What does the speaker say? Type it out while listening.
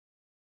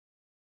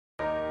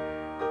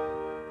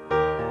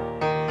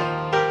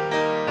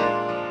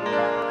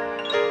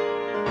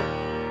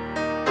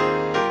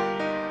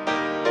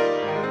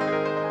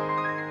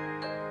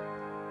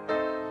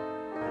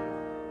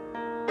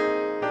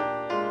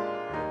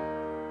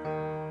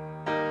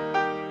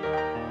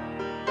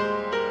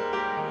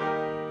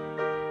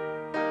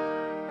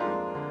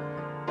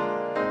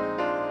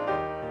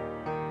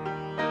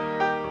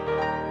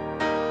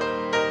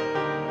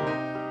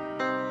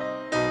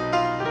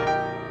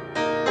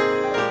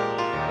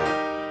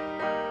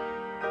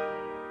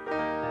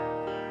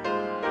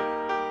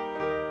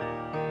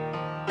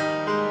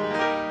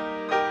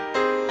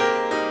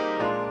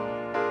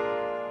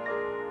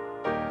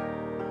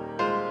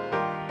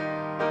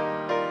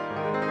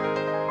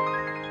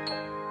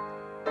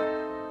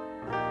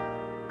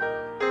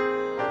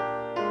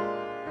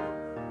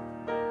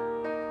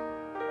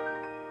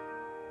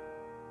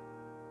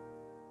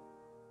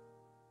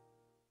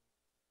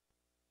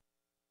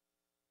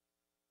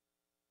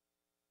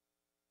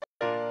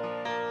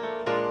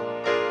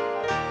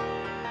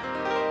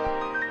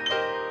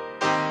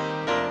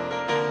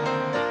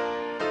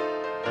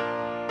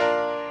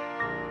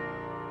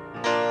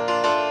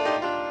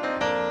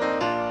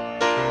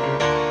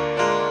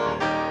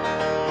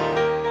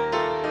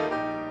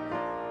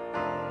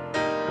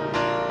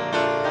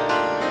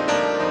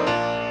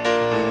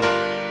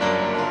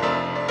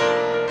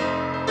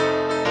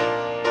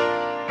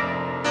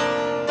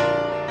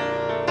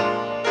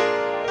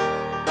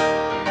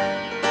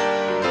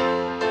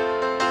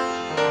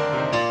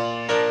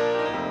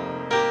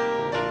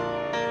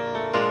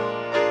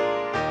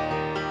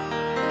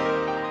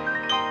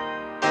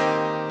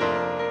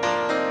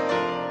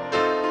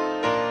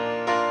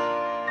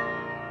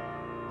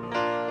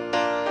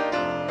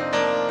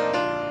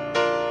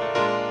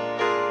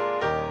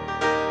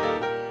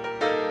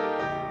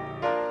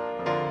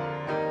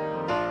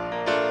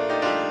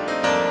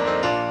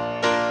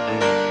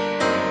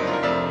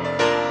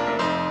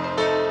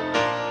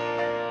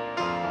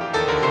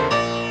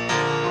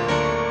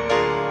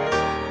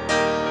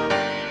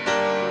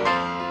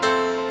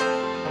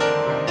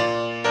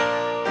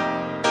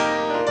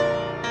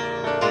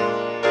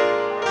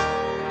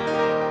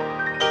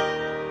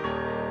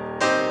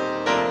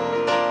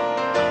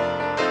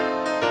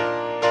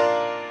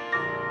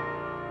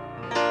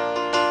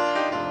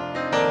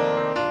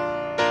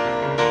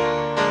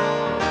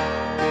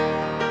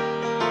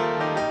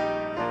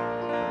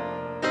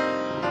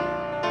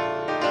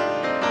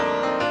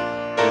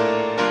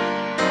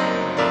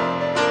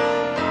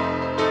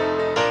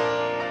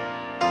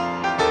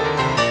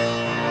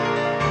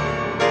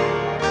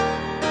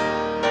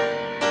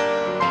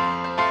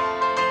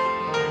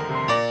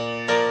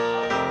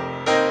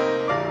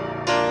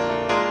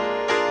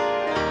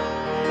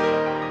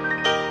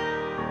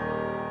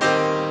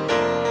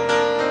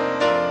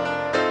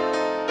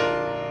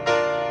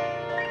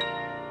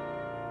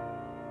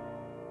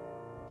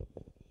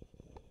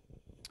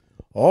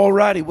All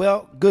righty.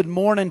 Well, good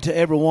morning to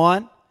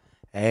everyone.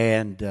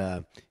 And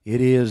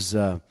it is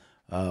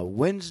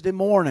Wednesday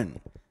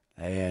morning,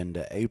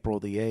 and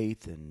April the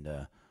 8th,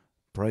 and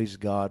praise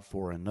God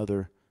for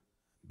another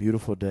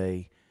beautiful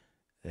day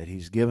that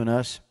He's given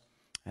us,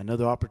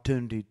 another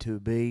opportunity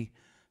to be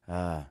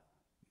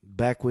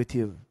back with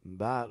you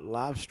by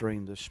live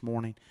stream this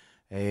morning,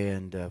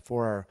 and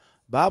for our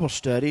Bible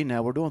study.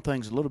 Now, we're doing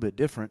things a little bit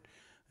different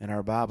in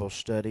our Bible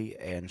study,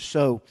 and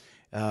so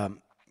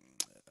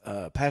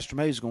Pastor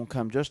May is going to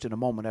come just in a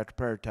moment after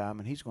prayer time,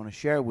 and he's going to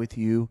share with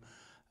you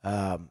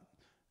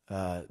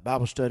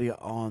Bible study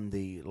on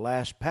the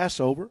Last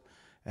Passover.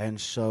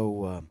 And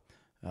so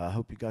I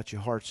hope you got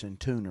your hearts in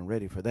tune and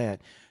ready for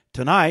that.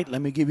 Tonight,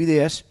 let me give you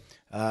this,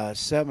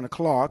 7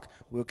 o'clock,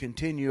 we'll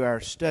continue our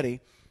study.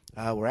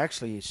 We're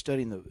actually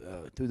studying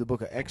through the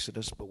book of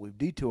Exodus, but we've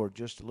detoured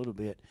just a little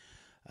bit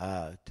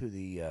to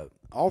the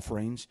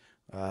offerings.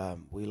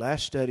 We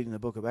last studied in the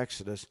book of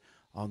Exodus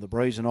on the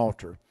brazen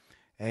altar.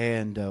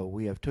 And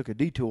we have took a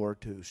detour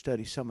to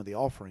study some of the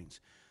offerings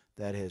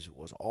that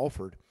was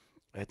offered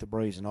at the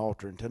brazen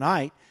altar. And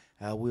tonight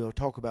we'll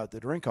talk about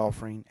the drink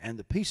offering and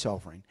the peace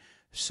offering.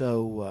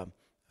 So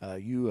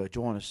you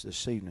join us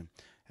this evening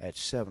at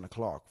 7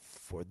 o'clock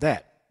for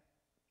that.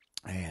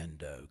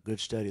 And good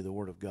study of the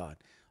Word of God.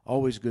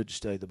 Always good to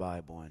study the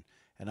Bible.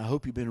 And I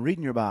hope you've been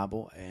reading your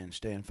Bible and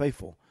staying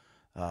faithful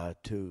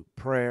to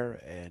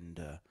prayer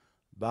and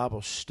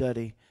Bible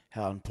study,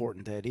 how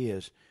important that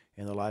is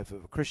in the life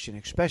of a Christian,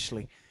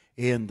 especially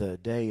in the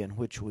day in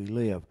which we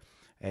live.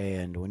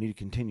 And we need to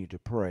continue to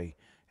pray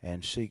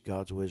and seek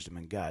God's wisdom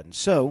and guidance.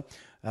 So,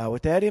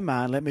 with that in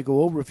mind, let me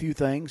go over a few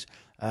things,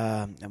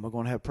 and we're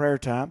going to have prayer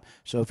time.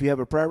 So if you have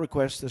a prayer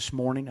request this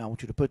morning, I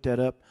want you to put that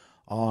up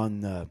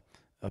on the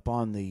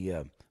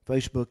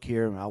Facebook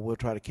here, and I will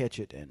try to catch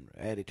it and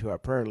add it to our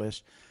prayer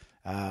list.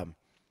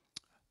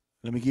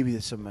 Let me give you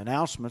some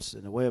announcements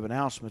in the way of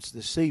announcements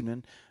this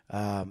evening.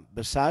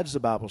 Besides the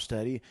Bible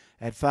study,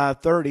 at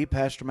 5:30,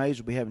 Pastor Mays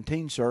will be having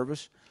teen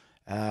service,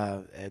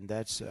 and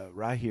that's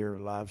right here,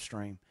 live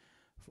stream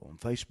on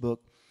Facebook.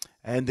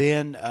 And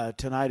then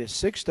tonight at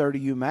 6:30,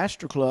 you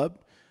Master Club,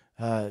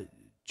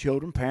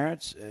 children,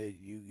 parents,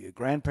 you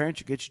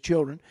grandparents, you get your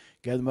children,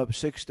 gather them up at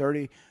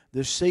 6:30.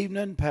 This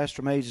evening,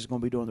 Pastor Mays is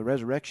going to be doing the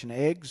resurrection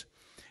eggs,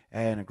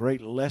 and a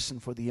great lesson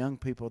for the young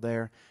people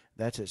there.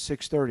 That's at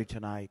 6:30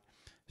 tonight.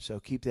 So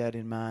keep that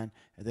in mind.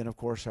 And then, of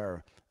course,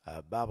 our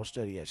Bible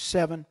study at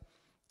 7.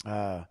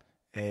 So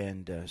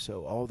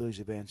all those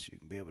events you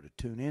can be able to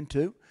tune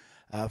into.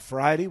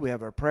 Friday, we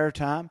have our prayer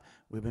time.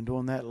 We've been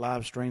doing that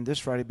live stream. This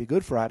Friday will be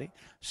Good Friday.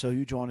 So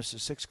you join us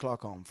at 6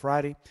 o'clock on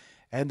Friday.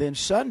 And then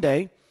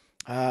Sunday,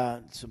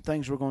 some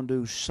things we're going to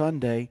do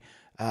Sunday,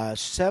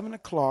 7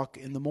 o'clock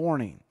in the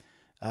morning,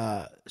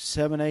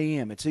 7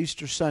 a.m. It's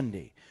Easter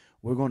Sunday.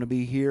 We're going to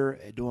be here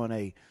doing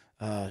a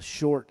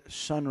short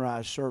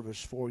sunrise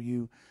service for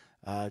you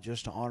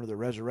just to honor the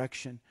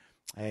resurrection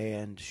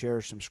and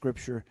share some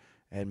scripture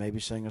and maybe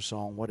sing a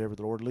song, whatever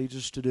the Lord leads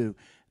us to do.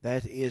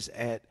 That is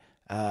at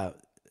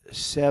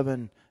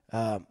 7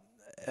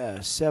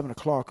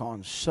 o'clock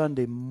on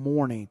Sunday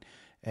morning.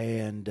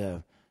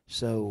 And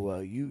so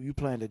you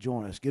plan to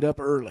join us. Get up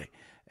early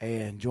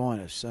and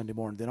join us Sunday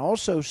morning. Then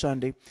also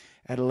Sunday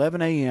at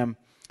 11 a.m.,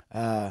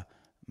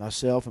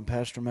 myself and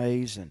Pastor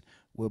Mays, and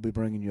we'll be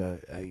bringing you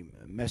a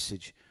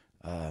message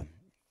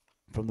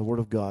from the Word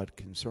of God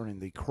concerning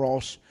the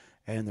cross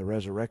and the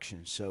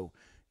resurrection. So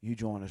you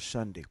join us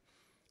Sunday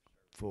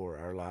for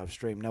our live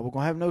stream. Now, we're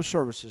going to have no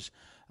services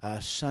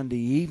Sunday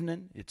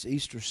evening. It's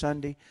Easter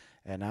Sunday,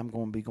 and I'm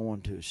going to be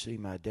going to see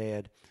my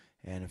dad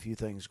and a few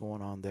things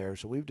going on there.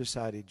 So we've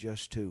decided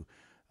just to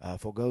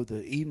forego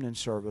the evening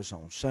service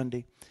on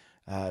Sunday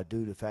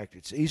due to the fact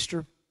it's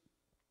Easter.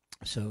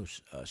 So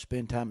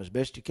spend time as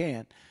best you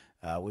can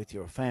with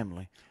your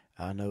family.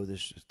 I know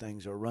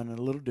things are running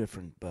a little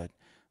different, but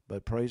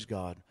praise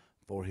God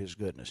for His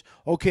goodness.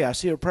 Okay, I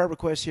see a prayer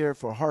request here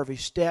for Harvey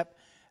Stepp.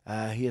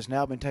 He has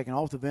now been taken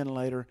off the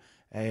ventilator,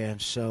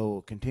 and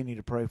so continue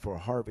to pray for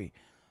Harvey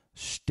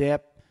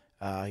Stepp.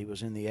 He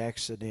was in the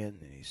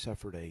accident, and he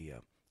suffered a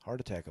heart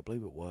attack, I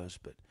believe it was,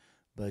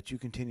 but you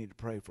continue to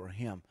pray for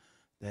him.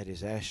 That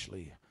is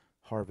Ashley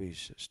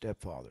Harvey's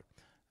stepfather,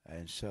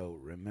 and so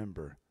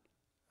remember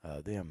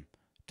them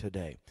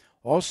today.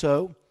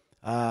 Also,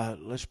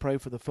 let's pray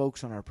for the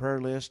folks on our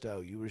prayer list.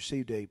 You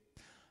received a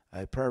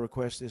prayer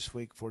request this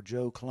week for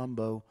Joe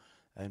Colombo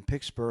in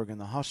Pittsburgh in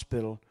the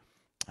hospital.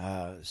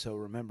 So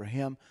remember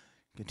him.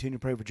 Continue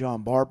to pray for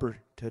John Barber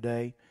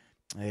today,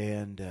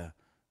 and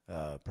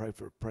pray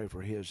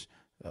for his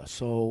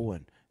soul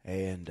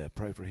and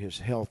pray for his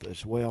health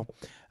as well.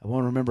 I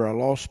want to remember our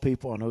lost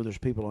people. I know there's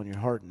people on your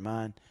heart and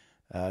mind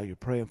you're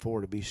praying for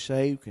to be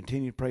saved.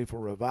 Continue to pray for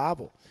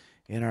revival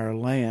in our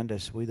land,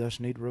 as we thus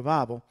need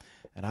revival.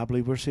 And I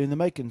believe we're seeing the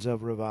makings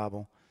of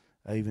revival,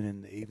 even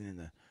in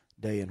the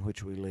day in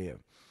which we live.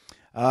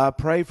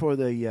 Pray for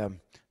the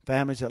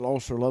families that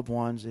lost their loved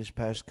ones this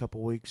past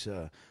couple weeks.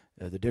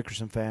 The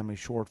Dickerson family,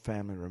 Short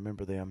family,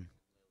 remember them.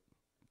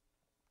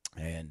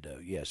 And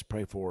yes,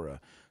 pray for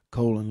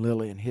Cole and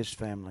Lily and his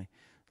family,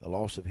 the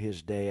loss of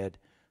his dad.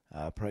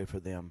 Pray for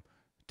them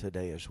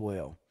today as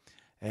well.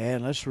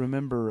 And let's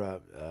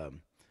remember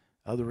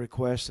other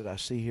requests that I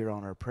see here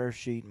on our prayer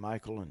sheet.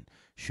 Michael and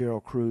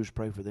Cheryl Cruz,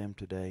 pray for them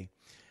today.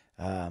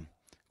 Of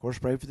course,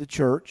 pray for the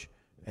church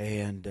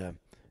and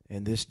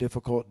in this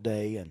difficult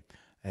day.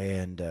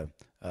 And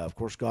of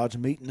course, God's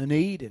meeting the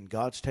need, and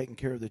God's taking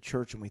care of the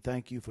church, and we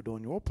thank you for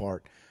doing your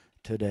part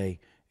today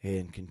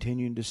and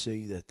continuing to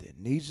see that the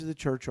needs of the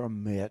church are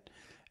met,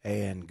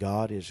 and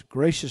God is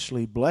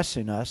graciously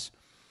blessing us.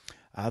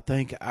 I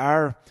think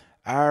our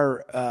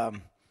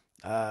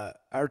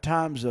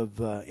times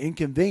of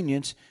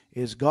inconvenience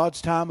is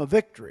God's time of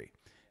victory,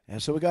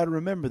 and so we got to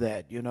remember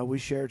that. You know, we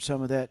shared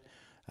some of that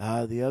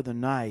the other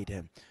night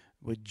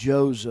with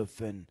Joseph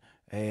and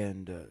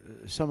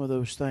some of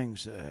those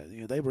things.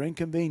 You know, they were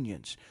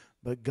inconvenience,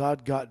 but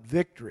God got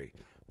victory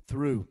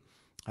through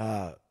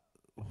the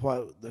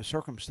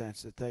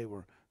circumstance that they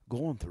were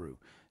going through.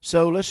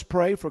 So let's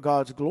pray for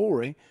God's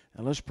glory,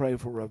 and let's pray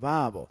for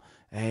revival,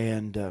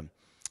 and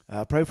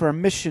pray for our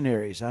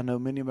missionaries. I know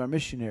many of our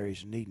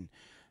missionaries needing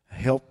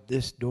help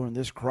during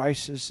this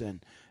crisis,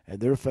 and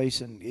they're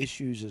facing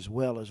issues as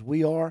well as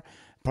we are,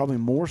 probably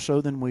more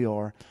so than we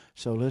are.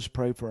 So let's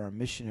pray for our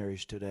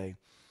missionaries today.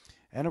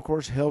 And of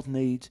course, health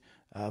needs.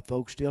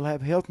 Folks still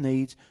have health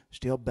needs,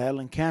 still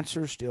battling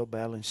cancer, still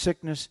battling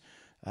sickness,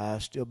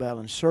 still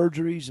battling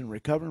surgeries and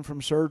recovering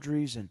from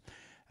surgeries. And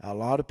a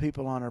lot of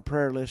people on our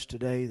prayer list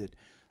today that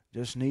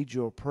just need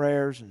your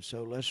prayers. And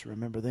so let's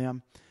remember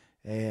them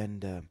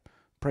and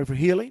pray for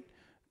healing,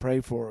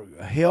 pray for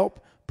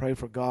help, pray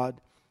for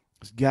God's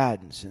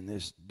guidance in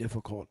this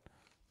difficult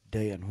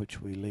day in which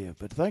we live.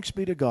 But thanks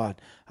be to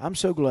God. I'm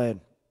so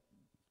glad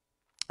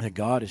that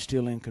God is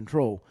still in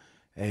control.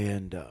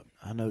 And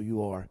I know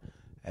you are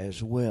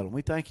as well. And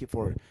we thank you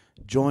for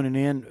joining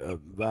in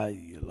by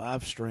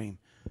live stream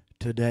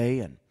today.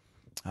 And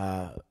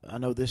I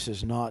know this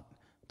is not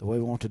the way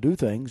we want to do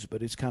things,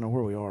 but it's kind of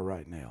where we are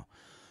right now.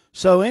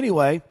 So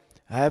anyway,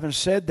 having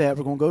said that,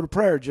 we're going to go to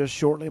prayer just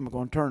shortly. I'm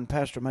going to turn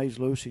Pastor Mays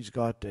loose. He's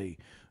got a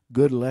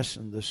good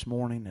lesson this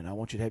morning, and I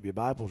want you to have your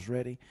Bibles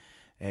ready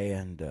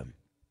and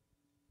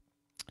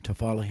to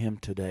follow him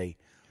today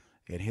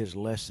in his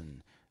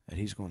lesson that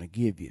he's going to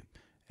give you.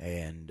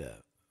 And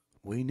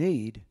we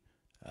need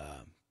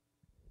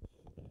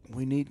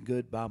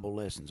good Bible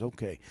lessons.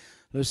 Okay,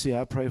 let's see.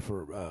 I pray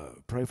for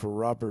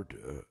Robert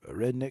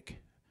Rednick.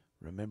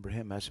 Remember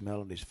him? That's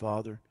Melody's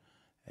father.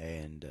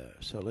 And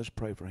so let's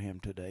pray for him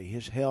today.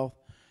 His health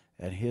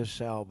and his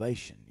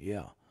salvation.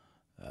 Yeah,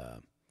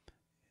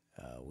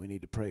 we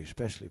need to pray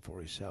especially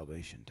for his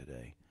salvation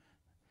today.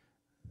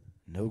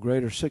 No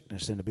greater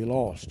sickness than to be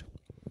lost,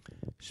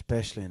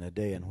 especially in the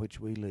day in which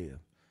we live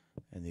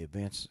and the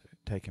events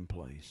taking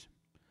place.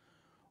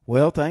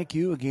 Well, thank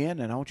you again,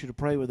 and I want you to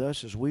pray with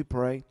us as we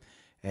pray,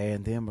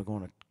 and then we're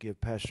going to give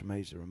Pastor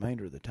Mays the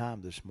remainder of the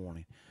time this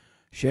morning.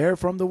 Share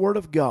from the Word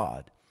of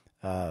God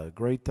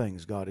great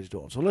things God is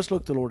doing. So let's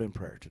look to the Lord in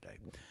prayer today.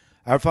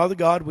 Our Father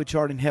God, which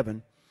art in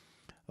heaven,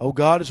 O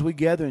God, as we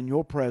gather in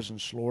your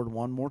presence, Lord,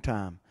 one more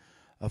time,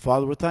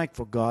 Father, we're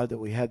thankful, God, that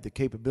we have the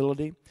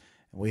capability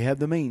and we have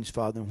the means,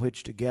 Father, in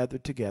which to gather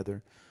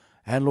together.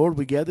 And, Lord,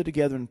 we gather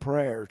together in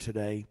prayer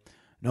today,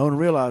 knowing and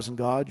realizing,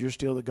 God, you're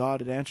still the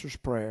God that answers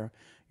prayer.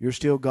 You're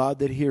still God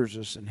that hears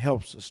us and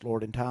helps us,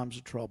 Lord, in times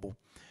of trouble.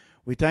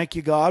 We thank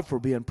you, God, for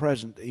being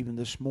present even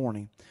this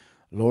morning.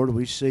 Lord,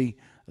 we see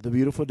the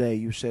beautiful day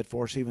you set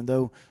for us, even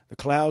though the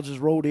clouds has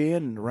rolled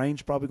in and the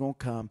rain's probably going to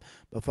come.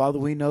 But, Father,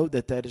 we know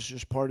that that is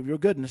just part of your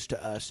goodness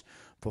to us.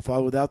 For,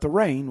 Father, without the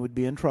rain, we'd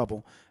be in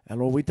trouble. And,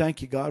 Lord, we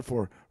thank you, God,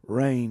 for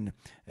rain.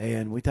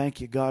 And we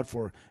thank you, God,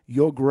 for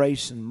your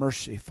grace and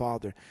mercy,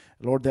 Father.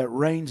 Lord, that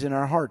reigns in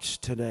our hearts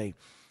today.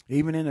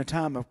 Even in a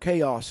time of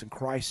chaos and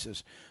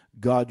crisis,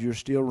 God, you're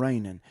still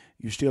reigning.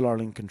 You still are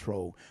in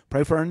control.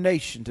 Pray for our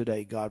nation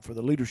today, God, for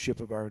the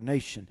leadership of our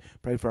nation.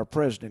 Pray for our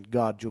president,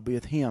 God, you'll be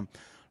with him.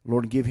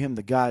 Lord, and give him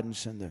the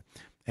guidance and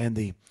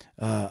the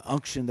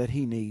unction that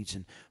he needs.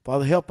 And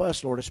Father, help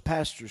us, Lord, as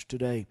pastors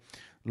today,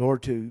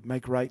 Lord, to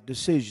make right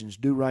decisions,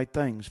 do right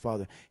things,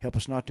 Father. Help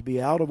us not to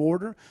be out of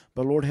order,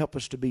 but Lord, help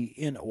us to be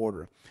in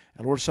order.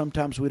 And Lord,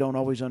 sometimes we don't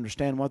always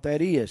understand what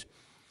that is.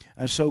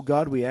 And so,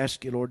 God, we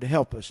ask you, Lord, to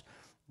help us,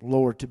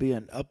 Lord, to be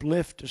an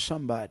uplift to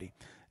somebody.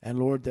 And,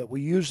 Lord, that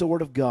we use the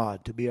Word of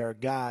God to be our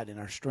guide and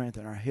our strength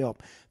and our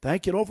help.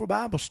 Thank you, Lord, for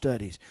Bible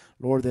studies.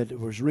 Lord, that it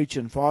was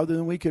reaching farther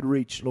than we could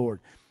reach, Lord,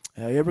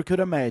 ever could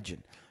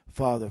imagine.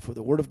 Father, for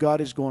the Word of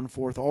God is going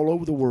forth all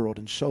over the world,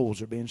 and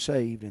souls are being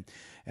saved.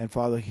 And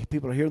Father,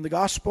 people are hearing the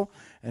gospel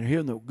and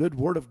hearing the good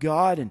Word of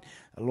God. And,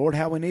 Lord,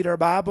 how we need our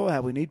Bible,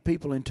 how we need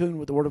people in tune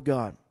with the Word of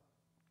God.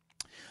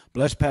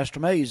 Bless Pastor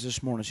Mays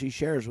this morning as he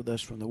shares with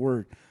us from the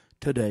Word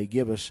today.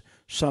 Give us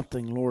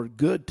something, Lord,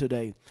 good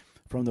today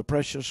from the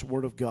precious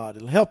Word of God.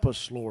 It'll help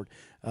us, Lord,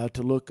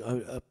 to look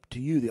up to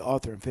you, the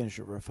author and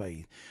finisher of our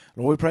faith.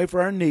 Lord, we pray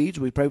for our needs.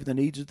 We pray for the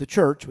needs of the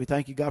church. We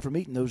thank you, God, for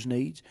meeting those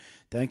needs.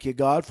 Thank you,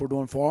 God, for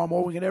doing far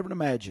more we can ever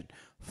imagine.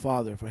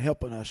 Father, for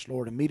helping us,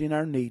 Lord, and meeting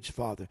our needs,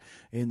 Father,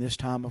 in this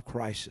time of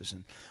crisis.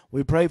 And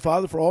we pray,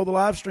 Father, for all the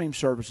live stream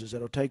services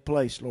that will take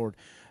place, Lord,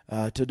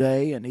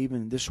 today and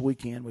even this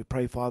weekend. We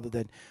pray, Father,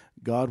 that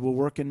God will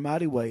work in a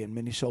mighty way and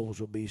many souls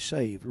will be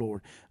saved,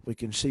 Lord. We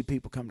can see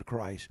people come to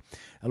Christ.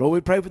 And Lord,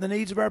 we pray for the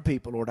needs of our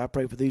people, Lord. I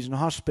pray for these in the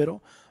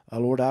hospital.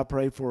 Lord, I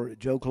pray for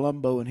Joe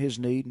Colombo and his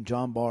need and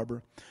John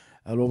Barber.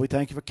 Lord, we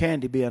thank you for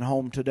Candy being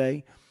home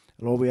today.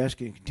 Lord, we ask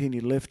you to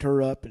continue to lift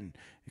her up and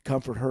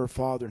comfort her,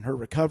 Father, in her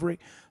recovery.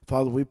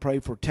 Father, we pray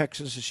for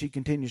Texas as she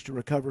continues to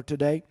recover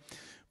today.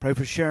 Pray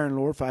for Sharon,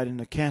 Lord, fighting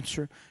the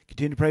cancer.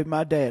 Continue to pray for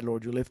my dad,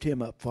 Lord. You lift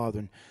him up,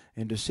 Father,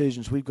 and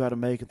decisions we've got to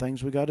make and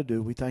things we've got to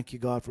do. We thank you,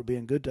 God, for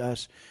being good to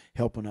us,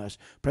 helping us.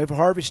 Pray for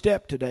Harvey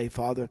Stepp today,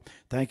 Father.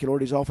 Thank you,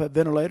 Lord, he's off that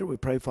ventilator. We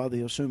pray, Father,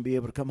 he'll soon be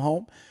able to come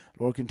home.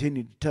 Lord,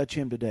 continue to touch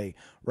him today.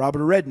 Robert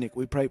Rednick,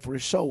 we pray for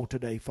his soul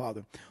today,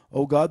 Father.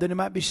 Oh, God, that he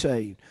might be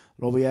saved.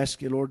 Lord, we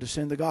ask you, Lord, to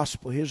send the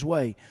gospel his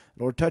way.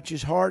 Lord, touch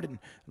his heart and,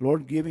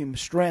 Lord, give him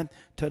strength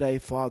today,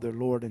 Father,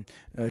 Lord,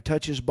 and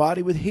touch his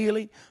body with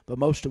healing, but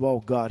most of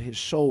all, God, his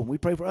soul. And we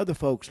pray for other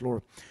folks,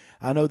 Lord.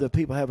 I know that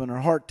people have in their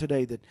heart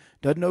today that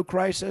doesn't know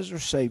Christ as their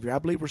Savior. I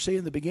believe we're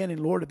seeing the beginning,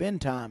 Lord, of end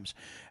times.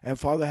 And,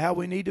 Father, how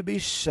we need to be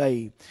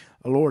saved.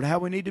 Lord, how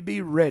we need to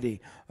be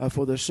ready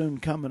for the soon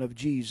coming of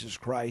Jesus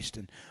Christ.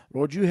 And,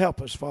 Lord, you help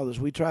us, Father, as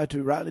we try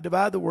to rightly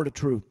divide the word of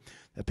truth,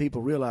 that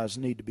people realize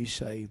the need to be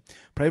saved.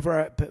 Pray for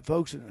our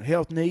folks in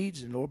health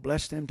needs, and, Lord,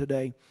 bless them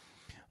today.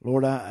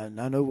 Lord, I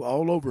know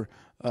all over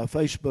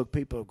Facebook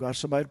people have got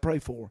somebody to pray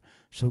for.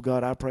 So,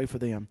 God, I pray for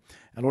them.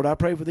 And, Lord, I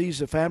pray for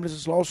these families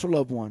that's lost their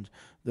loved ones.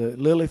 The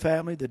Lilly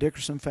family, the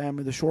Dickerson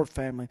family, the Short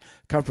family.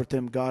 Comfort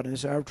them, God, in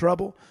this hour of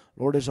trouble.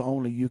 Lord, as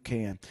only you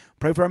can.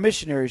 Pray for our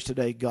missionaries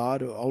today,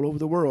 God, all over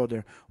the world.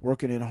 They're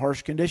working in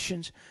harsh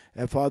conditions.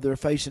 And, Father, they're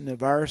facing the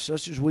virus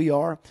such as we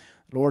are.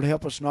 Lord,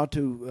 help us not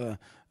to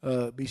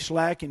be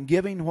slack in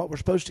giving what we're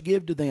supposed to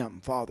give to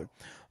them, Father.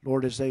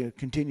 Lord, as they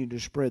continue to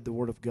spread the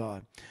word of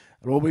God.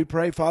 Lord, we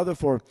pray, Father,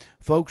 for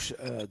folks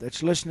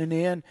that's listening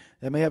in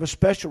that may have a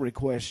special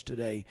request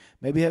today.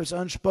 Maybe have it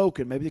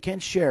unspoken. Maybe they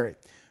can't share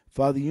it.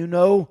 Father, you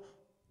know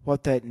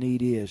what that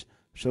need is.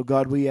 So,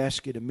 God, we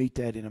ask you to meet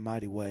that in a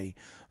mighty way.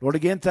 Lord,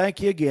 again,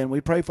 thank you again. We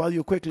pray, Father,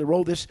 you'll quickly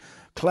roll this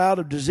cloud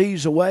of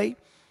disease away.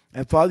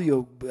 And, Father,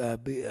 you'll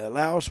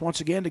allow us once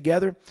again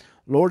together,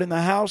 Lord, in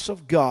the house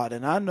of God.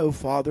 And I know,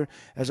 Father,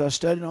 as I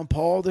studied on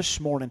Paul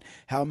this morning,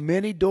 how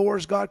many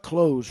doors got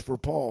closed for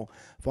Paul,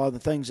 Father,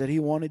 things that he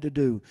wanted to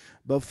do.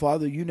 But,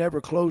 Father, you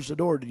never closed the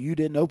door. You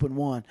didn't open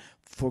one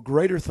for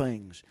greater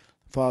things,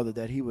 Father,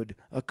 that he would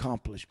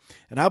accomplish.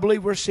 And I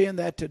believe we're seeing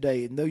that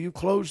today. And though you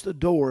closed the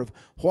door of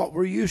what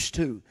we're used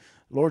to,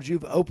 Lord,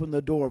 you've opened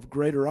the door of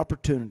greater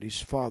opportunities,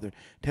 Father,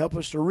 to help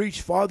us to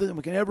reach farther than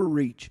we can ever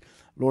reach.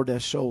 Lord,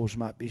 that souls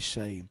might be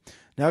saved.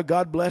 Now,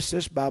 God bless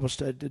this Bible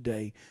study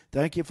today.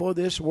 Thank you for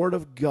this word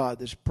of God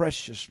that's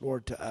precious,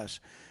 Lord, to us.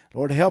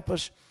 Lord, help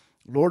us,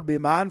 Lord, be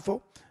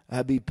mindful,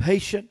 be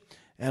patient,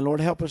 and,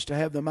 Lord, help us to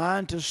have the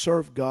mind to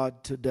serve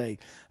God today.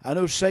 I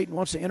know Satan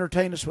wants to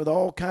entertain us with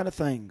all kind of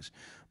things,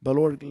 but,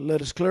 Lord,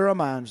 let us clear our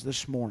minds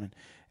this morning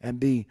and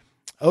be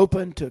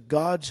open to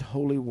God's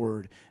holy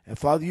word. And,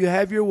 Father, you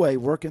have your way.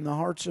 Work in the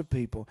hearts of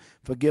people.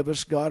 Forgive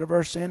us, God, of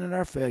our sin and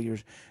our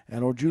failures.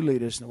 And, Lord, you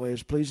lead us in the way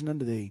that's pleasing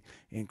unto thee.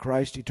 In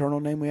Christ's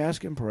eternal name we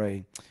ask and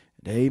pray.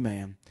 And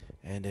amen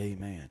and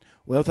amen.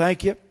 Well,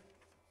 thank you.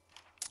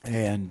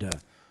 And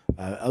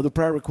other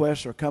prayer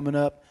requests are coming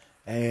up.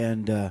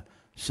 And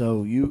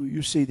so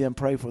you see them,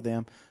 pray for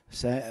them.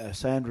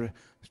 Sandra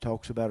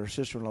talks about her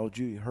sister-in-law,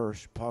 Judy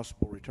Hurst,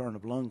 possible return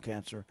of lung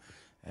cancer.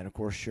 And, of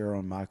course, Cheryl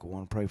and Michael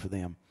want to pray for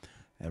them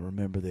and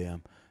remember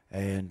them.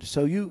 And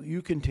so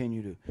you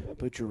continue to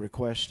put your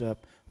requests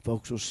up.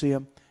 Folks will see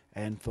them,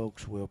 and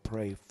folks will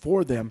pray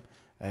for them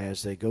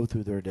as they go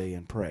through their day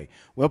and pray.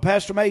 Well,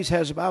 Pastor Mays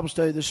has a Bible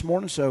study this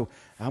morning, so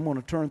I'm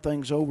going to turn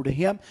things over to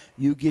him.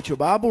 You get your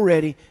Bible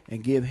ready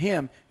and give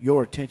him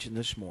your attention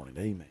this morning.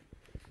 Amen.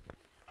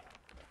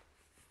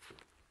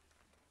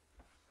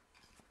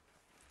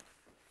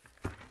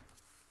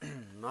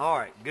 All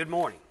right, good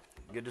morning.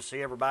 Good to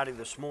see everybody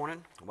this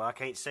morning. Well, I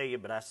can't see you,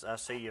 but I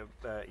see you,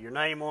 your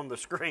name on the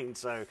screen,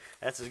 so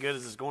that's as good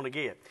as it's going to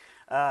get.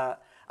 I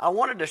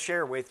wanted to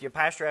share with you,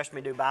 Pastor asked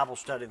me to do Bible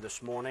study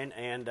this morning,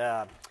 and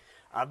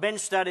I've been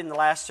studying the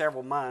last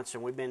several months,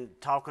 and we've been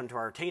talking to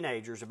our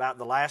teenagers about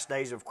the last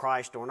days of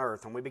Christ on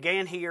earth. And we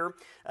began here,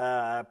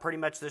 pretty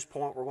much this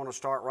point we're going to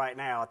start right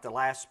now at the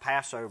last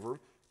Passover.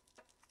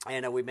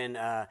 And we've been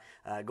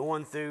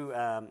going through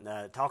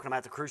talking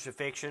about the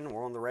crucifixion.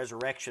 We're on the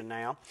resurrection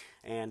now,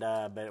 and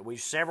but we're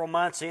several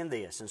months in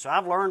this, and so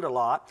I've learned a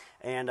lot.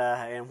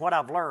 And what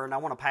I've learned, I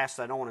want to pass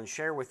that on and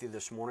share with you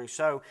this morning.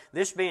 So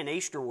this being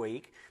Easter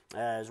week,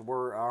 as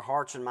our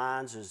hearts and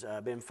minds has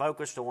been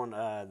focused on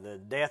the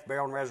death,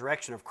 burial, and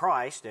resurrection of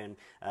Christ, and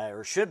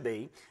or should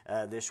be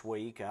this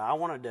week. I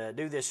wanted to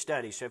do this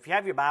study. So if you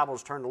have your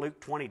Bibles, turn to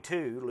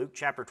Luke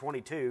chapter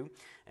 22,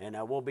 and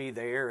we'll be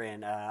there.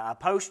 And I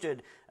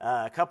posted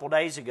a couple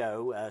days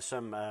ago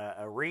some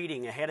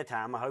reading ahead of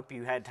time. I hope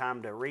you had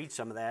time to read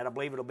some of that. I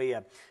believe it'll be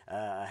a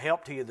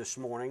help to you this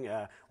morning.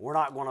 We're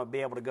not going to be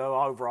able to go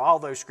over all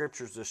those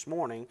scriptures this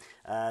morning.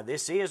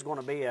 This is going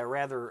to be a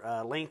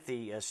rather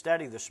lengthy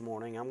study this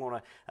morning. I'm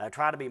going to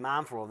try to be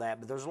mindful of that,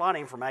 but there's a lot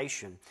of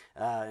information.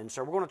 And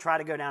so we're going to try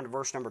to go down to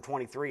verse number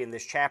 23 in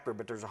this chapter,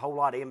 but there's a whole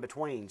lot of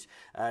in-betweens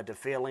to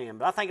fill in.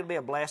 But I think it'll be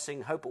a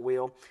blessing. Hope it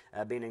will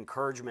be an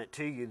encouragement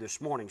to you this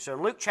morning. So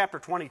in Luke chapter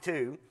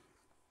 22,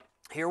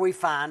 here we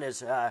find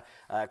as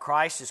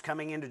Christ is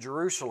coming into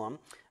Jerusalem.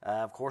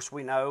 Of course,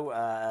 we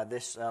know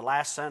this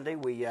last Sunday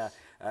we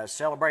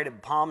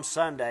celebrated Palm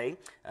Sunday,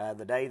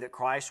 the day that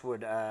Christ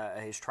would,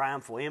 his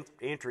triumphal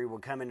entry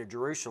would come into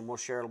Jerusalem. We'll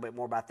share a little bit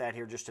more about that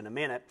here just in a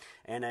minute.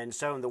 And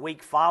so in the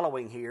week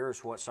following here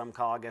is what some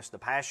call, I guess, the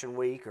Passion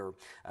Week, or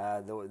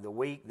the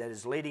week that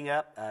is leading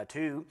up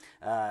to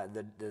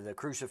the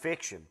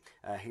crucifixion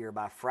here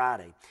by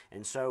Friday.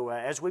 And so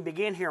as we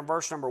begin here in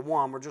verse number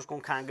 1, we're just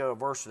going to kind of go a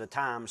verse at a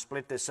time,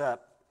 split this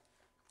up,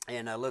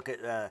 and look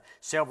at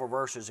several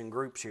verses in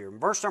groups here. In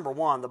verse number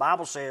 1, the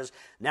Bible says,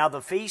 "Now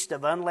the feast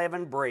of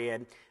unleavened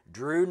bread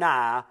drew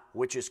nigh,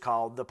 which is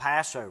called the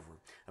Passover."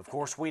 Of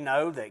course, we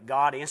know that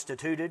God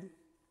instituted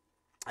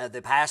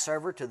the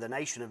Passover to the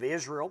nation of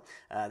Israel.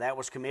 That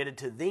was committed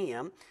to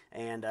them,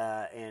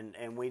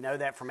 and we know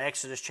that from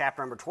Exodus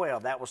chapter number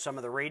 12. That was some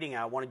of the reading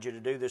I wanted you to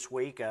do this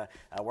week.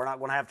 We're not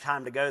going to have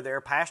time to go there.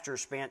 Pastor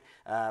spent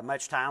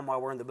much time while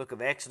we're in the book of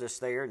Exodus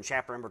there in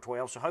chapter number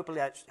 12, so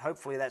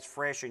hopefully that's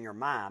fresh in your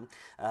mind.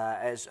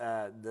 As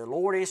the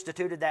Lord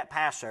instituted that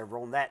Passover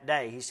on that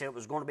day, He said it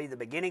was going to be the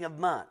beginning of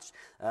months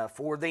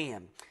for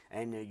them.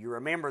 And you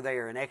remember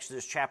there in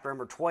Exodus chapter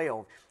number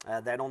 12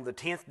 that on the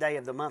 10th day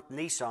of the month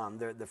Nisan,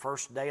 the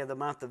first day of the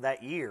month of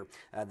that year,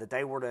 that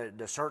they were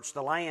to search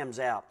the lambs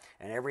out,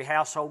 and every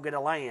household get a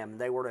lamb.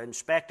 They were to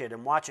inspect it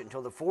and watch it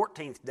until the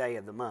 14th day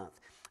of the month.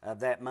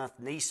 Of that month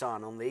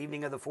Nisan, on the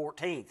evening of the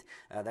 14th,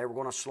 they were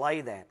going to slay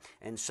that.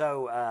 And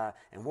so,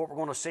 and what we're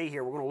going to see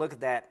here, we're going to look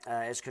at that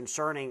as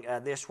concerning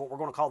this, what we're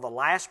going to call the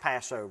last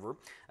Passover,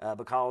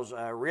 because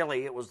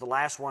really it was the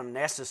last one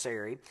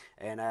necessary.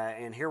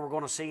 And here we're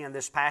going to see in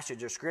this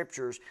passage of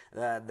Scriptures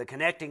the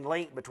connecting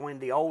link between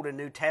the Old and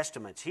New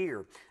Testaments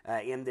here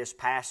in this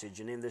passage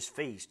and in this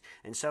feast.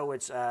 And so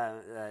it's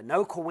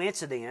no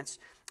coincidence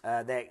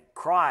that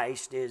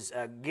Christ is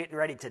getting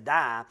ready to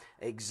die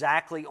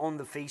exactly on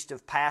the feast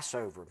of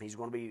Passover. He's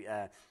going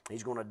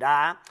to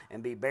die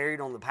and be buried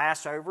on the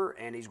Passover,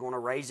 and He's going to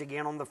raise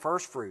again on the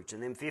first fruits.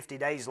 And then 50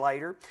 days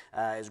later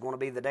is going to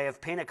be the day of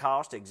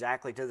Pentecost,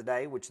 exactly to the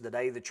day which the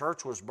day the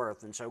church was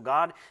birthed. And so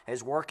God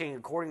is working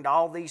according to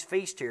all these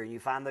feasts here. You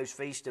find those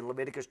feasts in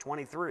Leviticus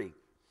 23.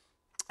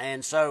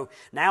 And so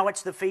now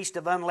it's the Feast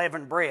of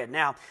Unleavened Bread.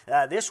 Now,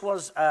 this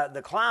was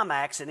the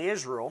climax in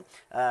Israel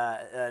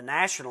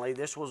nationally.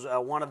 This was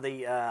one of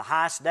the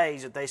highest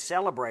days that they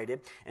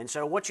celebrated. And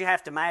so what you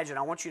have to imagine,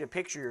 I want you to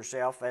picture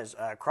yourself as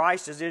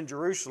Christ is in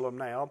Jerusalem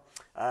now.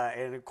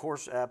 And of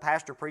course,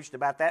 Pastor preached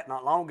about that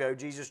not long ago,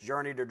 Jesus'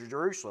 journey to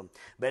Jerusalem.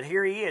 But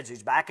here He is.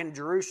 He's back in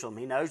Jerusalem.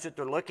 He knows that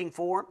they're looking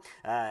for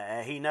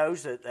Him. He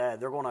knows that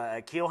they're going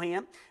to kill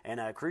Him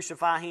and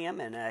crucify Him.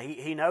 And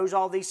he knows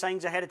all these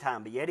things ahead of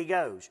time, but yet He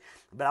goes.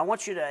 But I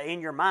want you to, in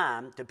your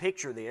mind, to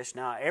picture this.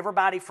 Now,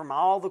 everybody from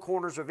all the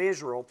corners of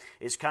Israel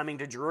is coming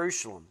to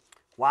Jerusalem.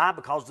 Why?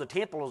 Because the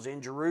temple is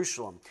in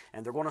Jerusalem,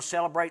 and they're going to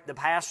celebrate the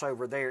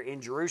Passover there in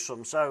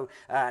Jerusalem. So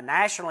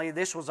nationally,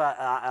 this was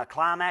a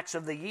climax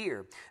of the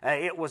year.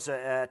 It was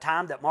a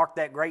time that marked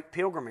that great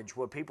pilgrimage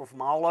where people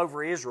from all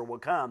over Israel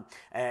would come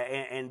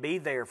and be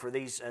there for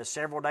these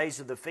several days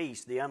of the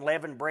feast. The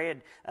unleavened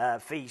bread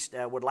feast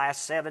would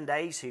last 7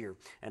 days here,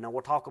 and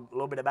we'll talk a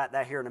little bit about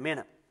that here in a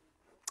minute.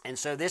 And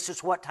so this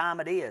is what time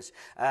it is.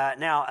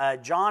 Now,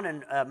 John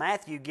and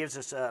Matthew gives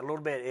us a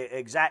little bit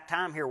exact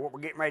time here, what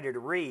we're getting ready to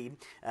read.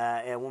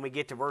 And when we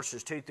get to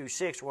verses 2 through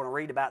 6, we're going to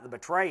read about the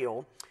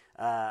betrayal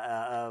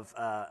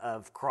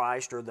of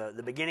Christ, or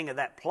the beginning of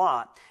that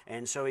plot.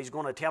 And so He's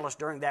going to tell us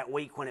during that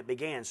week when it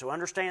began. So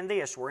understand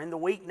this, we're in the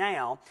week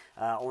now.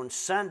 On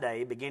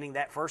Sunday, beginning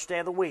that first day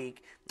of the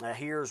week,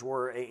 here's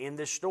where in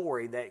this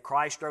story that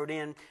Christ rode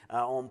in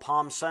on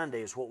Palm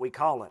Sunday is what we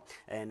call it.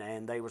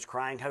 And they was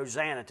crying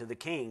Hosanna to the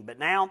King. But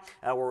now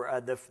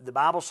the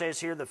Bible says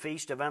here the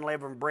Feast of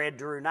Unleavened Bread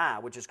drew nigh,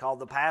 which is called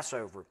the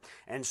Passover.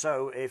 And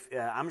so if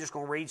I'm just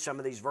going to read some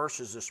of these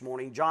verses this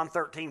morning. John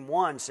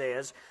 13:1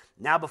 says,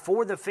 "Now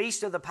before the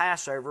feast of the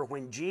Passover,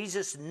 when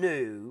Jesus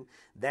knew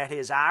that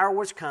His hour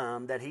was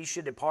come, that He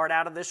should depart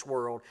out of this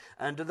world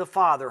unto the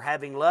Father,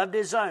 having loved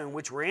His own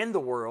which were in the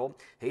world,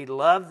 He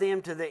loved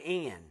them to the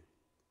end."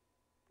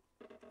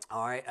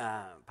 All right,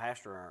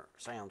 Pastor, our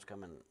sound's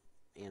coming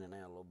in and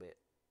out a little bit.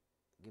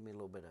 Give me a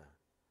little bit of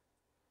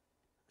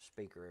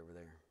speaker over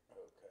there.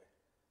 Okay.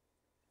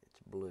 It's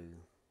blue.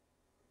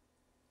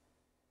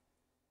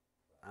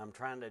 I'm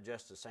trying to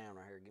adjust the sound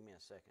right here. Give me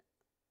a second.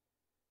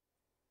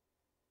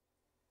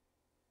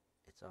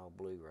 It's all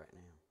blue right now.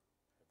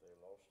 Have they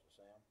lost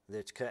the sound?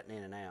 It's cutting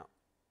in and out,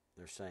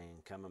 they're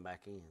saying, coming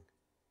back in.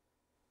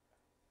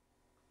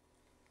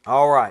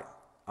 All right.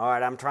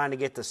 I'm trying to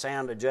get the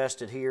sound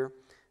adjusted here.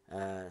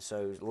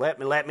 So let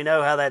me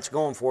know how that's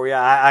going for you.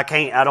 I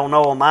don't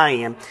know on my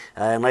end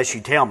unless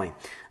you tell me.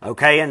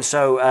 Okay, and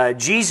so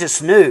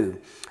Jesus knew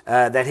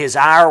that his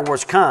hour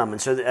was come.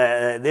 And so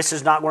this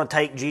is not going to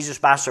take Jesus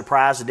by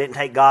surprise. It didn't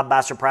take God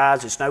by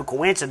surprise. It's no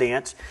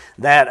coincidence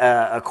that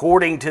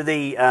according to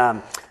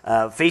the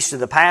Feast of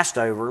the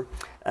Passover,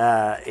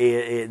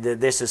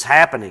 this is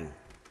happening.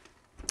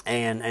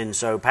 And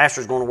so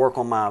Pastor's going to work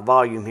on my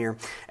volume here.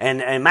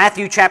 And in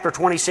Matthew chapter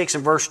 26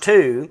 and verse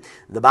 2,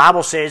 the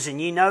Bible says,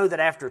 "And ye know that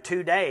after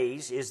 2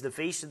 days is the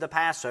feast of the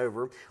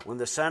Passover, when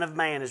the Son of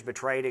Man is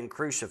betrayed and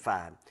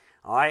crucified."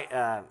 All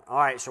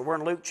right. So we're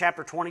in Luke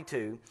chapter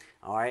 22.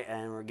 All right,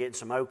 and we're getting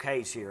some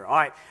okays here. All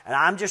right, and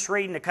I'm just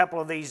reading a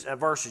couple of these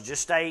verses.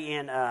 Just stay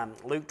in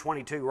Luke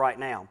 22 right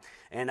now.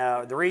 And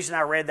the reason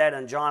I read that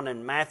in John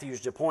and Matthew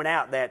is to point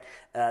out that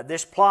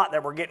this plot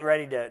that we're getting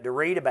ready to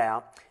read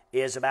about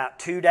is about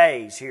 2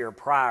 days here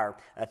prior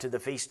to the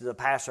Feast of the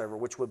Passover,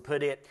 which would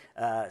put it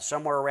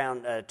somewhere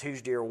around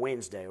Tuesday or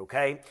Wednesday,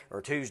 okay?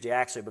 Or Tuesday,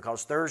 actually,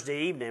 because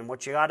Thursday evening,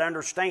 what you got to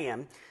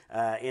understand,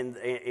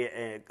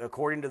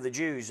 according to the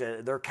Jews,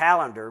 their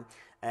calendar,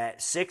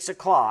 at 6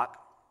 o'clock,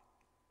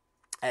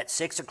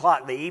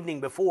 the evening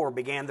before,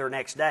 began their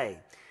next day.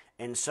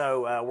 And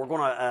so we're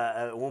going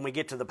to, when we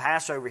get to the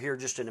Passover here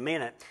just in a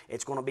minute,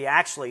 it's going to be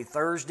actually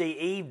Thursday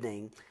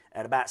evening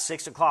at about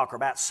 6 o'clock or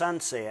about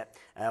sunset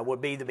would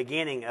be the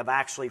beginning of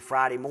actually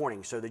Friday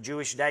morning. So the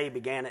Jewish day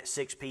began at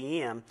 6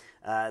 p.m.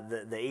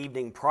 The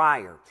evening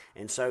prior.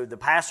 And so the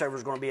Passover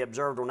is going to be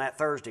observed on that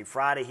Thursday.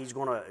 Friday,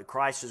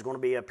 Christ is going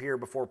to be up here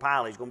before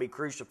Pilate. He's going to be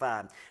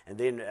crucified and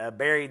then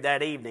buried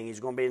that evening.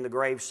 He's going to be in the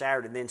grave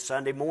Saturday. And then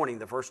Sunday morning,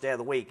 the first day of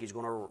the week, he's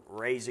going to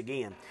raise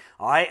again.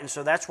 All right, and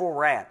so that's where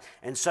we're at.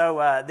 And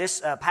so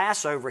this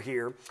Passover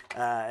here,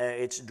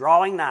 it's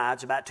drawing nigh.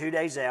 It's about 2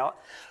 days out.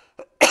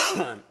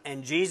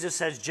 And Jesus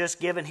has just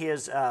given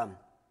his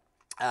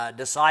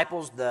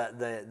disciples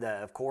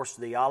of course,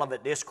 the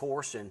Olivet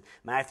Discourse in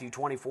Matthew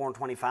 24 and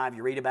 25.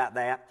 You read about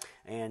that,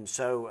 and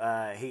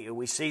so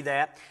we see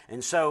that.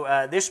 And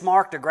so this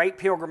marked a great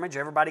pilgrimage.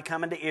 Everybody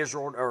coming to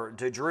Israel or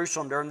to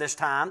Jerusalem during this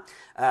time.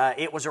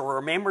 It was a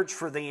remembrance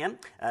for them.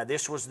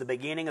 This was the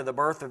beginning of the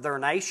birth of their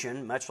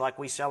nation, much like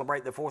we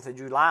celebrate the 4th of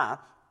July.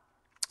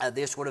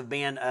 This would have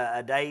been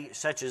a day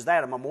such as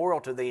that, a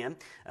memorial to them,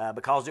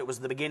 because it was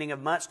the beginning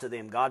of months to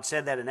them. God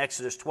said that in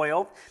Exodus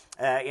 12.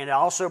 And it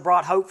also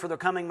brought hope for the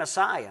coming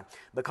Messiah,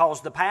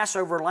 because the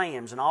Passover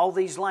lambs and all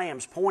these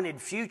lambs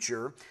pointed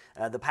future.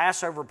 The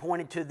Passover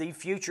pointed to the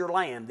future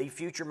lamb, the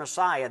future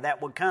Messiah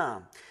that would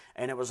come.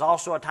 And it was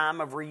also a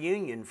time of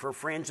reunion for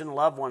friends and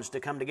loved ones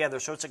to come together.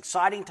 So it's an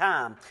exciting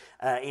time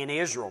in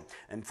Israel.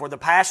 And for the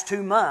past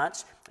 2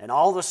 months, and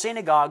all the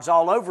synagogues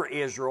all over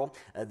Israel,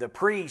 the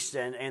priests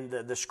and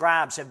the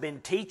scribes have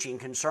been teaching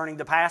concerning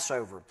the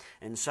Passover.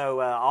 And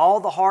so all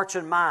the hearts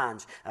and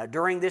minds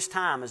during this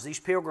time, as these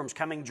pilgrims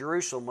coming to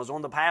Jerusalem, was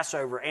on the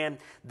Passover. And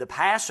the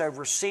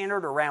Passover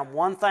centered around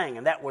one thing,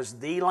 and that was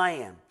the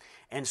Lamb.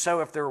 And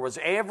so if there was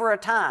ever a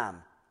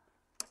time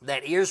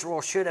that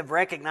Israel should have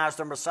recognized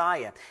the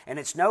Messiah. And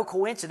it's no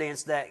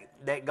coincidence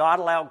that God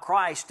allowed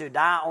Christ to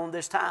die on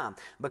this time,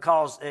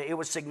 because it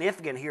was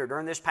significant here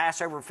during this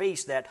Passover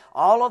feast that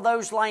all of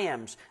those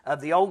lambs of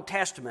the Old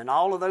Testament,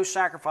 all of those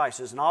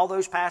sacrifices and all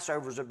those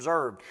Passovers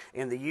observed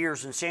in the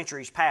years and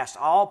centuries past,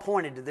 all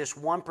pointed to this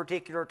one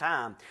particular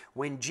time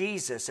when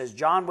Jesus, as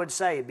John would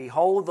say,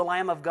 "Behold the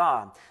Lamb of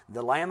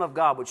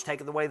God which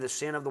taketh away the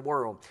sin of the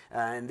world."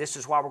 And this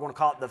is why we're going to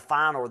call it the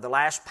final or the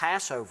last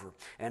Passover.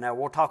 And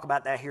we'll talk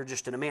about that here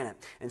just in a minute.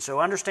 And so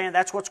understand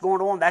that's what's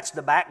going on. That's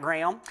the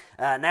background.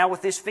 Now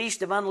with this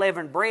Feast of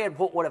Unleavened Bread,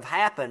 what would have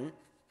happened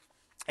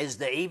is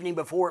the evening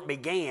before it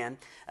began,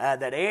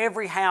 that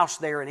every house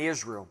there in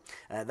Israel,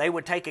 they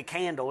would take a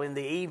candle in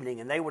the evening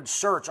and they would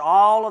search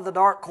all of the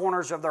dark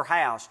corners of their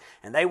house,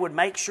 and they would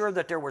make sure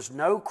that there was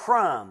no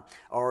crumb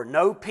or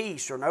no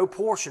piece or no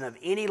portion of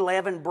any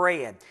leavened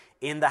bread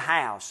in the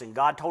house. And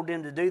God told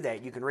them to do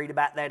that. You can read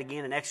about that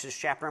again in Exodus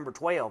chapter number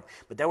 12.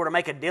 But they were to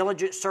make a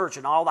diligent search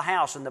in all the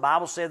house, and the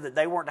Bible said that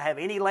they weren't to have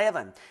any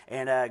leaven.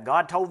 And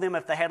God told them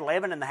if they had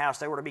leaven in the house,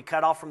 they were to be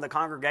cut off from the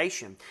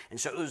congregation. And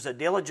so it was a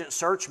diligent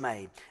search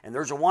made. And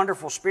there's a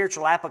wonderful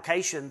spiritual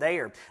application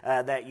there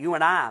that you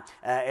and I,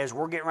 as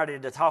we're getting ready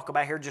to talk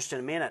about here just in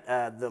a minute,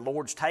 the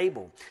Lord's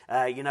table,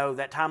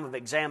 that time of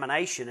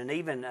examination, and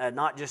even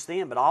not just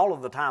then, but all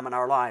of the time in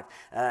our life.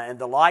 And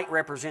the light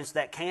represents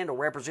that candle,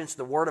 represents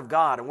the Word of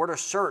God, and we're to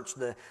search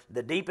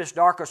the deepest,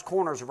 darkest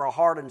corners of our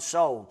heart and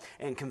soul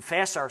and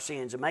confess our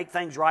sins and make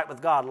things right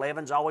with God.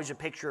 Leaven's always a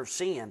picture of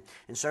sin.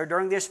 And so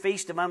during this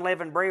Feast of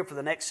Unleavened Bread for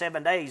the next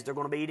 7 days, they're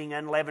going to be eating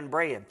unleavened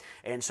bread.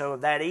 And so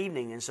that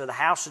evening, and so the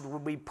houses will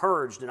be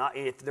purged. And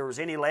if there was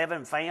any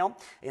leaven found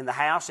in the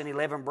house, any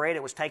leavened bread,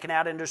 it was taken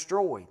out and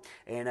destroyed.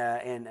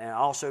 And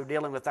also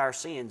dealing with our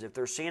sins. If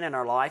there's sin in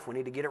our life, we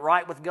need to get it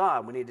right with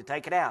God. We need to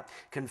take it out,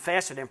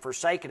 confess it and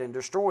forsake it and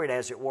destroy it,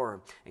 as it were,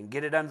 and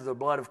get it under the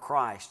blood of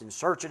Christ and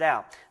search it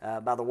out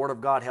by the Word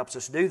of God helps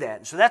us do that.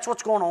 And so that's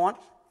what's going on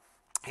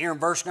here in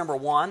verse number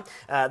 1,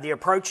 the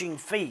approaching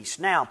feast.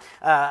 Now,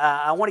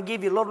 I want to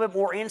give you a little bit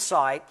more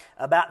insight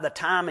about the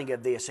timing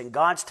of this and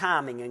God's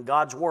timing and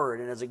God's Word.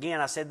 And as again,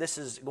 I said, this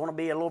is going to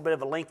be a little bit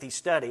of a lengthy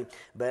study,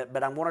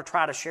 but I'm going to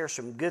try to share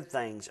some good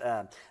things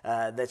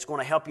that's going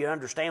to help you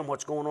understand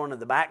what's going on in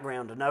the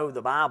background to know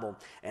the Bible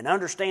and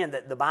understand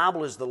that the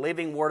Bible is the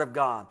living Word of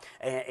God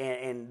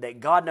and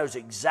that God knows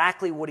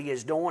exactly what He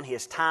is doing.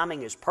 His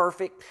timing is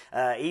perfect.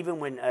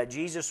 Even when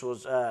Jesus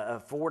was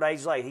 4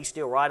 days late, He's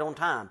still right on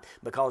time,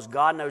 because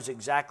God knows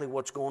exactly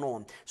what's going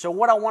on. So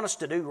what I want us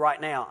to do right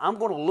now, I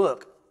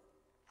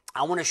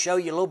want to show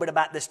you a little bit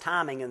about this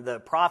timing and the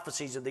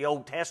prophecies of the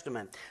Old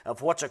Testament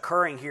of what's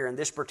occurring here in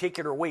this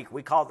particular week.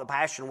 We call it the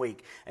Passion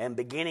Week, and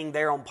beginning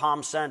there on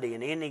Palm Sunday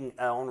and ending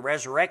on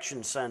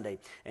Resurrection Sunday.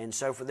 And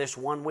so for this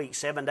 1 week,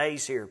 7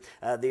 days here,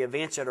 the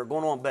events that are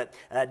going on. But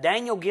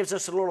Daniel gives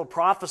us a little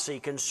prophecy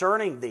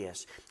concerning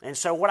this. And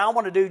so what I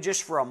want to do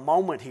just for a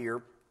moment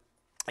here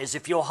is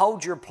if you'll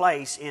hold your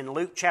place in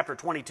Luke chapter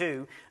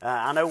 22.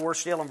 I know we're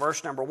still in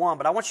verse number 1,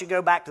 but I want you to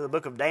go back to the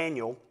book of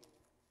Daniel,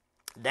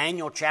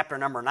 Daniel chapter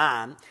number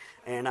 9,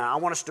 and I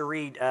want us to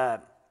read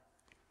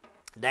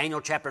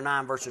Daniel chapter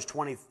 9, verses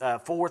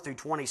 24 through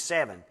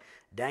 27.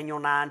 Daniel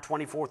 9,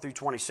 24 through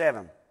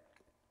 27.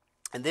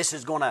 And this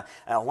is going to,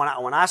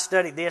 when I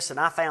studied this and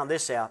I found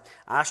this out,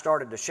 I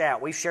started to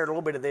shout. We've shared a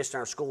little bit of this in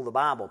our School of the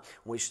Bible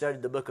when we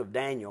studied the book of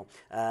Daniel.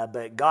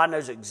 But God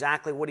knows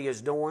exactly what He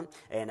is doing,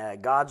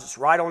 and God's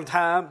right on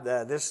time.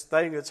 This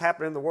thing that's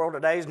happening in the world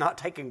today is not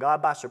taking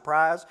God by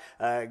surprise.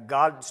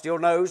 God still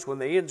knows when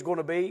the end's going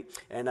to be,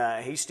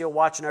 and He's still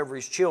watching over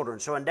His children.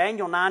 So in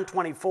Daniel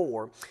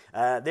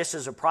 9:24, this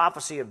is a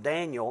prophecy of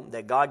Daniel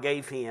that God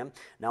gave him.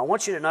 Now I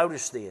want you to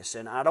notice this,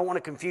 and I don't want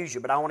to confuse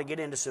you, but I want to get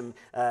into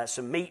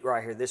some meat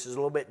right here. This is a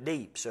little bit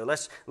deep. So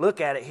let's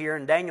look at it here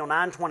in Daniel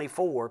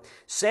 9:24.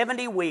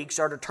 70 weeks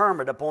are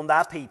determined upon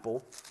thy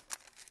people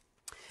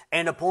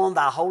and upon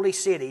thy holy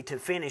city to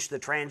finish the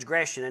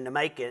transgression and to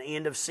make an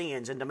end of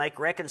sins and to make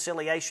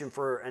reconciliation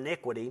for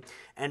iniquity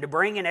and to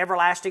bring in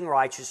everlasting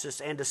righteousness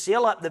and to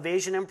seal up the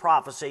vision and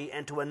prophecy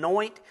and to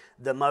anoint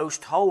the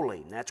most holy.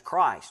 And that's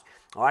Christ.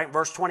 All right,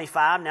 verse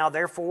 25, now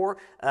therefore,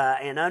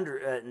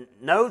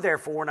 know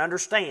therefore and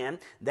understand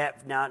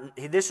that, now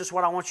this is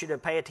what I want you to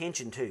pay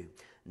attention to.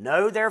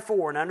 Know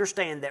therefore and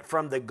understand that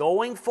from the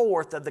going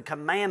forth of the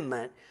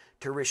commandment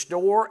to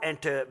restore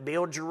and to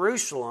build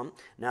Jerusalem.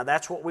 Now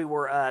that's what we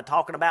were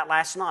talking about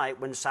last night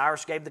when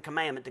Cyrus gave the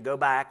commandment to go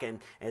back, and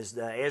as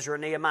Ezra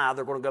and Nehemiah,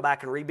 they're going to go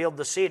back and rebuild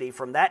the city.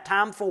 From that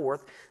time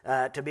forth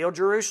to build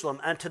Jerusalem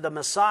unto the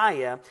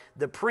Messiah,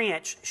 the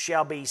prince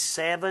shall be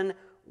 7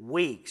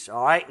 weeks.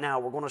 All right, now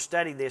we're going to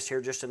study this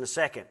here just in a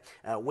second.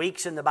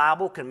 Weeks in the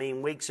Bible can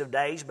mean weeks of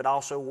days, but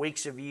also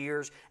weeks of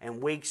years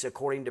and weeks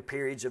according to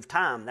periods of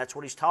time. That's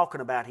what he's talking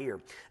about here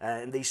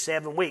in these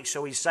 7 weeks.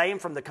 So he's saying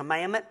from the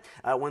commandment,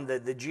 when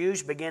the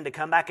Jews began to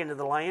come back into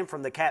the land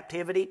from the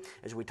captivity,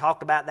 as we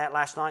talked about that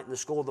last night in the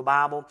School of the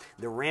Bible,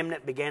 the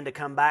remnant began to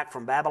come back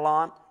from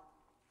Babylon.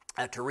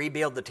 To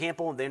rebuild the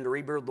temple and then to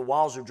rebuild the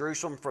walls of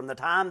Jerusalem. From the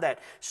time that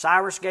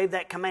Cyrus gave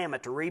that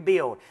commandment to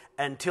rebuild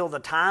until the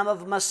time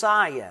of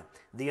Messiah,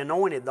 the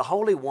anointed, the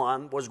Holy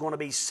One, was going to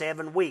be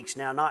 7 weeks.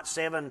 Now, not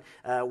 7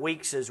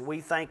 weeks as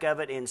we think of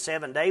it in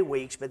 7-day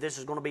weeks, but this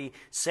is going to be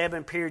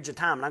 7 periods of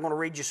time. And I'm going to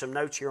read you some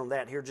notes here on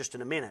that here just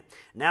in a minute.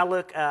 Now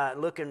look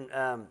in...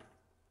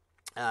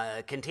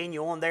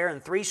 continue on there. In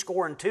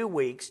 62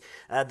 weeks,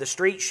 the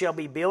street shall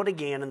be built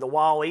again, and the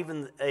wall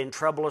even in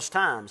troublous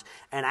times.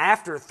 And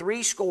after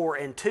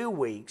 62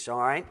 weeks, all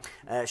right,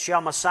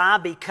 shall Messiah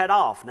be cut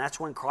off, and that's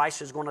when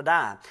Christ is going to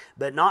die.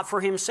 But not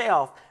for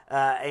himself.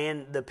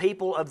 And the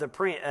people of the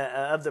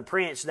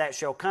prince that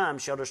shall come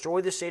shall destroy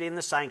the city and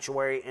the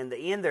sanctuary, and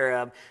the end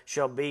thereof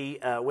shall be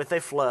with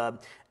a flood.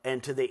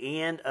 And to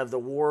the end of the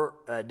war,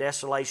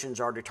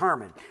 desolations are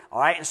determined. All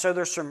right, and so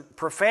there's some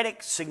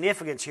prophetic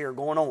significance here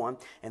going on.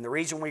 And the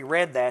reason we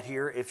read that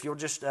here, if you'll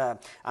just,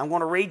 I'm going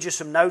to read you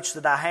some notes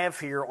that I have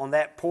here on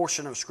that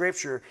portion of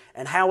Scripture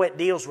and how it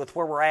deals with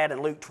where we're at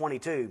in Luke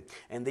 22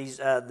 and these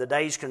the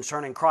days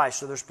concerning Christ.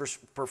 So there's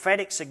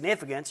prophetic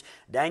significance.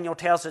 Daniel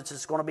tells us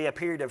it's going to be a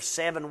period of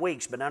 7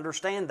 weeks, but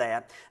understand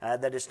that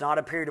it's not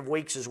a period of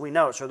weeks as we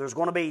know it. So there's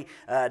going to be,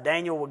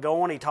 Daniel will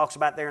go on, he talks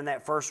about there in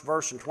that first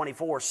verse in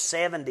 24,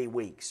 70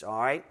 weeks, all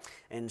right?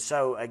 And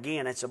so,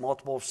 again, it's a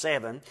multiple of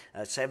 7,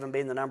 7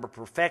 being the number of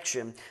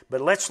perfection. But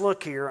let's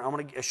look here. I'm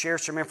going to share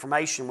some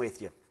information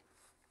with you.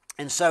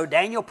 And so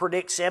Daniel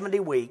predicts 70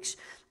 weeks,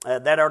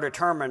 that are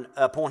determined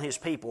upon His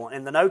people.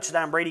 And the notes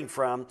that I'm reading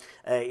from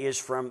is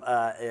from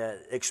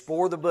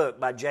Explore the Book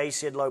by J.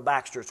 Sidlow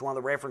Baxter. It's one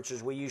of the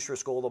references we use for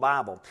School of the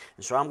Bible.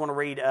 And so I'm going to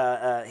read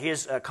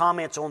his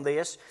comments on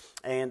this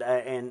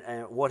and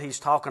what he's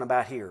talking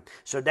about here.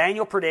 So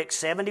Daniel predicts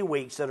 70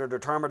 weeks that are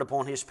determined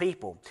upon his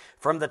people.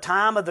 From the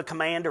time of the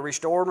command to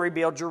restore and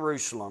rebuild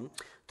Jerusalem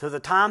to the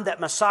time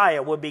that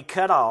Messiah would be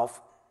cut off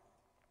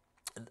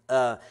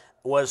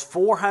was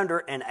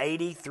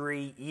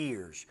 483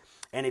 years.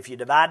 And if you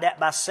divide that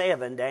by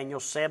 7,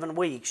 Daniel's 7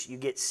 weeks, you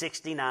get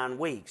 69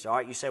 weeks. All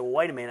right, you say, well,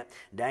 wait a minute.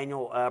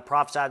 Daniel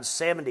prophesied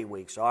 70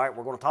 weeks. All right,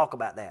 we're going to talk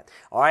about that.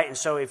 All right, and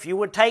so if you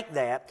would take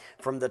that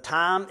from the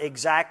time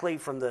exactly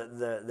from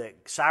the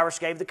Cyrus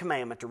gave the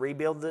commandment to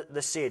rebuild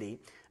the city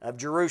of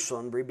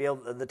Jerusalem,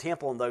 rebuild the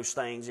temple and those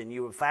things, and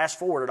you would fast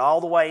forward it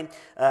all the way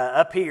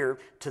up here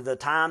to the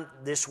time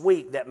this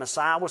week that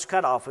Messiah was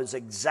cut off is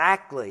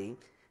exactly.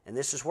 And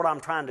this is what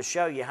I'm trying to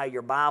show you, how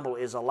your Bible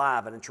is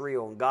alive and it's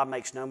real and God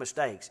makes no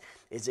mistakes.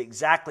 It's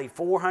exactly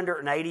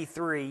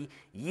 483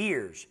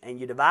 years. And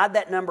you divide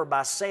that number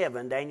by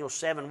 7, Daniel's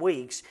 7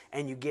 weeks,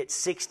 and you get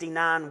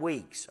 69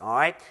 weeks. All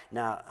right?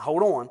 Now,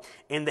 hold on.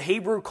 In the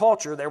Hebrew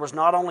culture, there was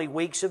not only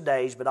weeks of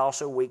days, but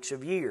also weeks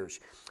of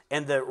years.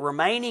 And the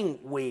remaining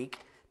week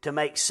to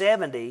make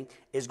 70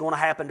 is going to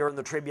happen during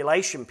the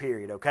tribulation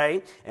period,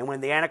 okay? And when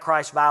the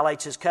Antichrist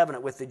violates his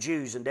covenant with the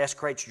Jews and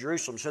desecrates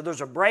Jerusalem. So there's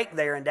a break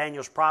there in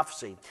Daniel's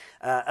prophecy.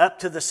 Up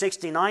to the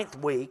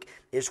 69th week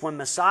is when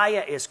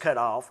Messiah is cut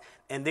off,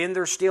 and then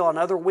there's still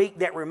another week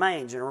that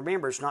remains. And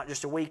remember, it's not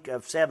just a week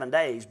of 7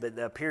 days, but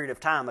a period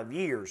of time of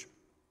years.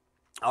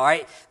 All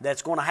right,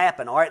 that's going to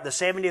happen. All right, the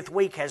 70th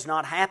week has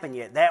not happened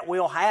yet. That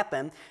will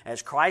happen,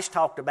 as Christ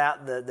talked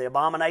about the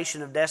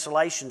abomination of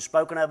desolation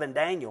spoken of in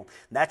Daniel.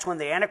 That's when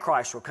the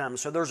Antichrist will come.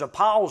 So there's a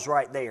pause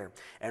right there.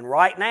 And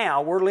right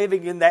now, we're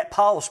living in that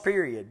pause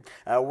period.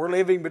 We're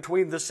living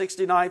between the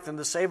 69th and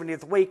the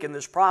 70th week in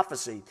this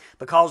prophecy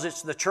because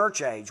it's the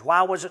church age.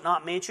 Why was it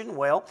not mentioned?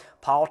 Well,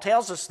 Paul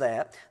tells us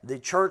that the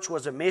church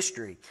was a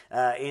mystery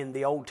in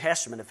the Old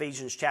Testament,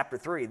 Ephesians chapter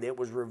 3. That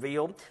was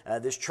revealed.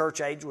 This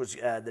church age was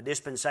the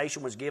dispensation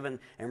was given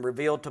and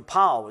revealed to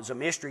Paul. It was a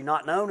mystery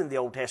not known in the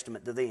Old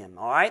Testament to them.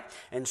 All right?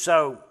 And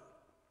so,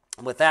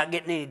 without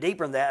getting any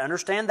deeper in that,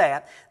 understand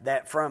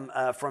that from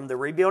the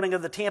rebuilding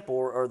of the temple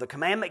or the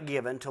commandment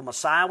given till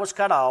Messiah was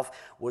cut off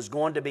was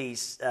going to be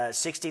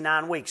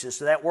 69 weeks. And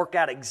so that worked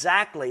out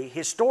exactly,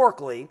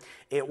 historically,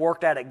 it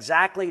worked out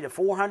exactly to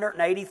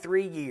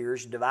 483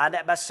 years. Divide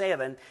that by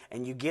 7,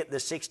 and you get the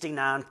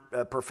 69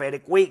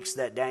 prophetic weeks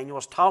that Daniel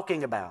was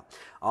talking about.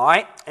 All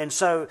right? And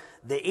so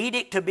the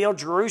edict to build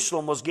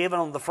Jerusalem was given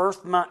on the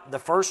first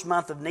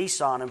month of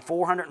Nisan in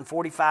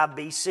 445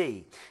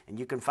 BC. And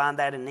you can find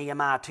that in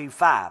Nehemiah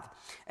 2:5.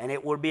 And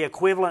it would be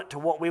equivalent to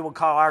what we would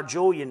call our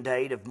Julian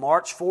date of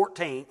March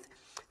 14th,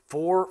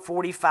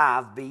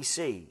 445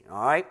 BC.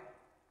 All right?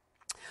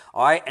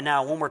 All right, and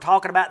now when we're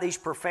talking about these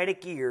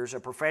prophetic years, a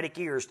prophetic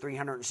year is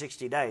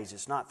 360 days.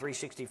 It's not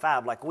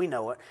 365 like we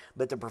know it,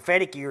 but the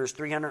prophetic year is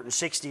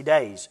 360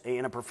 days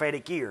in a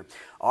prophetic year.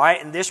 All right,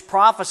 and this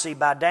prophecy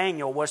by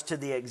Daniel was to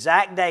the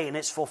exact day in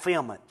its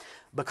fulfillment.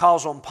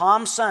 Because on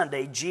Palm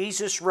Sunday,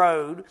 Jesus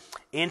rode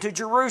into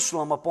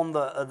Jerusalem upon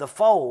the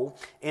foal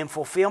in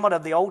fulfillment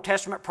of the Old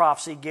Testament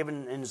prophecy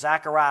given in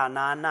Zechariah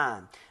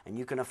 9:9. And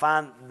you can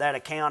find that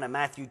account in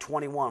Matthew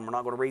 21. We're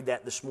not going to read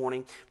that this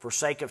morning for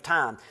sake of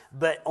time.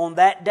 But on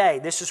that day,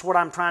 this is what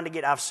I'm trying to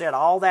get. I've said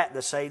all that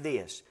to say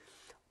this.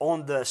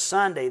 On the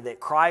Sunday that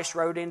Christ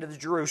rode into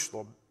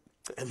Jerusalem,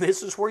 and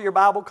this is where your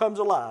Bible comes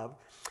alive,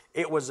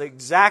 it was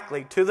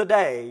exactly to the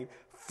day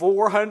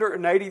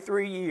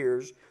 483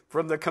 years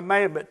from the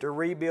commandment to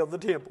rebuild the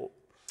temple.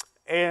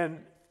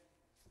 And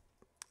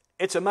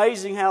it's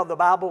amazing how the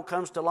Bible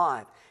comes to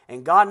life.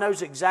 And God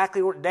knows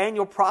exactly what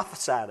Daniel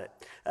prophesied it,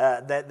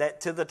 that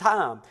to the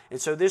time.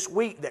 And so this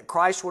week that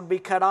Christ would be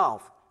cut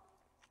off,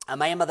 a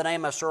man by the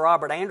name of Sir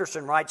Robert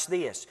Anderson writes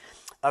this: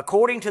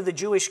 according to the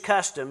Jewish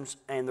customs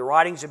and the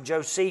writings of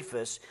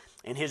Josephus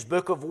in his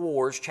Book of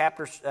Wars,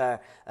 chapter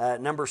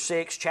number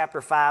 6,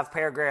 chapter 5,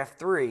 paragraph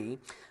 3,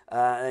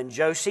 and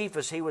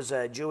Josephus, he was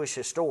a Jewish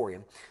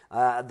historian.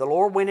 The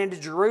Lord went into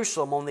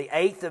Jerusalem on the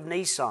 8th of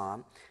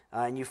Nisan,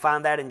 and you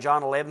find that in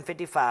John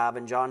 11:55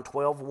 and John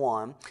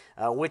 12:1,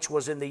 which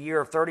was in the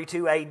year of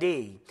 32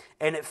 A.D.,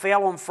 and it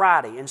fell on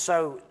Friday. And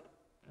so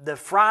the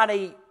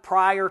Friday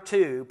prior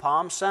to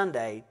Palm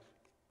Sunday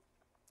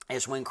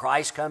is when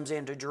Christ comes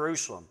into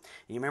Jerusalem.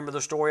 You remember the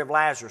story of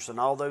Lazarus and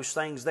all those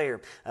things there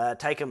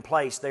taking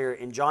place there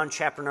in John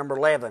chapter number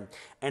 11.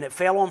 And it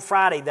fell on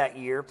Friday that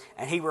year,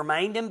 and he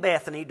remained in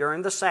Bethany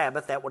during the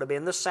Sabbath. That would have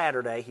been the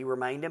Saturday. He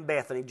remained in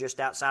Bethany just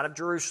outside of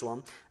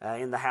Jerusalem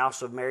in the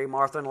house of Mary,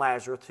 Martha, and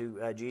Lazarus,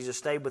 who Jesus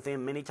stayed with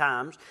them many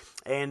times.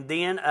 And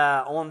then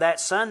on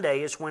that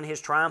Sunday is when his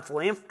triumphal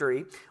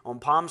entry on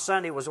Palm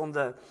Sunday was on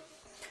the,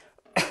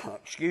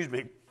 excuse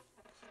me,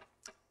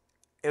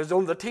 it was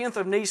on the 10th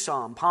of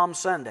Nisan, Palm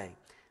Sunday.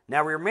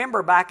 Now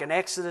remember back in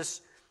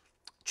Exodus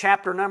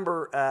chapter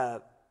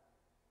number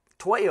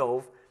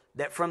 12,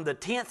 that from the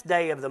 10th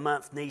day of the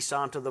month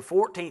Nisan to the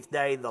 14th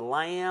day, the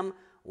Lamb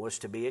was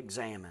to be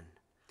examined.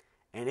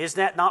 And is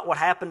that not what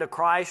happened to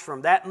Christ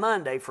from that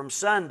Monday, from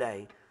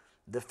Sunday?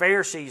 The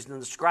Pharisees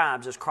and the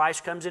scribes, as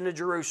Christ comes into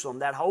Jerusalem,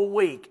 that whole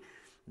week,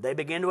 they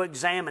begin to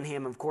examine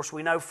him. Of course,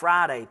 we know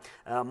Friday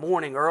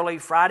morning, early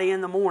Friday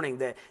in the morning,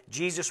 that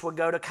Jesus would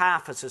go to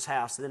Caiaphas'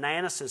 house, then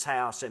Annas'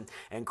 house, and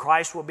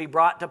Christ would be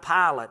brought to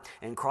Pilate,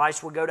 and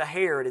Christ would go to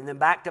Herod, and then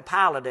back to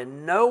Pilate,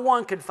 and no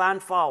one could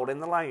find fault in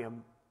the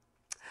Lamb.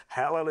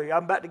 Hallelujah.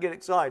 I'm about to get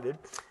excited.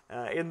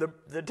 In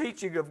the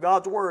teaching of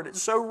God's Word,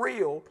 it's so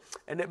real,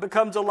 and it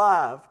becomes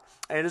alive.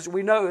 And as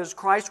we know, as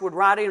Christ would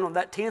ride in on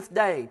that 10th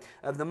day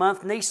of the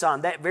month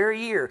Nisan, that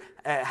very year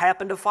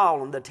happened to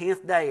fall on the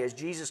 10th day as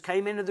Jesus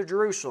came into the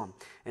Jerusalem.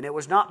 And it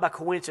was not by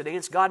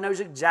coincidence. God knows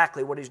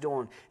exactly what He's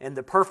doing and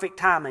the perfect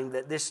timing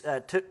that this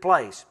took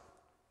place.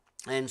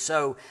 And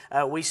so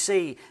we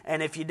see,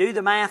 and if you do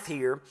the math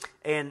here,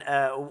 and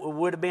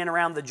would have been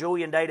around the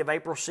Julian date of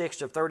April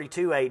 6th of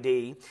 32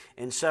 A.D.,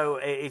 and so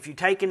if you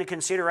take into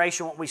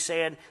consideration what we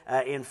said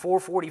in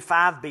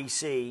 445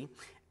 B.C.,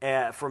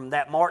 from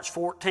that March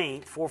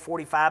 14th,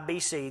 445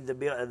 B.C.,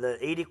 the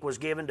edict was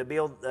given to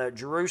build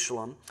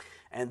Jerusalem,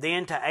 and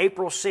then to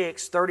April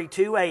 6th,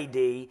 32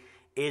 A.D.,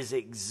 is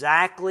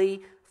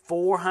exactly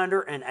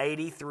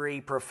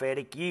 483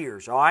 prophetic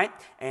years, all right?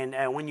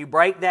 And when you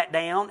break that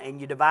down and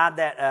you divide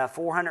that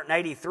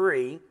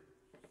 483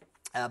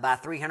 by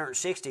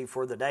 360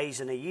 for the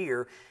days in a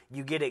year,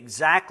 you get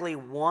exactly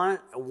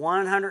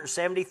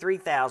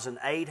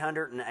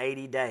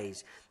 173,880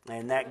 days.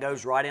 And that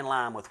goes right in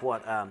line with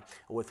what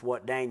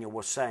Daniel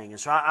was saying. And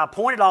so I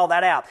pointed all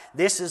that out.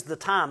 This is the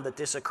time that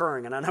this is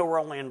occurring. And I know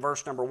we're only in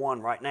verse number 1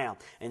 right now.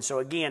 And so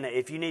again,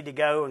 if you need to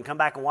go and come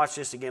back and watch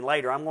this again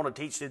later, I'm going to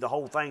teach through the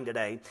whole thing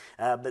today.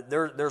 But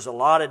there's a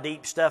lot of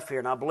deep stuff here.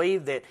 And I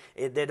believe that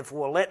if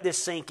we'll let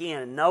this sink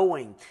in,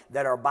 knowing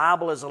that our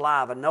Bible is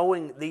alive and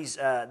knowing these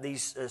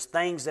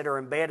things that are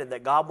embedded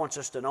that God wants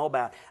us to know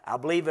about, I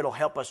believe it'll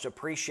help us to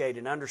appreciate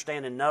and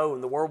understand and know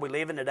in the world we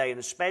live in today, and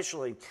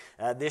especially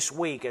this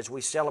week as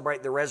we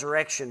celebrate the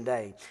Resurrection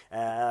Day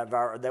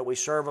that we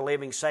serve a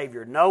living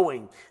Savior,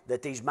 knowing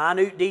that these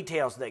minute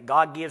details that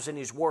God gives in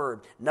His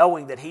Word,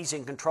 knowing that He's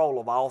in control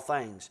of all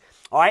things.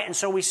 All right, and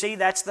so we see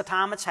that's the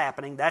time it's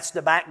happening. That's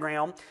the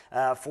background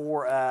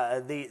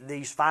for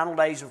these final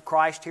days of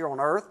Christ here on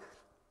earth.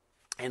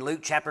 In Luke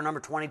chapter number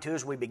 22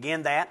 as we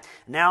begin that.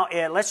 Now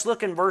let's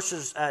look in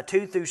verses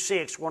 2 through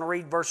 6. We're going to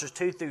read verses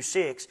 2 through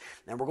 6,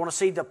 and we're going to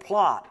see the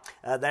plot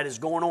that is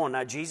going on.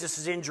 Now Jesus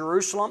is in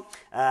Jerusalem,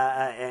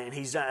 and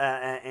he's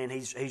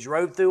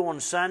rode through on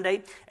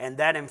Sunday, and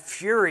that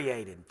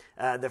infuriated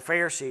the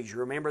Pharisees. You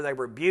remember they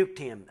rebuked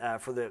him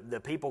for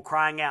the people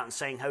crying out and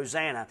saying,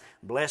 "Hosanna,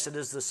 blessed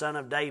is the Son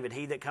of David,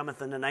 he that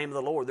cometh in the name of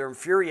the Lord." They're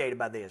infuriated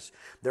by this.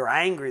 They're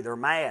angry, they're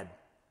mad.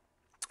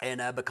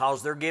 And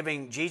because they're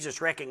giving Jesus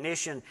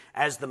recognition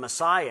as the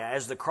Messiah,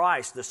 as the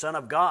Christ, the Son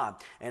of God.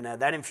 And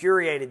that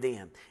infuriated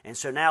them. And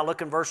so now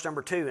look in verse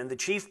number 2. And the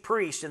chief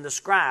priests and the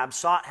scribes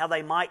sought how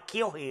they might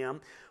kill him,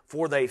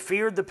 for they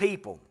feared the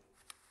people.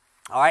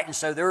 All right, and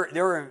so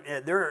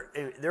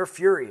they're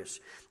furious.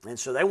 And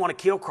so they want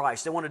to kill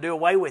Christ. They want to do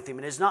away with Him.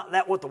 And is not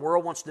that what the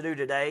world wants to do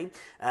today?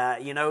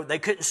 They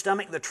couldn't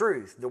stomach the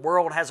truth. The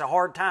world has a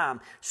hard time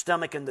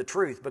stomaching the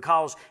truth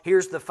because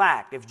here's the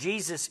fact. If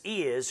Jesus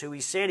is who He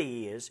said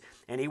He is,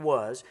 and He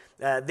was,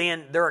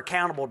 then they're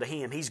accountable to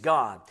Him. He's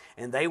God.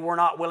 And they were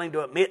not willing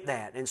to admit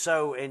that. And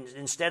so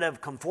instead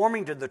of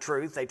conforming to the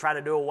truth, they try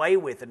to do away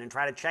with it and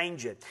try to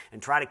change it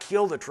and try to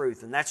kill the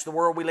truth. And that's the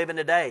world we live in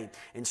today.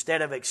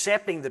 Instead of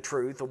accepting the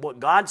truth of what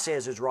God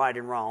says is right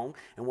and wrong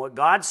and what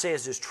God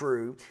says is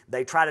true,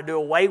 they try to do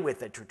away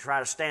with it, to try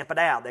to stamp it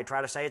out. They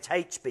try to say it's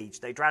hate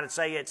speech. They try to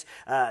say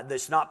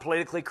that's not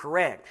politically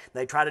correct.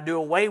 They try to do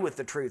away with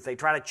the truth. They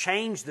try to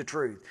change the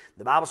truth.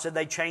 The Bible said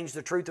they changed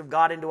the truth of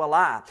God into a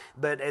lie.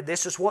 But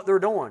this is what they're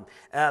doing.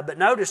 But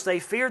notice they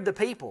feared the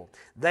people.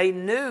 They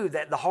knew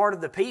that the heart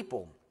of the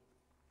people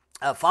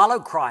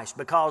followed Christ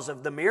because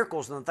of the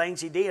miracles and the things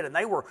He did, and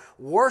they were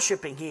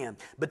worshiping Him.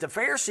 But the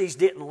Pharisees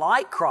didn't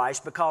like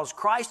Christ because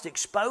Christ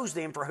exposed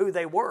them for who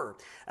they were.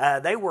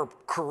 They were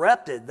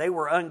corrupted. They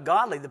were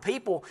ungodly. The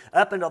people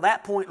up until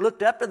that point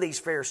looked up to these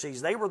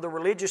Pharisees. They were the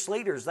religious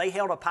leaders. They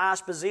held a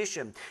pious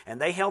position, and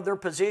they held their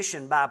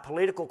position by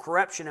political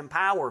corruption and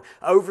power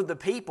over the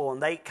people,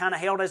 and they kind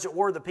of held, as it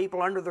were, the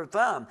people under their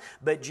thumb.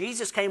 But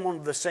Jesus came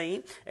onto the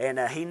scene, and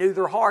He knew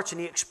their hearts, and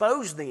He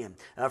exposed them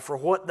for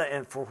what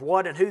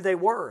and who they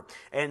were.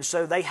 And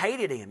so they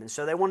hated Him, and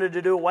so they wanted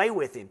to do away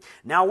with Him.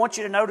 Now I want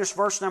you to notice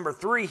verse number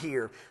 3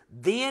 here.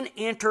 Then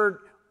entered,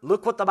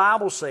 look what the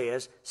Bible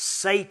says,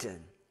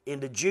 Satan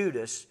into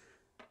Judas,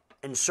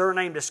 and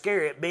surnamed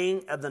Iscariot,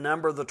 being of the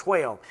number of the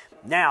 12.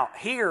 Now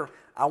here,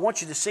 I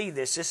want you to see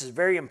this. This is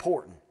very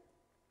important.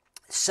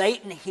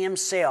 Satan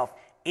himself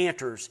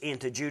enters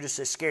into Judas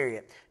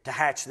Iscariot to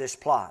hatch this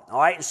plot. All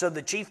right, and so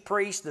the chief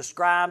priests, the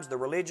scribes, the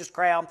religious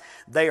crowd,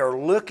 they are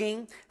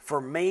looking for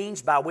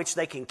means by which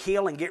they can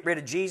kill and get rid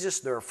of Jesus.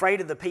 They're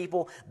afraid of the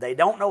people. They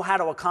don't know how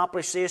to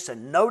accomplish this,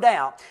 and no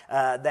doubt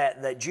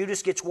that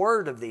Judas gets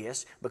word of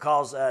this,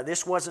 because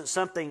this wasn't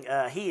something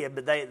hid,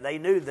 but they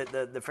knew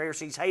that the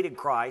Pharisees hated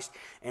Christ,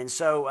 and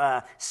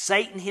so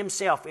Satan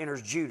himself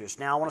enters Judas.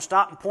 Now I want to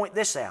stop and point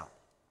this out.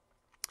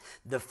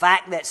 The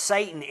fact that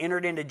Satan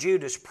entered into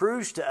Judas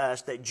proves to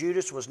us that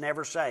Judas was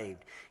never saved.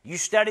 You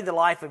study the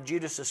life of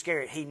Judas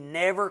Iscariot, he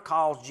never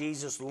calls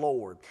Jesus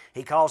Lord.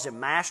 He calls him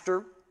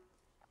Master,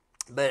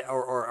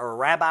 or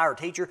Rabbi or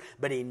teacher,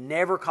 but he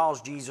never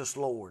calls Jesus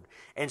Lord.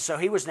 And so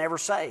he was never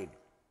saved.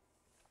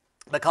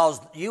 Because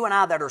you and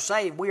I that are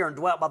saved, we are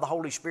indwelt by the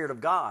Holy Spirit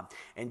of God.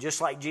 And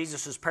just like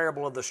Jesus'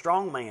 parable of the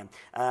strong man,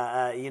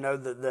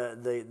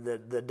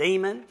 the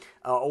demon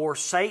or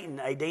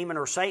Satan, a demon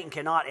or Satan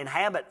cannot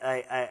inhabit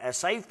a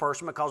saved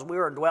person, because we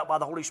are indwelt by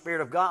the Holy Spirit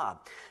of God.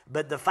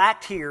 But the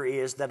fact here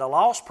is that a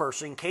lost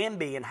person can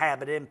be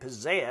inhabited and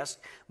possessed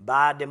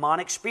by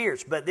demonic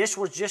spirits. But this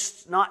was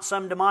just not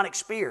some demonic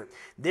spirit.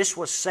 This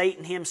was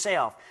Satan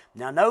himself.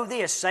 Now know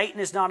this, Satan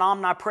is not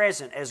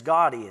omnipresent as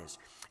God is.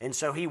 And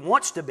so he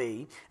wants to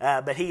be,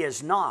 but he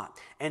is not.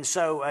 And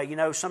so,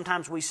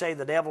 sometimes we say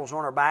the devil's on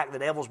our back, the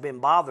devil's been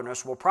bothering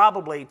us. Well,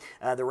 probably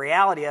the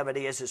reality of it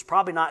is it's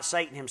probably not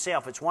Satan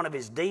himself. It's one of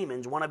his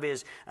demons, one of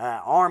his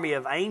army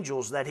of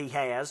angels that he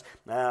has,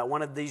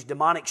 one of these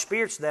demonic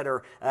spirits that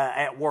are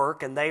at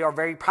work, and they are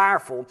very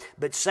powerful.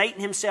 But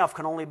Satan himself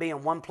can only be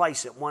in one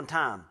place at one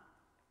time.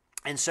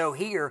 And so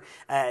here,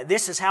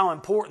 this is how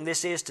important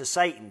this is to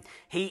Satan.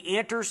 He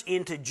enters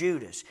into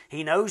Judas.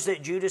 He knows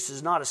that Judas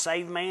is not a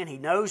saved man. He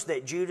knows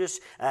that Judas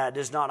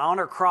does not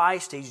honor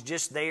Christ. He's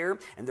just there.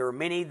 And there are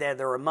many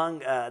that are among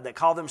that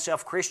call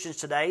themselves Christians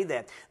today,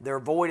 that they're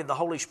void of the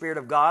Holy Spirit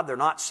of God. They're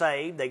not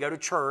saved. They go to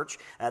church.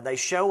 They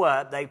show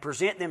up. They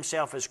present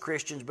themselves as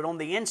Christians, but on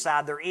the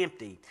inside they're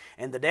empty.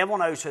 And the devil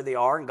knows who they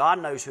are, and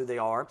God knows who they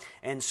are.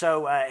 And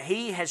so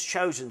he has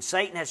chosen,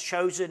 Satan has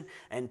chosen,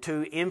 and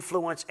to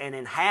influence and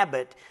inhabit.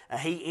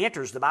 He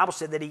enters. The Bible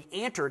said that he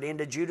entered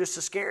into Judas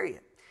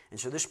Iscariot. And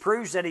so this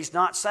proves that he's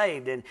not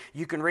saved. And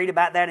you can read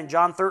about that in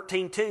John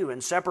 13:2.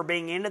 And supper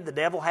being ended, the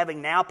devil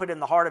having now put in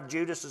the heart of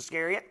Judas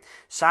Iscariot,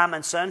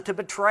 Simon's son, to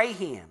betray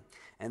him.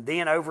 And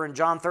then over in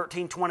John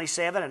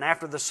 13:27, and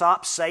after the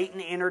sop,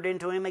 Satan entered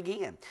into him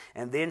again.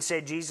 And then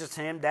said Jesus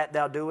to him, that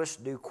thou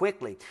doest, do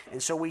quickly.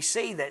 And so we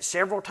see that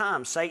several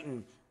times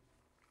Satan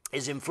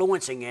is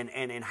influencing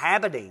and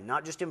inhabiting,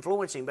 not just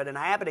influencing, but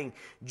inhabiting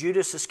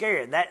Judas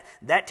Iscariot.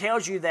 That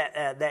tells you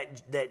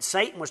that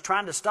Satan was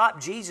trying to stop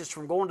Jesus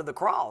from going to the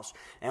cross.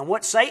 And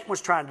what Satan was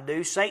trying to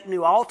do, Satan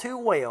knew all too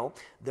well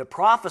the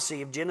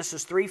prophecy of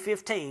Genesis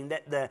 3:15,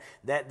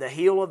 that the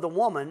heel of the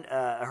woman,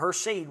 her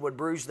seed, would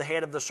bruise the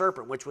head of the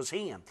serpent, which was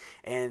him.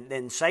 And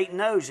then Satan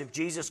knows if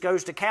Jesus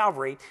goes to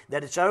Calvary,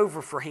 that it's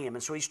over for him.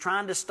 And so he's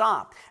trying to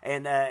stop.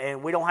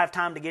 And we don't have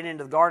time to get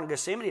into the Garden of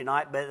Gethsemane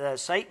tonight, but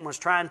Satan was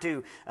trying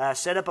to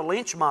set up a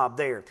lynch mob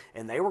there.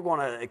 And they were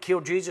going to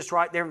kill Jesus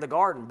right there in the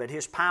garden. But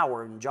his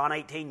power, in John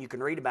 18, you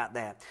can read about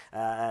that,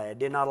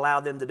 did not allow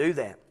them to do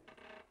that.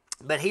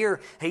 But here,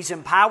 he's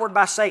empowered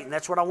by Satan.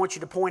 That's what I want you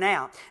to point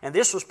out. And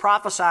this was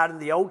prophesied in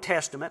the Old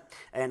Testament.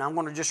 And I'm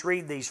going to just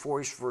read these for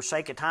you for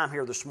sake of time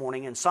here this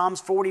morning. In Psalms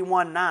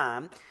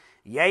 41:9,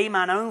 yea,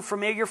 mine own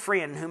familiar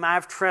friend, whom I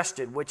have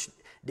trusted, which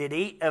did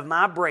eat of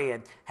my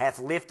bread, hath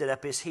lifted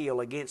up his heel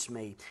against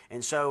me.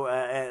 And so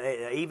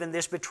even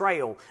this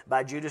betrayal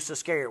by Judas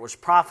Iscariot was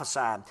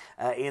prophesied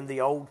in the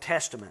Old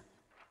Testament.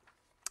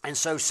 And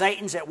so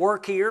Satan's at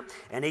work here,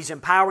 and he's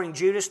empowering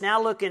Judas.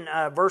 Now look in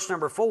verse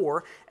number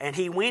 4. And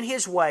he went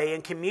his way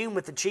and communed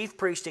with the chief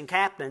priests and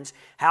captains,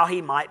 how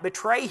he might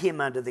betray him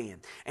unto them.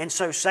 And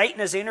so Satan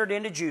has entered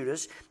into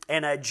Judas,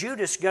 and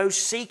Judas goes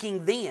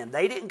seeking them.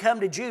 They didn't come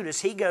to Judas,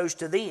 he goes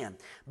to them.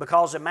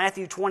 Because in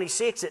Matthew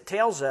 26 it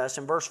tells us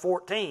in verse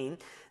 14,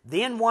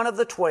 then one of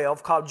the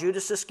 12, called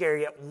Judas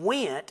Iscariot,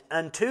 went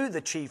unto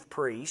the chief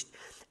priest,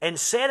 and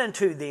said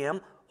unto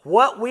them,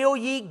 what will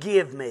ye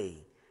give me?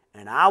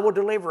 And I will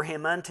deliver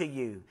him unto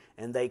you.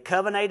 And they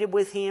covenanted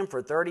with him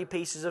for 30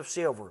 pieces of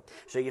silver.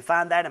 So you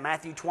find that in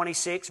Matthew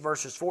 26,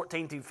 verses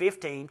 14 through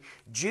 15.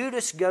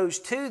 Judas goes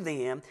to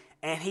them,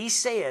 and he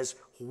says,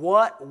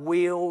 what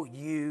will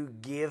you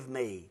give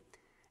me?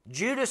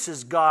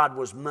 Judas's God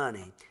was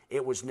money.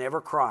 It was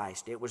never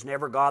Christ. It was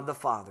never God the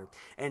Father.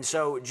 And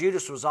so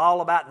Judas was all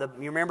about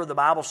you remember the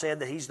Bible said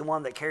that he's the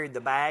one that carried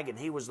the bag, and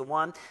he was the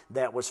one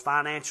that was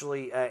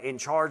financially in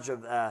charge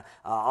of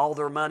all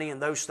their money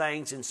and those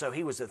things. And so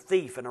he was a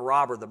thief and a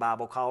robber, the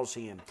Bible calls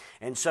him.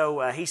 And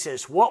so he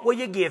says, what will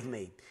you give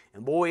me?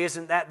 And boy,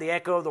 isn't that the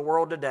echo of the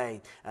world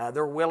today.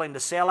 They're willing to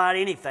sell out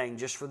anything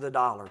just for the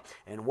dollar.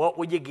 And what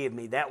will you give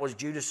me? That was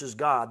Judas's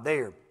God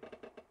there.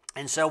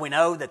 And so we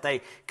know that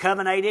they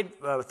covenanted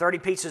 30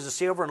 pieces of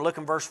silver, and look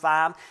in verse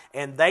 5,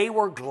 and they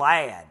were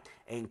glad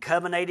and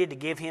covenanted to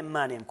give him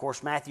money. And of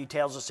course, Matthew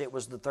tells us it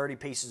was the 30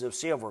 pieces of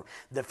silver.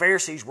 The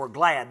Pharisees were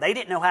glad. They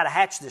didn't know how to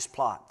hatch this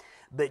plot.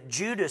 But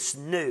Judas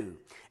knew.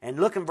 And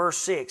look in verse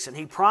 6, and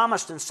he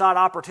promised and sought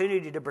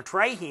opportunity to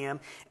betray him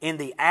in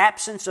the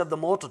absence of the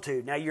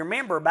multitude. Now you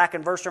remember back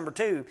in verse number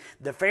 2,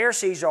 the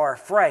Pharisees are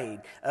afraid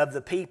of the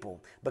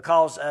people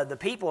because the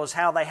people is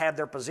how they have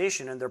their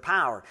position and their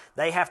power.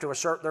 They have to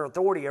assert their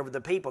authority over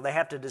the people. They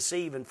have to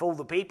deceive and fool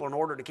the people in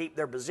order to keep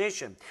their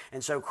position.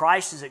 And so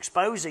Christ is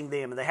exposing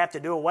them and they have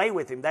to do away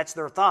with him. That's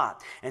their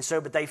thought. And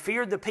so, but they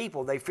feared the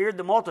people. They feared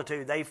the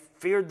multitude. They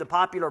feared the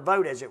popular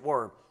vote, as it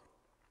were.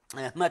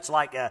 Much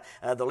like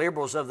the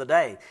liberals of the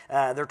day.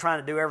 They're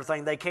trying to do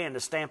everything they can to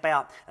stamp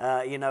out,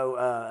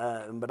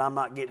 but I'm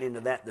not getting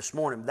into that this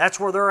morning. That's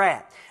where they're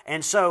at.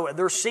 And so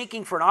they're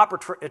seeking for an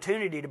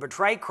opportunity to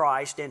betray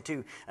Christ and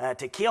to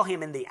kill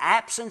him in the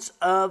absence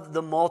of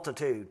the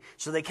multitude.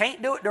 So they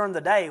can't do it during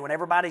the day when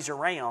everybody's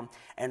around.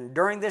 And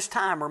during this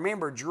time,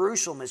 remember,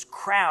 Jerusalem is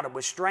crowded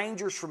with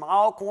strangers from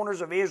all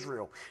corners of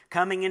Israel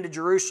coming into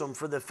Jerusalem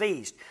for the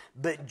feast.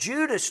 But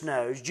Judas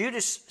knows.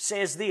 Judas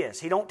says this.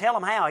 He don't tell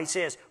them how. He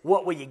says,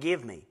 "What will you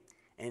give me?"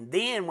 And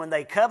then when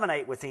they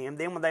covenant with him,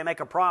 then when they make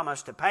a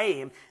promise to pay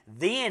him,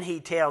 then he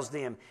tells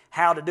them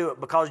how to do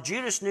it. Because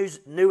Judas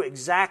knew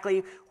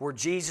exactly where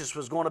Jesus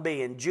was going to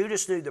be. And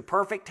Judas knew the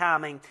perfect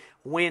timing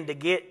when to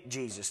get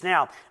Jesus.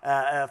 Now,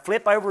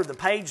 flip over the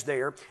page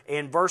there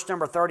in verse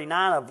number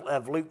 39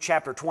 of Luke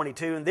chapter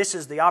 22. And this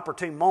is the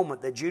opportune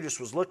moment that Judas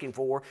was looking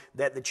for,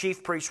 that the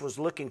chief priest was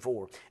looking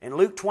for. In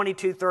Luke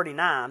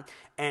 22:39,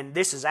 and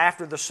this is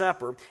after the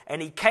supper,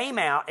 and he came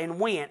out and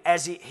went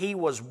as he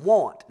was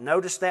wont.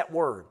 Notice that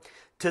word.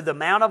 To the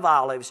Mount of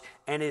Olives,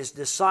 and his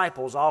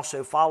disciples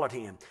also followed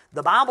him.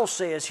 The Bible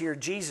says here,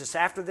 Jesus,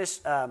 after this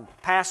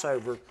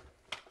Passover,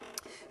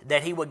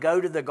 that he would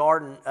go to the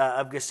Garden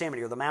of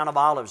Gethsemane, or the Mount of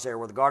Olives there,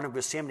 where the Garden of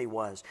Gethsemane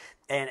was.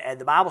 And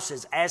the Bible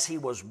says, as he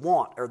was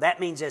wont, or that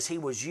means as he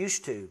was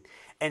used to.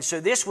 And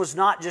so this was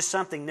not just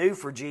something new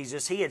for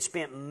Jesus. He had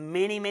spent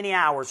many, many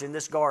hours in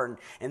this garden,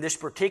 in this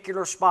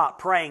particular spot,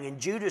 praying. And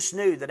Judas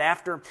knew that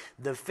after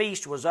the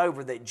feast was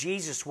over, that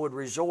Jesus would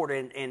resort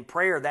in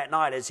prayer that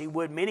night, as he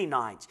would many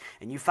nights.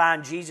 And you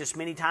find Jesus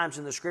many times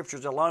in the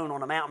Scriptures alone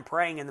on a mountain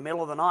praying in the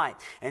middle of the night.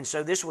 And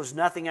so this was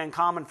nothing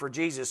uncommon for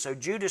Jesus. So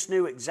Judas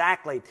knew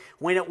exactly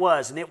when it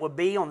was. And it would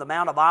be on the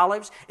Mount of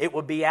Olives. It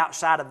would be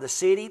outside of the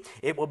city.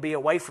 It would be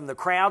away from the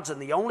crowds.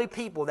 And the only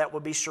people that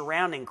would be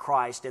surrounding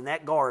Christ in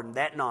that garden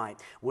that night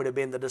would have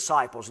been the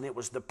disciples, and it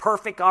was the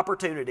perfect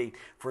opportunity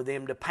for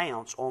them to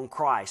pounce on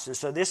Christ. And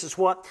so this is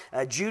what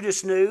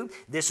Judas knew.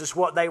 This is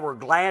what they were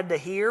glad to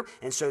hear,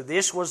 and so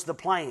this was the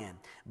plan.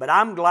 But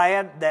I'm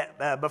glad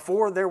that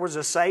before there was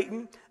a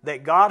Satan,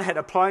 that God had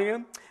a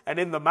plan, and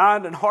in the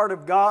mind and heart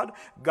of God,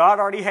 God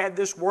already had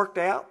this worked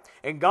out.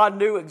 And God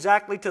knew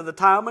exactly to the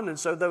timing. And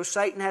so though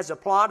Satan has a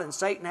plot and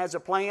Satan has a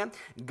plan,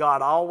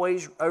 God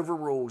always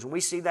overrules. And we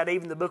see that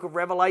even in the book of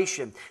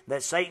Revelation,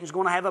 that Satan's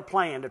going to have a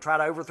plan to try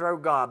to overthrow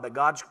God. But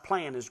God's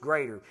plan is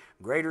greater.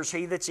 Greater is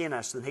He that's in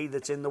us than he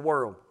that's in the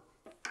world.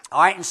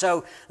 All right, and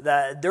so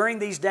during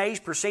these days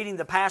preceding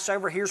the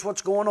Passover, here's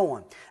what's going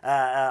on.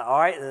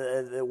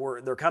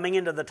 They're coming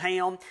into the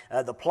town.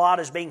 The plot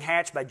is being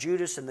hatched by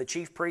Judas and the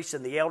chief priests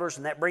and the elders,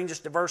 and that brings us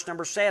to verse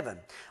number 7.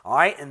 All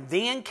right, and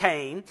then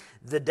came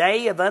the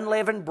day of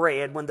unleavened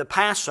bread when the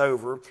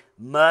Passover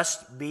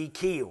must be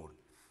killed.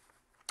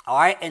 All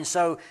right, and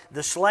so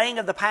the slaying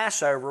of the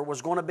Passover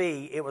was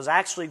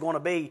actually going to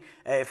be,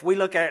 if we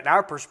look at it in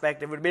our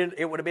perspective,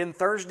 it would have been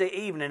Thursday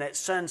evening at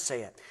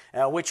sunset,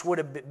 which would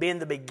have been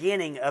the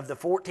beginning of the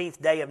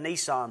 14th day of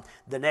Nisan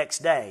the next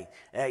day.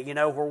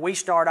 Where we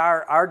start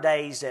our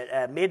days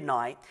at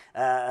midnight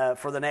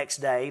for the next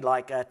day,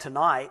 like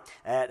tonight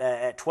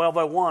at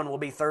 12:01 will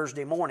be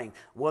Thursday morning.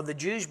 Well, the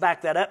Jews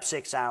backed that up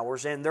 6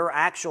 hours, and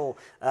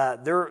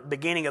their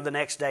beginning of the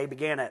next day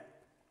began at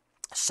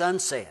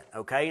sunset,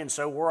 okay? And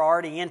so we're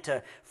already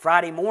into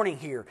Friday morning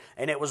here,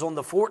 and it was on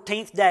the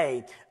 14th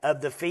day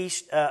of the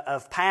feast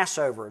of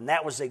Passover, and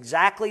that was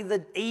exactly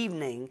the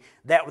evening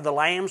that the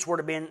lambs were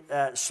to have been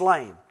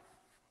slain.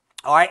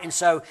 All right, and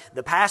so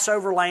the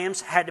Passover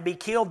lambs had to be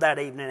killed that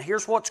evening. And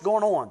here's what's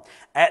going on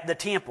at the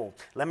temple.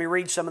 Let me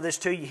read some of this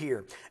to you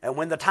here. And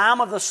when the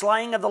time of the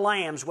slaying of the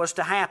lambs was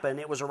to happen,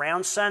 it was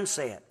around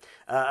sunset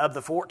of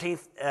the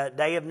 14th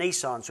day of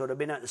Nisan. So it would have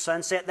been at the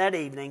sunset that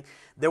evening.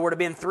 There would have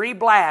been 3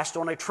 blasts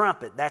on a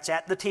trumpet. That's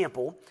at the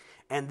temple.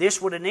 And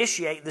this would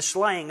initiate the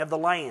slaying of the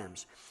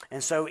lambs.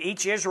 And so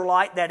each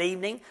Israelite that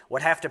evening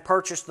would have to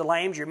purchase the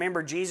lambs. You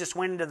remember Jesus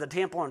went into the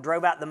temple and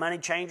drove out the money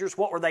changers?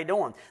 What were they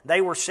doing?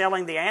 They were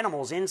selling the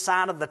animals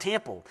inside of the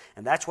temple.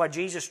 And that's why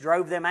Jesus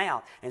drove them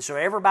out. And so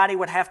everybody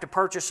would have to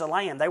purchase a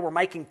lamb. They were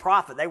making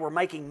profit. They were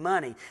making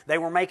money. They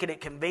were making it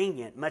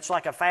convenient, much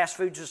like a fast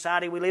food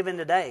society we live in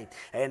today.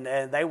 And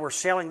they were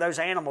selling those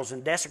animals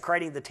and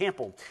desecrating the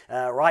temple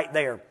right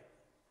there.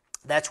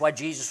 That's why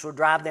Jesus would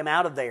drive them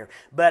out of there.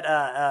 But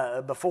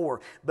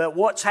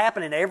what's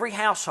happening? Every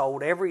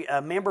household, every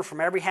member from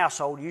every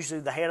household,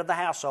 usually the head of the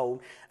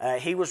household,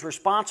 he was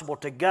responsible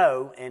to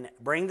go and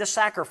bring the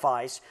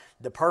sacrifice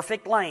the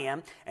perfect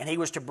lamb, and he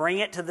was to bring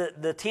it to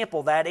the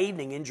temple that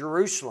evening in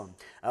Jerusalem,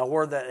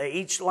 where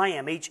each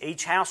lamb,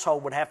 each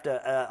household would have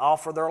to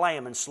offer their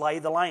lamb and slay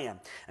the lamb.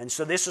 And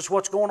so this is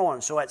what's going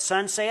on. So at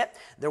sunset,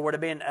 there would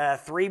have been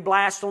 3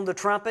 blasts on the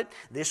trumpet.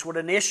 This would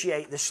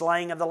initiate the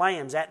slaying of the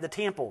lambs at the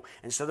temple.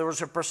 And so there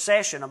was a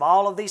procession of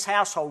all of these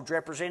households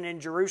represented in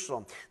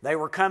Jerusalem. They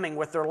were coming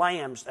with their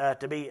lambs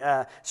to be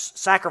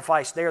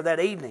sacrificed there that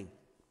evening.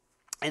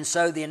 And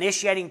so the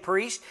initiating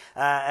priest,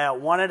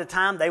 one at a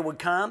time, they would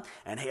come,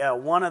 and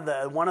one of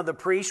the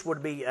priests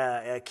would be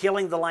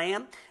killing the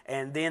lamb,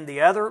 and then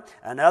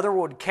another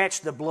would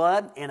catch the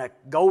blood in a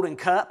golden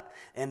cup,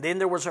 and then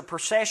there was a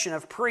procession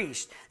of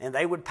priests, and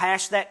they would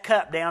pass that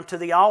cup down to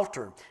the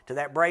altar, to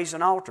that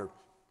brazen altar.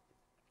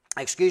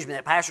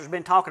 That pastor's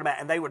been talking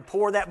about, and they would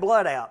pour that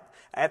blood out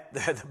at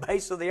the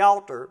base of the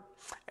altar,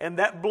 and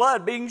that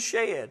blood being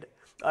shed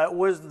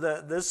was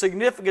the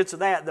significance of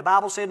that. The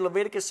Bible said in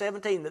Leviticus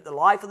 17 that the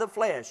life of the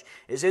flesh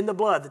is in the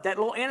blood, that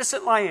little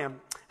innocent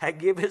lamb had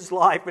given his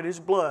life and his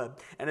blood.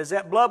 And as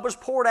that blood was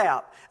poured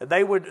out,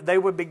 they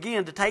would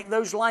begin to take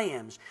those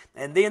lambs,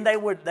 and then they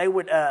would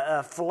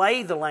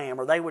fillet the lamb,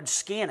 or they would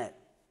skin it.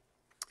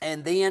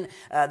 And then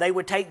they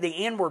would take the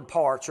inward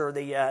parts, or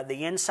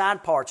the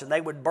inside parts, and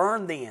they would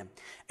burn them.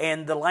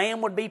 And the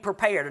lamb would be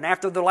prepared. And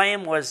after the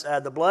lamb was,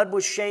 the blood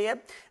was shed,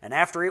 and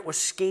after it was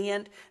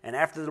skinned, and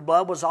after the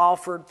blood was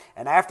offered,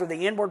 and after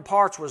the inward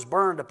parts was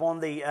burned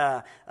upon the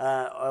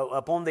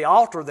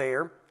altar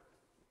there,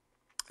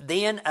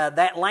 then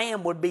that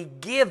lamb would be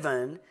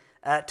given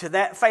to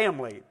that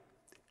family.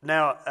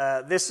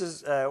 Now, this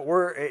is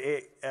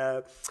where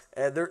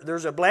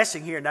there's a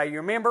blessing here. Now, you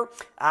remember,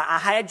 I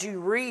had you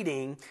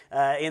reading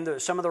in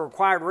some of the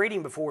required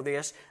reading before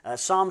this,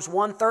 Psalms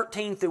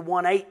 113 through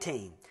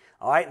 118.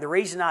 All right, and the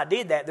reason I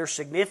did that, there's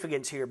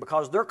significance here,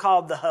 because they're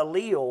called the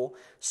Hallel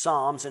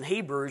Psalms in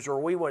Hebrews,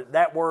 or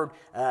that word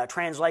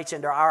translates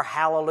into our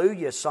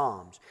Hallelujah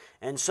Psalms.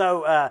 And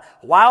so,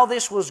 while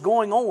this was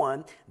going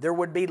on, there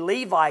would be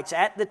Levites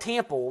at the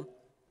temple.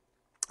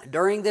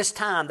 During this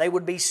time, they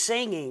would be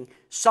singing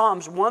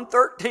Psalms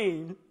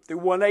 113 through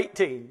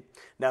 118.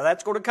 Now,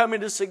 that's going to come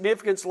into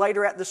significance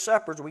later at the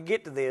supper as we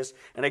get to this.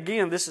 And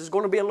again, this is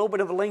going to be a little bit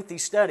of a lengthy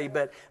study,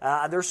 but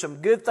there's some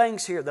good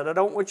things here that I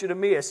don't want you to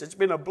miss. It's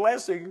been a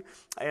blessing,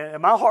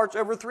 and my heart's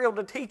ever thrilled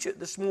to teach it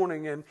this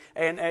morning.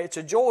 And it's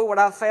a joy what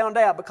I've found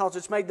out, because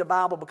it's made the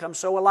Bible become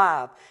so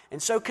alive.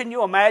 And so can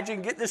you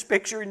imagine, get this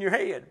picture in your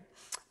head.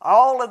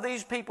 All of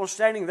these people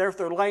standing there with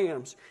their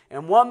lambs,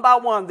 and one by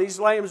one, these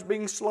lambs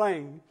being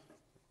slain,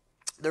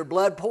 their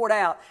blood poured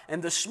out,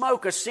 and the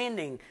smoke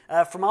ascending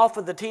from off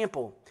of the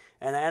temple.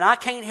 And I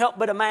can't help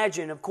but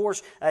imagine, of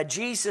course,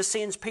 Jesus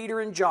sends Peter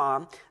and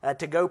John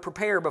to go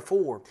prepare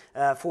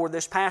for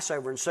this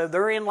Passover. And so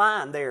they're in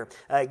line there,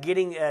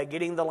 getting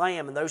the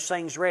lamb and those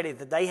things ready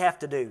that they have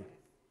to do.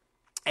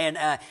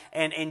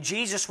 And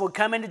Jesus would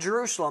come into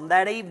Jerusalem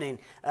that evening.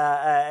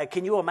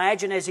 Can you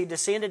imagine, as he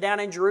descended down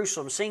in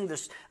Jerusalem, seeing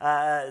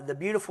the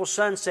beautiful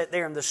sunset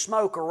there and the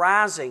smoke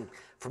arising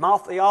from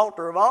off the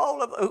altar of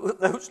all of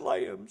those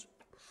lambs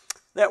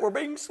that were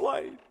being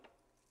slain?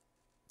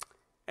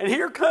 And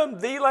here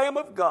comes the Lamb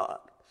of God,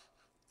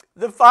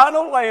 the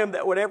final lamb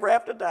that would ever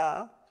have to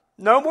die.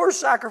 No more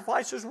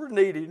sacrifices were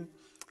needed.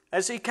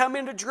 As he come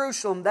into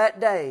Jerusalem that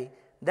day,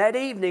 that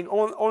evening,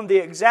 on the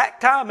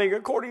exact timing,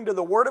 according to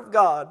the Word of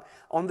God,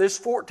 on this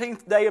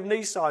 14th day of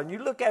Nisan. You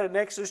look at it in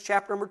Exodus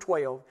chapter number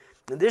 12,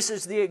 and this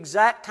is the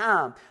exact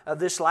time of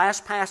this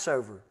last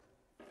Passover.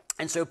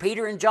 And so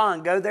Peter and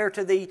John go there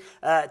to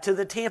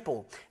the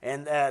temple,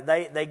 and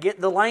they get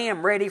the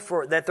lamb ready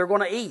that they're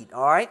going to eat.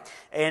 All right,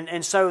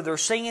 and so they're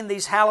singing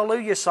these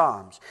Hallelujah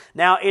Psalms.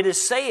 Now it is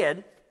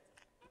said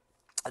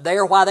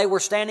there, while they were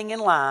standing in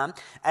line,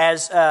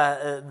 as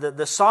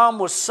the psalm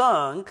was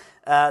sung,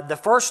 the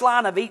first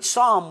line of each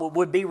psalm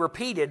would be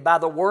repeated by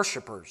the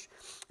worshipers.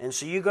 And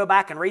so you go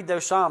back and read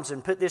those psalms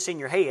and put this in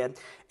your head.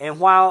 And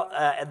while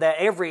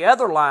every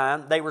other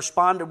line, they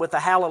responded with a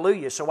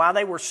hallelujah. So while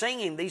they were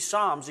singing these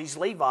psalms, these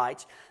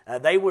Levites,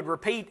 they would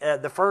repeat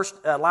the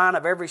first line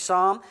of every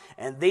psalm,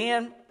 and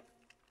then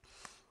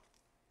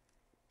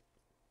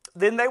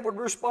they would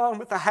respond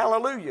with a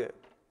hallelujah.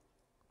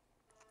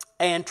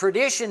 And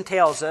tradition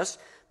tells us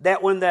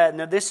that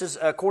now this is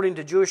according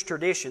to Jewish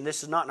tradition,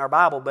 this is not in our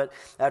Bible, but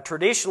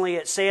traditionally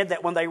it said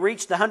that when they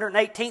reached the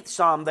 118th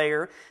Psalm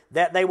there,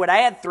 that they would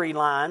add 3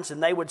 lines,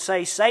 and they would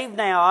say, "Save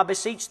now, I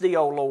beseech thee,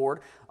 O Lord.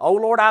 O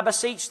Lord, I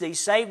beseech thee,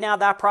 save now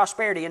thy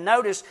prosperity." And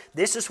notice,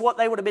 this is what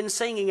they would have been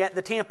singing at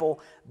the temple: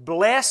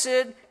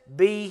 "Blessed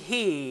be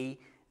he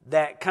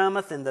that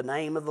cometh in the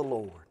name of the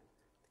Lord."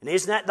 And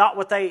isn't that not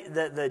what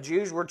the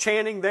Jews were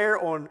chanting there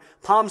on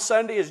Palm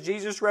Sunday as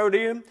Jesus rode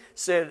in?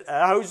 Said,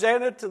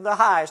 "Hosanna to the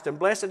highest, and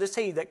blessed is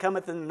he that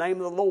cometh in the name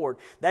of the Lord."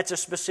 That's a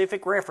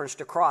specific reference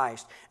to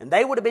Christ. And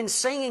they would have been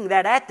singing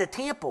that at the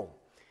temple.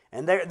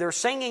 And they're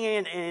singing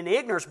in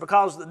ignorance,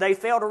 because they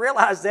fail to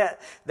realize that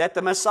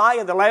the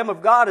Messiah, the Lamb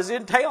of God, is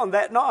in town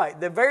that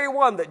night. The very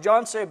one that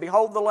John said,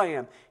 "Behold the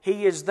Lamb,"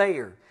 he is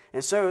there.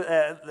 And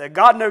so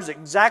God knows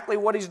exactly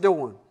what he's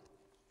doing.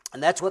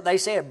 And that's what they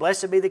said,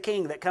 blessed be the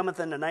King that cometh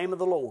in the name of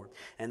the Lord.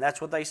 And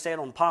that's what they said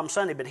on Palm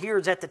Sunday. But here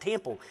it's at the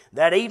temple.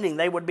 That evening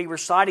they would be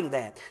reciting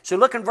that. So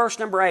look in verse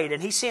number 8.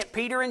 And he sent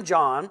Peter and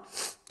John,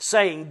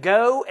 saying,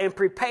 go and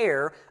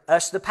prepare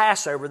us the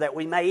Passover that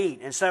we may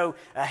eat. And so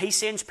he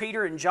sends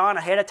Peter and John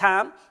ahead of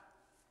time.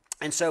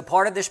 And so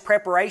part of this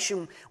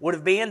preparation would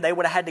have been they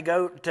would have had to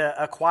go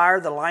to acquire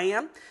the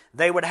lamb.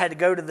 They would have had to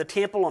go to the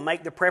temple and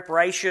make the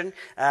preparation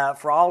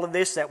for all of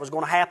this that was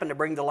going to happen to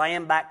bring the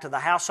lamb back to the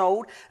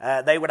household.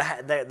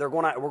 We're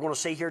going to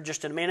see here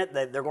just in a minute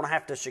that they're going to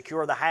have to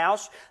secure the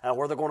house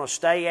where they're going to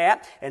stay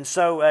at. And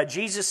so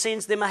Jesus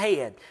sends them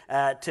ahead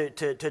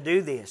to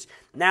do this.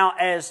 Now,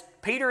 as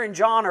Peter and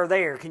John are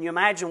there, can you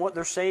imagine what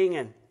they're seeing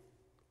and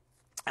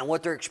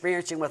what they're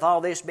experiencing with all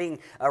this being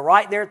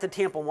right there at the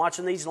temple,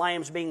 watching these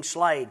lambs being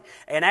slain?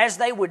 And as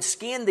they would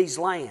skin these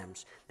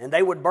lambs, and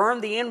they would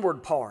burn the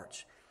inward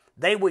parts,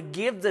 they would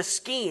give the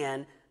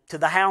skin to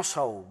the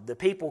household, the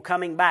people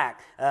coming back,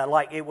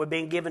 like it would have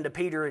been given to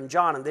Peter and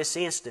John in this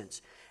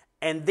instance.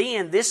 And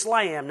then this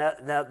lamb,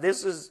 now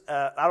this is,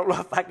 I don't know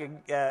if I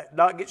can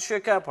not get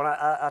shook up when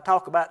I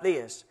talk about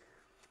this.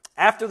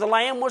 After the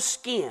lamb was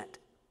skinned,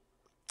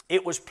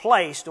 it was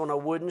placed on a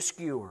wooden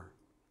skewer.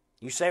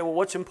 You say, well,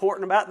 what's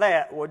important about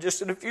that? Well,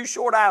 just in a few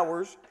short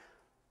hours,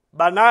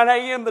 by 9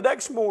 a.m. the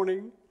next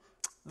morning,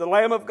 the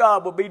Lamb of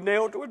God will be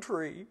nailed to a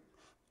tree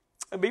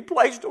and be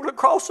placed on a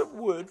cross of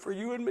wood for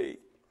you and me.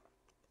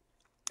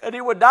 And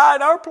He would die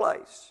in our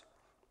place.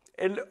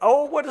 And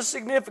oh, what a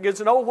significance,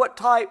 and oh, what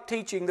type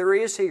teaching there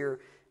is here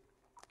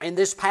in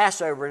this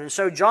Passover. And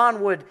so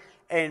John would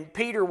and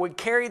Peter would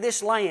carry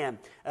this lamb.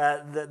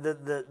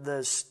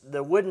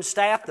 The wooden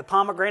staff, the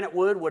pomegranate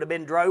wood, would have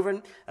been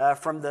driven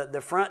from the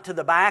front to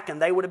the back,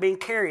 and they would have been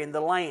carrying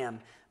the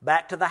lamb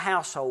back to the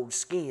household,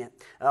 skinned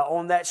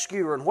on that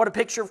skewer. And what a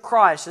picture of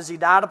Christ as He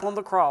died upon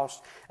the cross,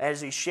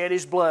 as He shed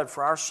His blood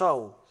for our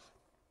soul.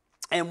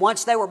 And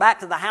once they were back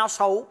to the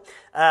household,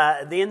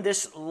 then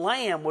this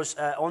lamb was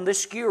on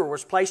this skewer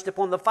was placed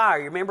upon the fire.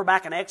 You remember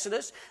back in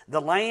Exodus, the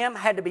lamb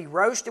had to be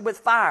roasted with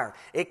fire.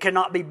 It could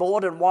not be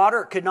boiled in water.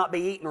 It could not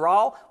be eaten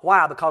raw.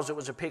 Why? Because it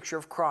was a picture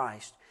of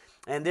Christ.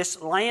 And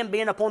this lamb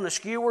being upon the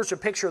skewer is a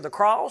picture of the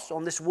cross.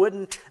 On this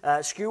wooden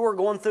skewer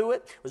going through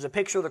it was a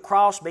picture of the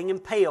cross being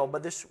impaled by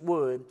this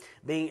wood,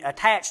 being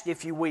attached,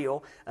 if you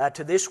will,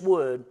 to this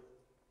wood.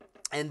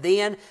 And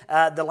then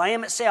the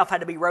lamb itself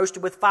had to be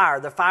roasted with fire.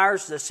 The fire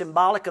is the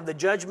symbolic of the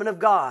judgment of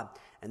God.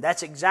 And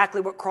that's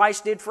exactly what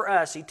Christ did for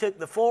us. He took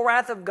the full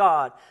wrath of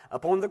God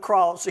upon the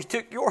cross. He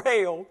took your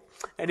hell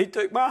and He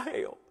took my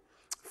hell.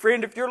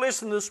 Friend, if you're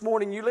listening this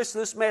morning, you listen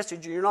to this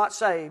message and you're not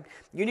saved,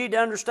 you need to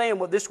understand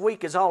what this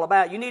week is all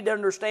about. You need to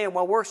understand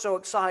why we're so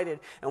excited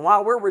and why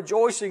we're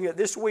rejoicing that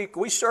this week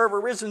we serve a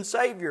risen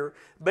Savior,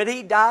 but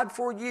He died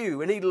for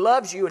you and He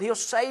loves you and He'll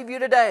save you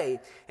today.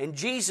 And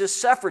Jesus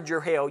suffered your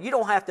hell. You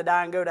don't have to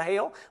die and go to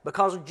hell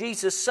because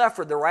Jesus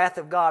suffered the wrath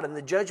of God and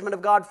the judgment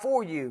of God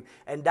for you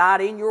and died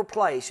in your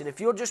place. And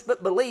if you'll just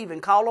believe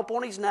and call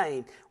upon His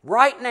name,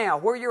 right now,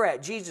 where you're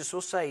at, Jesus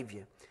will save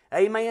you.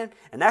 Amen?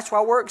 And that's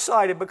why we're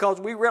excited, because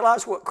we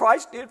realize what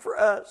Christ did for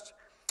us.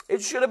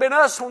 It should have been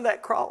us on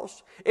that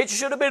cross. It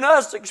should have been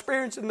us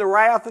experiencing the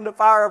wrath and the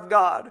fire of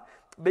God.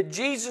 But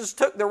Jesus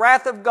took the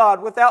wrath of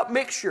God without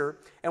mixture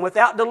and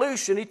without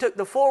dilution. He took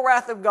the full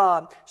wrath of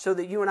God so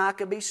that you and I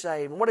could be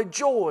saved. And what a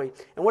joy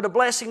and what a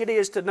blessing it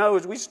is to know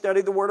as we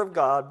study the Word of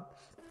God.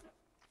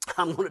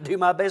 I'm going to do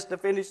my best to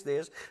finish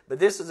this, but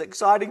this is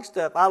exciting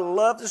stuff. I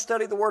love to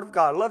study the Word of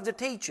God. I love to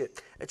teach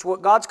it. It's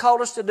what God's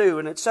called us to do,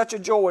 and it's such a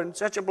joy and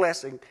such a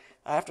blessing.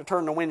 I have to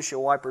turn the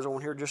windshield wipers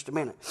on here just a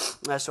minute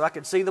so I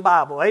can see the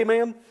Bible.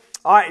 Amen?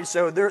 All right,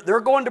 so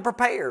they're going to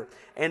prepare.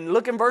 And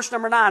look in verse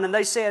number 9, and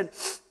they said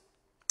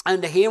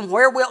unto Him,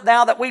 where wilt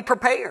Thou that we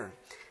prepare?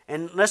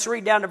 And let's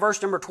read down to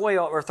verse number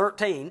 12 or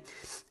 13.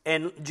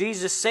 And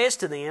Jesus says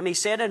to them, He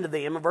said unto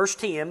them in verse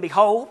 10,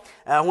 Behold,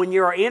 when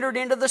you are entered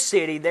into the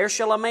city, there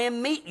shall a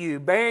man meet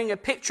you, bearing a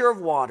pitcher of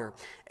water,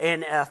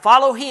 and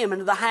follow him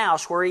into the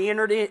house where he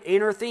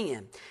entereth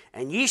in.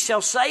 And ye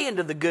shall say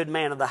unto the good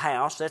man of the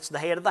house, that's the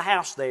head of the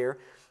house there,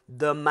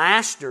 the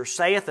Master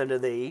saith unto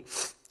thee,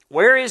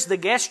 Where is the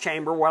guest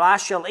chamber where I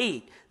shall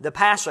eat the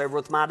Passover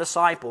with my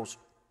disciples?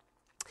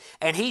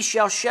 And He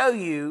shall show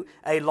you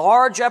a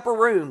large upper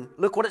room.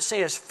 Look what it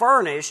says,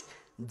 furnished,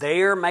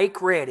 there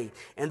make ready.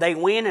 And they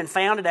went and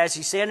found it as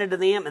He said unto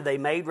them, and they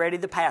made ready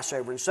the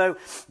Passover. And so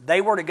they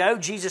were to go.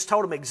 Jesus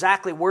told them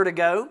exactly where to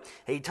go.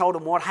 He told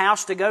them what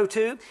house to go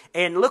to.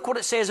 And look what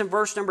it says in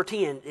verse number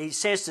 10. He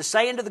says to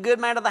say unto the good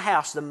man of the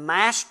house, the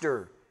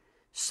Master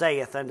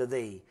saith unto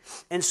thee.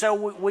 And so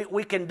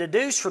we can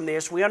deduce from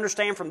this, we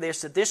understand from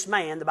this that this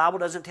man, the Bible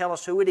doesn't tell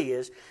us who it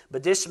is,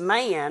 but this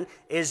man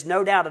is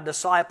no doubt a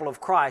disciple of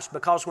Christ,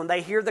 because when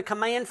they hear the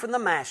command from the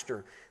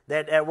Master,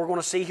 that we're going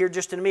to see here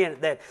just in a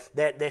minute,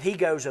 that he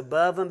goes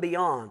above and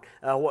beyond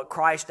what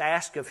Christ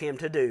asked of him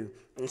to do.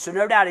 And so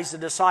no doubt he's a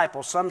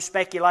disciple. Some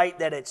speculate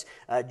that it's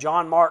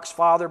John Mark's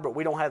father, but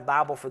we don't have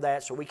Bible for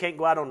that, so we can't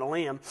go out on a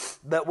limb.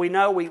 But we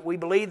know, we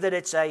believe that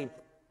it's a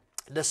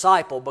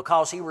disciple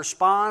because he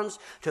responds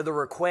to the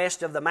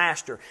request of the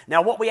master.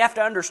 Now what we have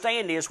to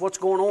understand is what's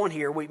going on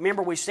here.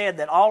 Remember we said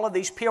that all of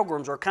these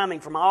pilgrims are coming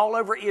from all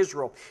over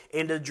Israel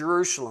into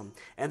Jerusalem,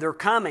 and they're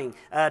coming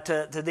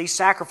to these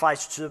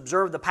sacrifices to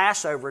observe the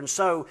Passover, and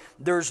so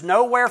there's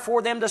nowhere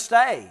for them to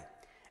stay.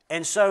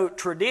 And so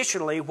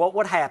traditionally what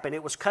would happen,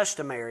 it was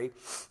customary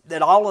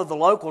that all of the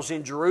locals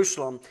in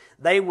Jerusalem,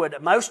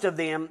 most of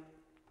them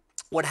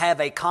would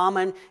have a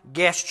common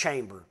guest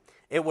chamber.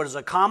 It was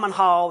a common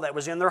hall that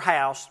was in their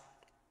house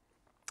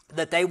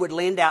that they would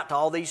lend out to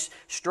all these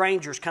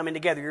strangers coming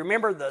together. You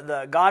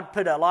remember God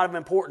put a lot of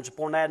importance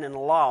upon that in the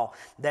law,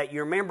 that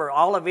you remember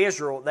all of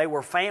Israel, they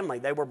were family,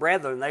 they were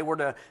brethren, they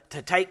were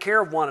to take care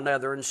of one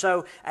another. And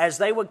so as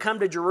they would come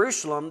to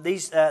Jerusalem,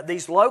 these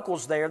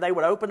locals there, they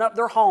would open up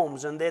their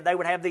homes, and they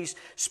would have these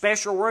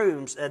special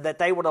rooms that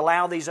they would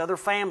allow these other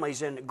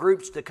families and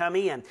groups to come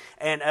in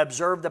and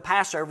observe the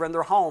Passover in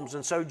their homes.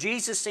 And so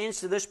Jesus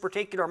sends to this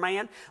particular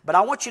man, but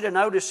I want you to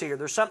notice here,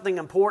 there's something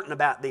important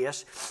about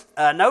this.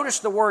 Notice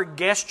the word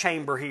guest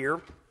chamber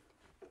here.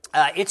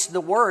 It's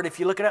the word, if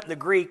you look it up in the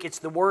Greek, it's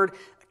the word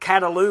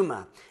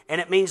kataluma, and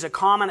it means a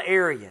common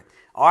area.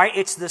 All right,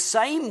 it's the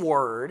same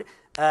word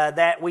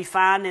that we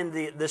find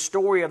in the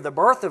story of the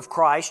birth of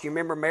Christ. You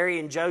remember Mary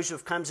and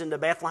Joseph comes into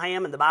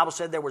Bethlehem, and the Bible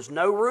said there was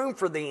no room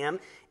for them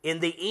in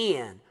the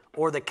inn,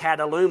 or the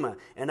kataluma.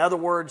 In other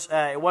words,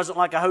 it wasn't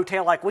like a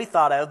hotel like we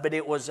thought of, but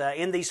it was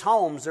in these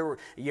homes. You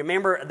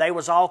remember, they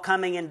was all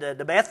coming into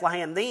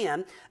Bethlehem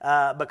then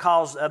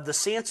because of the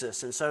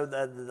census, and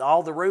so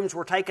all the rooms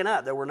were taken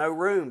up. There were no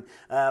room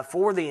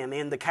for them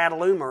in the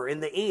kataluma or in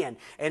the inn.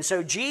 And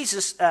so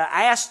Jesus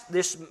asked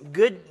this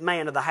good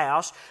man of the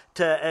house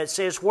it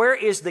says, where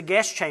is the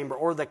guest chamber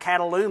or the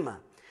kataluma?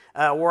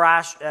 Where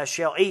I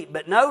shall eat.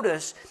 But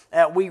notice,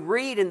 we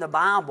read in the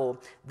Bible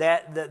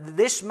that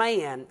this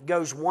man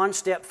goes one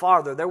step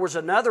farther. There was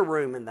another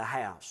room in the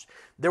house.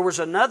 There was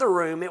another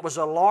room. It was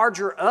a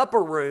larger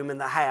upper room in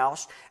the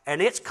house,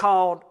 and it's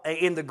called,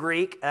 in the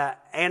Greek,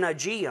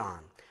 anagion.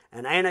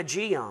 An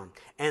anagion.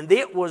 And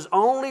it was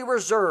only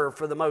reserved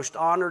for the most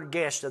honored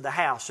guests of the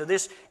house. So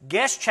this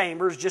guest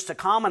chamber is just a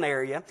common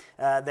area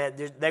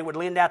that they would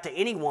lend out to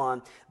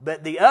anyone.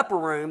 But the upper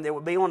room, that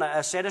would be on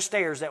a set of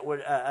stairs that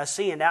would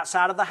ascend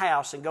outside of the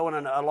house and go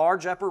in a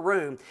large upper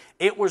room.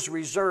 It was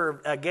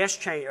reserved a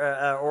guest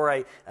chamber,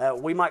 or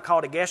we might call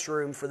it a guest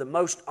room, for the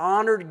most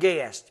honored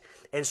guest.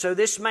 And so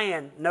this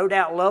man, no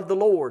doubt, loved the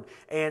Lord,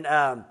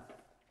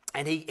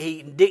 and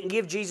he didn't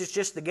give Jesus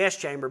just the guest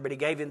chamber, but he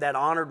gave him that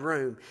honored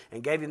room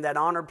and gave him that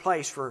honored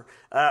place for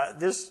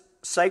this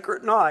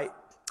sacred night.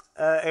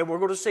 And we're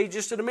going to see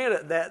just in a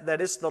minute that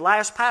it's the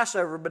last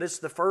Passover, but it's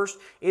the first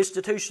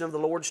institution of the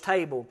Lord's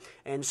table.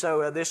 And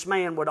so this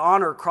man would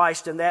honor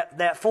Christ in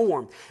that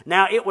form.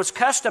 Now, it was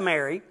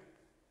customary.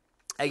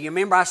 You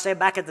remember I said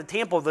back at the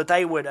temple that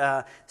they would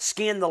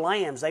skin the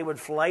lambs. They would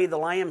fillet the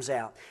lambs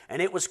out.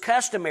 And it was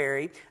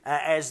customary,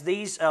 as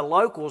these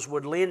locals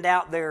would lend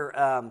out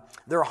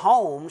their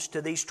homes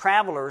to these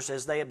travelers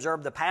as they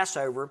observed the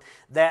Passover,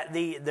 that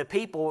the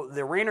people,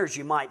 the renters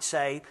you might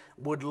say,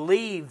 would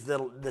leave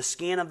the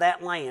skin of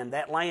that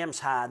lamb's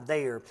hide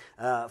there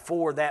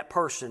for that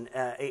person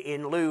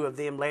in lieu of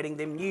them letting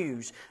them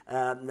use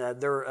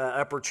their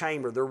upper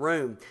chamber, their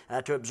room,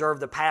 to observe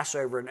the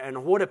Passover.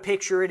 And what a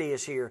picture it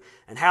is here,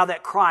 and how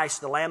that Christ,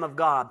 the Lamb of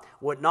God,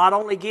 would not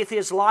only give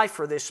His life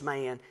for this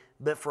man,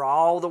 but for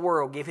all the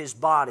world, give His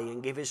body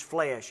and give His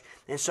flesh.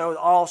 And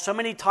so so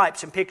many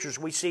types and pictures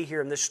we see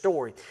here in this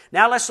story.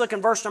 Now let's look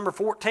in verse number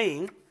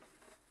 14.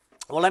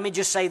 Well, let me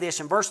just say this.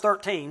 In verse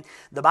 13,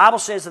 the Bible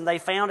says, and they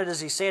found it as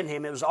He said to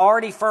him. It was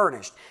already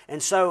furnished.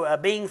 And so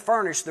being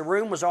furnished, the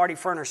room was already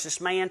furnished. This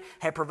man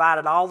had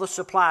provided all the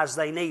supplies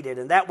they needed.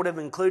 And that would have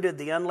included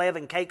the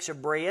unleavened cakes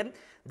of bread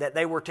that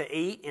they were to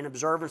eat in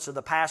observance of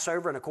the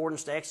Passover in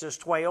accordance to Exodus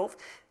 12.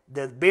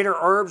 The bitter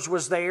herbs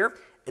was there.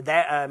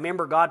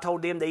 Remember, God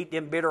told them to eat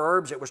them bitter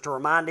herbs. It was to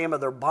remind them of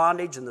their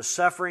bondage and the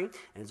suffering.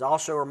 And it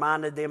also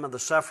reminded them of the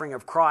suffering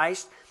of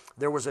Christ.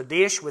 There was a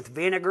dish with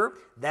vinegar.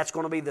 That's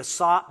going to be the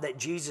sop that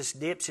Jesus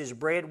dips His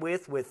bread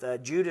with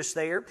Judas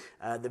there.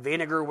 The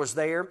vinegar was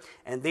there.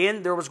 And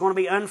then there was going to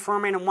be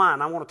unfermented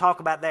wine. I want to talk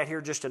about that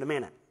here just in a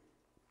minute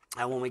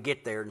when we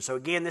get there. And so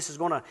again, this is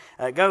going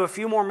to go a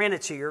few more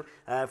minutes here.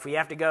 If we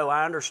have to go,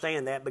 I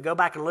understand that, but go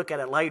back and look at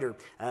it later.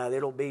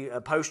 It'll be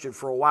posted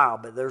for a while,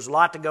 but there's a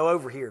lot to go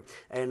over here,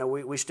 and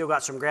we still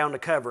got some ground to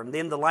cover. And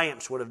then the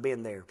lamps would have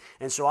been there.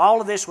 And so all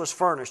of this was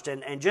furnished.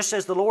 And just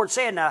as the Lord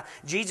said, now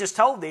Jesus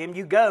told them,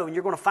 you go and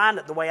you're going to find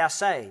it the way I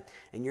say.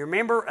 And you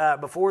remember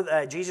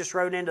before Jesus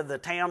rode into the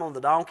town on the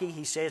donkey,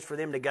 He says for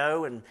them to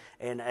go,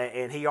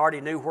 and He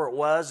already knew where it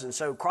was. And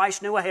so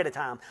Christ knew ahead of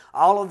time.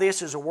 All of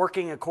this is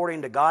working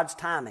according to God's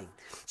timing.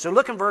 So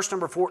look in verse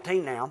number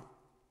 14 now.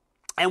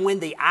 And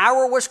when the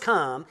hour was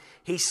come,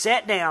 he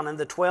sat down and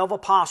the 12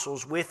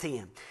 apostles with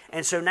him.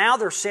 And so now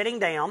they're sitting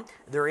down,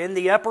 they're in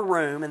the upper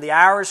room, and the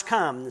hour has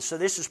come. So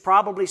this is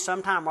probably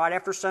sometime right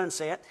after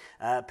sunset.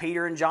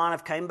 Peter and John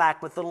have come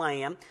back with the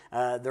lamb.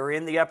 They're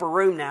in the upper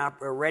room now,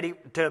 ready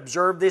to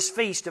observe this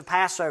feast of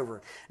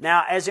Passover.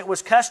 Now, as it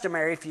was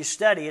customary, if you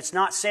study, it's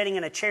not sitting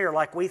in a chair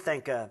like we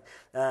think of.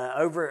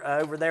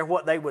 Over there,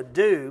 what they would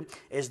do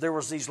is there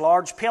was these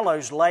large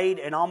pillows laid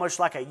in almost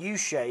like a U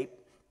shape,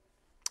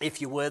 if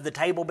you would, the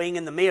table being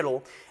in the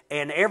middle,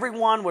 and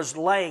everyone was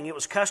laying. It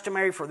was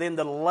customary for them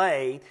to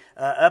lay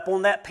up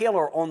on that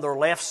pillar on their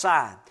left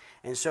side.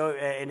 And so,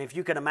 and if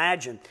you can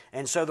imagine,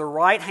 and so the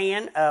right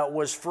hand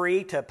was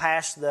free to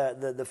pass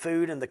the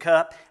food and the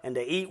cup and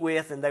to eat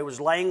with, and they was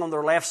laying on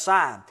their left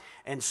side.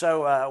 And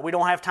so we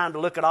don't have time to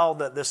look at all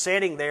the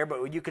setting there,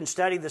 but you can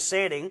study the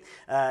setting.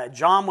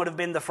 John would have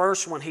been the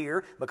first one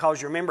here,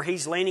 because you remember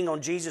he's leaning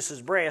on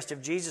Jesus' breast.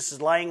 If Jesus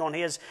is laying on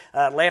his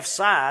left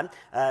side,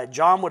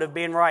 John would have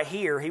been right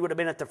here. He would have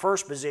been at the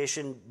first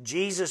position,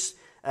 Jesus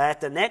at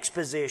the next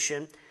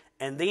position.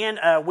 And then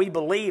we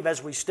believe,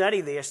 as we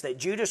study this, that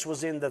Judas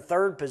was in the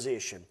third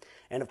position.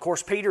 And of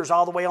course, Peter's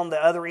all the way on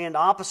the other end,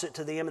 opposite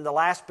to them, in the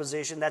last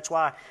position. That's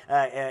why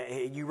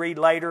you read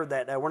later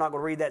that we're not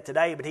going to read that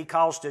today, but he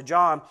calls to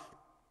John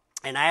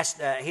and asked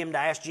him to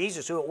ask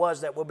Jesus who it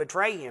was that would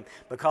betray him,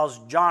 because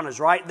John is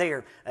right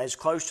there, as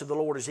close to the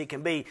Lord as he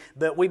can be.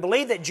 But we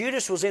believe that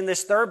Judas was in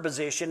this third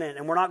position,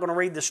 and we're not going to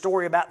read the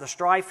story about the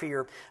strife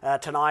here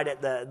tonight.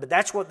 But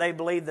that's what they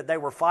believe that they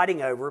were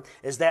fighting over,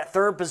 is that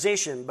third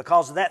position.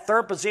 Because of that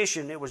third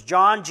position, it was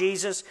John,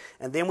 Jesus,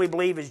 and then we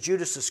believe is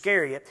Judas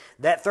Iscariot.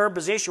 That third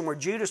position where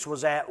Judas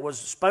was at was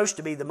supposed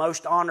to be the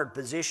most honored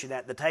position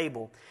at the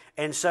table.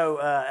 And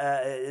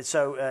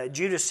so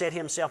Judas set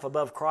himself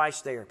above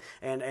Christ there.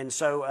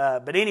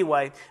 But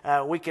anyway,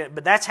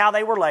 but that's how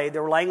they were laid. They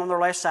were laying on their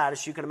left side,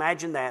 as you can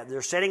imagine that.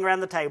 They're sitting around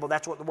the table.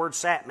 That's what the word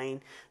sat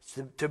means,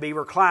 to be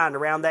reclined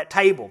around that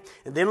table.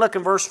 And then look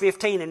in verse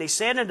 15. And he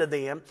said unto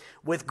them,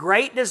 with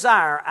great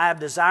desire I have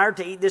desired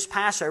to eat this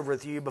Passover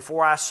with you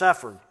before I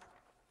suffer.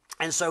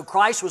 And so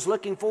Christ was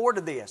looking forward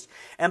to this.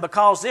 And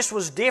because this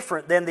was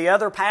different than the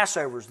other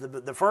Passovers,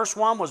 the first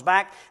one was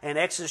back in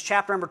Exodus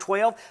chapter number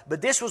 12,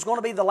 but this was going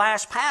to be the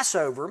last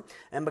Passover,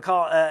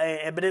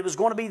 but it was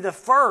going to be the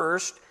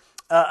first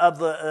of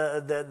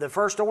the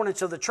first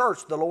ordinance of the church,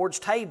 the Lord's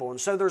table. And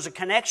so there's a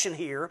connection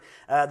here.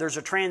 There's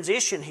a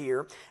transition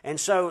here. And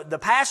so the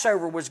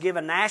Passover was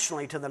given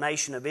nationally to the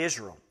nation of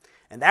Israel.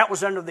 And that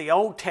was under the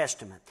Old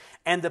Testament.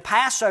 And the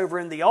Passover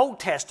in the Old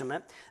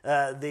Testament,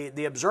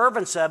 the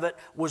observance of it,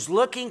 was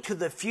looking to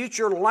the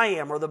future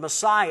Lamb or the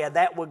Messiah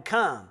that would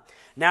come.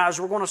 Now,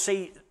 as we're going to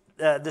see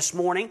this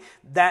morning,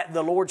 that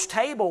the Lord's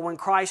table, when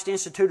Christ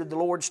instituted the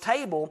Lord's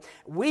table,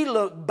 we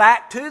look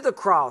back to the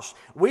cross.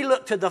 We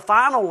look to the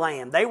final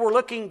Lamb. They were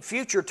looking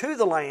future to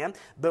the Lamb,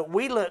 but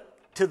we look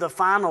to the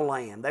final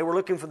Lamb. They were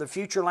looking for the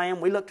future Lamb.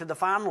 We look to the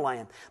final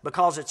Lamb,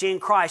 because it's in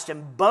Christ.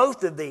 And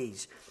both of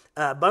these,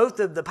 both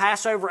of the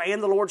Passover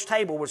and the Lord's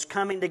table, was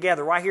coming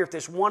together right here at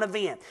this one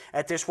event,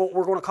 at this what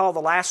we're going to call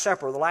the Last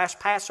Supper, the Last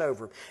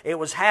Passover. It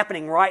was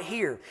happening right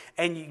here.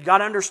 And you got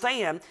to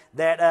understand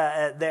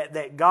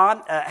that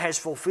God has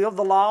fulfilled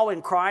the law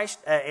in Christ,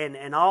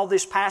 and all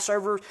this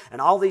Passover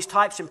and all these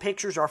types and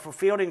pictures are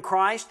fulfilled in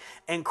Christ,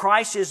 and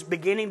Christ is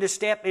beginning to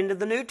step into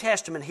the New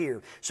Testament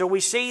here. So we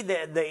see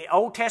the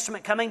Old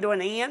Testament coming to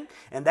an end,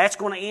 and that's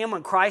going to end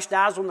when Christ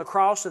dies on the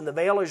cross and the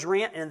veil is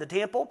rent in the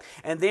temple.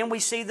 And then we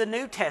see the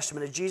New Testament,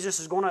 as Jesus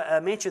is going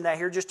to mention that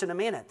here just in a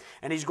minute.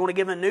 And he's going to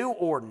give a new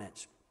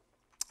ordinance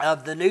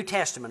of the New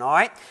Testament, all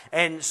right?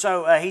 And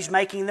so he's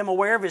making them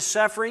aware of his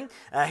suffering.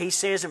 He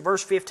says in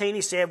verse 15,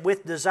 he said,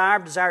 with desire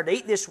to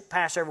eat this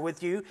Passover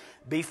with you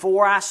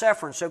before I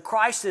suffer. And so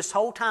Christ this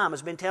whole time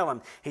has been telling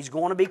them he's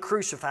going to be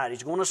crucified,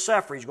 he's going to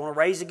suffer, he's going to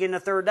rise again the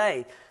third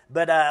day.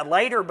 But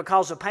later,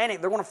 because of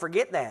panic, they're going to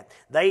forget that.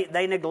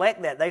 They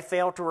neglect that. They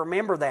fail to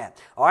remember that.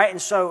 All right,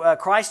 and so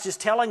Christ is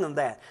telling them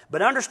that.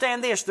 But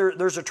understand this,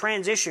 there's a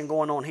transition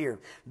going on here.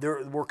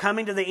 We're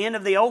coming to the end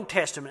of the Old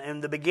Testament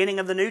and the beginning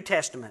of the New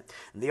Testament.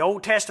 The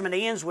Old Testament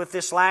ends with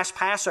this last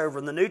Passover,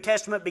 and the New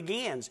Testament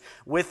begins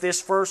with this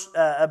first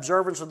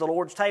observance of the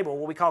Lord's table,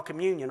 what we call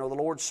communion or the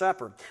Lord's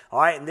Supper. All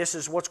right, and this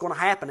is what's going to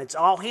happen. It's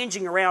all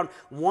hinging around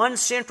one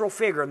central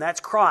figure, and that's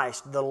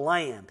Christ, the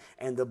Lamb,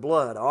 and the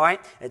blood. All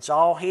right, it's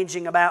all hinging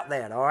about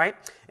that. All right,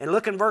 and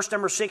look in verse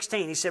number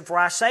 16. He said, "For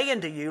I say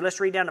unto you," let's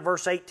read down to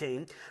verse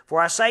 18. "For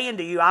I say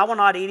unto you, I will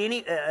not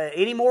eat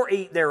any more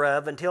eat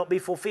thereof until it be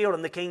fulfilled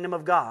in the kingdom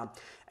of God."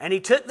 And he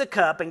took the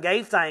cup and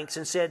gave thanks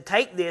and said,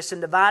 "Take this and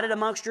divide it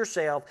amongst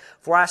yourselves.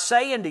 For I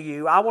say unto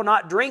you, I will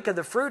not drink of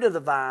the fruit of the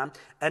vine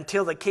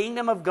until the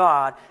kingdom of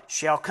God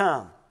shall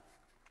come."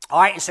 All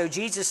right, and so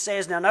Jesus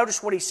says, now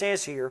notice what he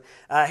says here.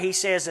 He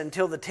says,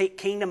 until the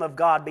kingdom of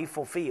God be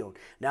fulfilled.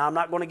 Now, I'm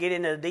not going to get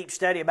into a deep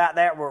study about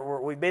that.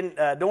 We've been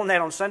doing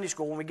that on Sunday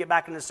school. When we get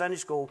back into Sunday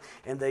school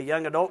in the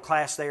young adult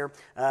class there,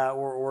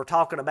 we're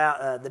talking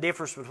about the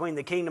difference between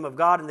the kingdom of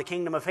God and the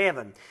kingdom of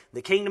heaven.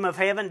 The kingdom of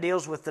heaven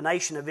deals with the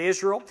nation of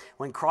Israel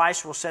when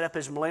Christ will set up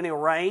his millennial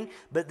reign.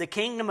 But the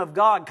kingdom of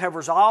God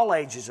covers all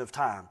ages of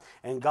time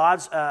and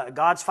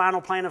God's final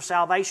plan of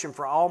salvation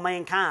for all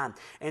mankind.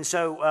 And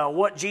so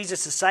what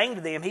Jesus is saying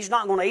to them, he's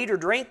not going to eat or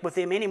drink with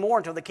them anymore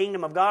until the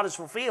kingdom of God is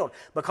fulfilled.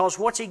 Because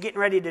what's he getting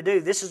ready to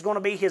do? This is going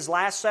to be his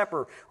last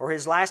supper, or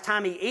his last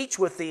time he eats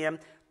with them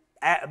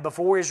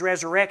before his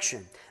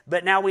resurrection.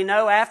 But now we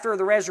know after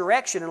the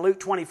resurrection in Luke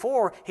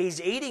 24, he's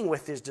eating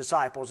with his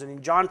disciples. And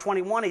in John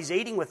 21, he's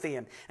eating with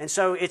them. And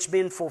so it's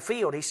been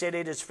fulfilled. He said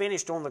it is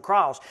finished on the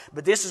cross.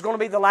 But this is going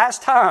to be the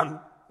last time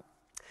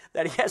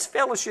that he has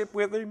fellowship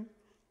with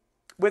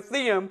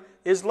them,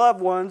 his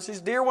loved ones, his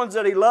dear ones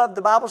that he loved.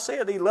 The Bible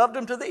said he loved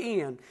them to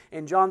the end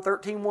in John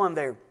 13:1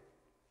 there.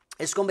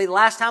 It's going to be the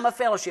last time of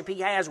fellowship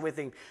he has with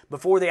him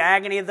before the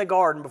agony of the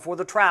garden, before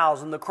the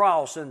trials and the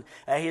cross and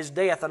his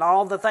death and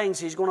all the things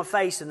he's going to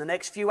face in the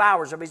next few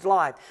hours of his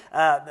life.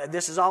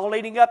 This is all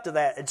leading up to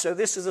that. And so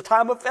this is a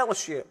time of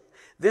fellowship.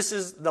 This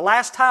is the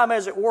last time,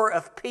 as it were,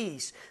 of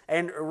peace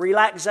and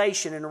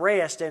relaxation and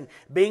rest and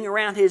being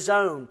around his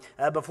own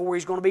before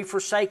he's going to be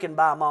forsaken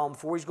by them all,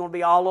 before he's going to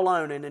be all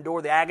alone and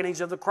endure the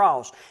agonies of the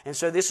cross. And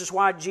so this is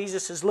why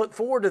Jesus has looked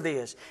forward to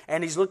this,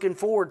 and he's looking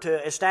forward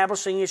to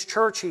establishing his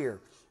church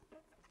here.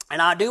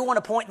 And I do want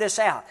to point this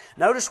out.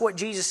 Notice what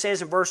Jesus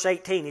says in verse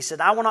 18. He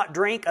said, I will not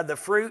drink of the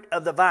fruit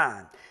of the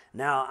vine.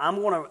 Now, I'm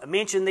going to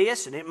mention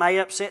this, and it may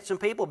upset some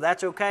people, but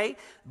that's okay.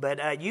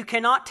 But you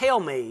cannot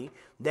tell me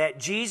that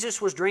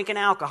Jesus was drinking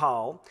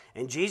alcohol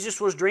and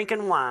Jesus was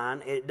drinking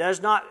wine. It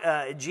does not,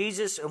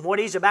 Jesus, and what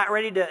he's about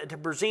ready to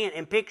present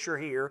and picture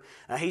here,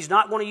 he's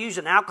not going to use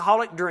an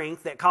alcoholic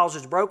drink that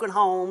causes broken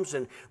homes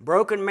and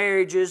broken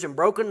marriages and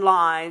broken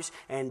lives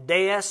and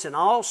deaths and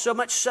all so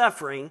much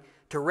suffering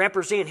to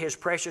represent his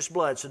precious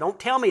blood. So don't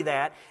tell me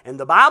that. And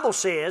the Bible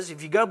says,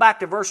 if you go back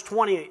to verse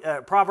 20,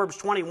 Proverbs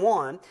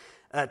 21,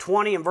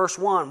 20 and verse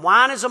 1,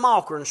 wine is a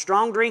mocker and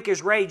strong drink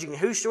is raging, and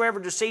whosoever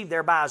deceived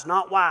thereby is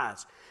not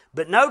wise.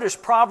 But notice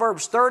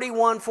Proverbs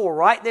 31:4.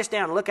 Write this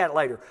down and look at it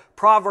later.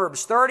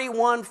 Proverbs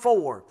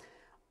 31:4.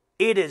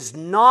 It is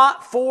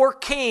not for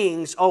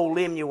kings, O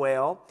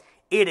Lemuel,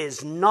 it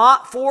is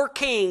not for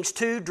kings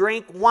to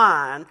drink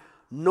wine,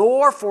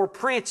 nor for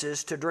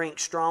princes to drink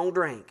strong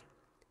drink.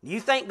 You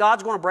think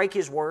God's going to break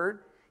his word?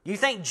 You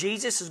think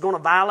Jesus is going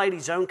to violate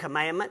his own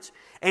commandments?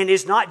 And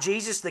is not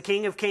Jesus the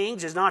King of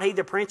Kings? Is not he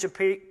the Prince of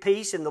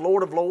Peace and the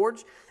Lord of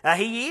Lords?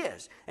 He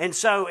is. And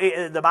so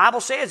the Bible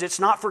says it's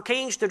not for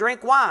kings to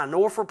drink wine,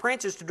 nor for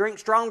princes to drink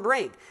strong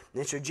drink.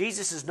 And so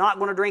Jesus is not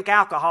going to drink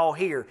alcohol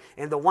here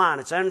in the wine.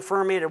 It's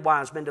unfermented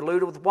wine. It's been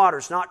diluted with water.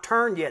 It's not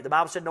turned yet. The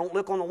Bible said don't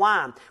look on the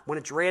wine when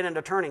it's red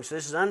and turning. So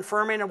this is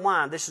unfermented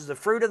wine. This is the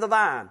fruit of the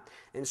vine.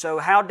 And so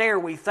how dare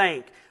we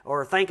think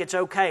it's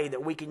okay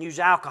that we can use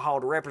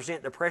alcohol to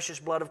represent the precious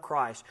blood of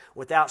Christ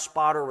without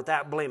spot or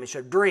without blemish.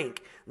 A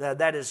drink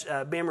that has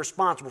been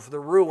responsible for the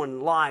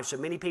ruined lives of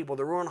many people,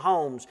 the ruined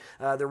homes,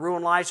 the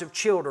ruined lives of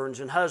children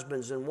and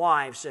husbands and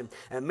wives, and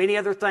many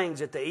other things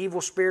that the evil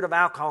spirit of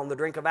alcohol and the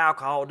drink of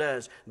alcohol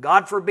does.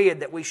 God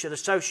forbid that we should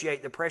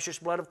associate the precious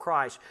blood of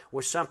Christ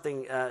with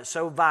something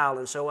so vile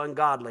and so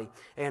ungodly,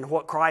 and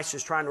what Christ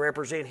is trying to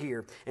represent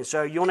here. And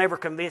so you'll never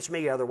convince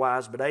me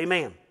otherwise, but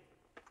amen.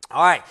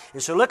 All right,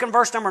 and so look in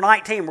verse number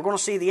 19. We're going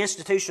to see the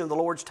institution of the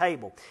Lord's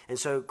table. And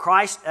so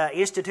Christ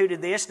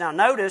instituted this. Now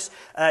notice,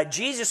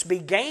 Jesus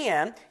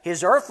began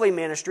his earthly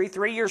ministry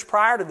 3 years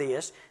prior to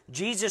this.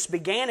 Jesus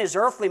began his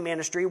earthly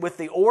ministry with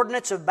the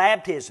ordinance of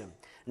baptism.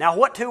 Now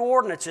what two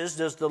ordinances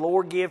does the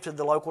Lord give to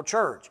the local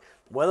church?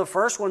 Well, the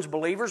first one's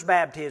believer's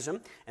baptism,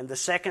 and the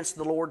second's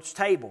the Lord's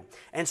table.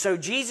 And so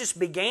Jesus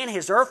began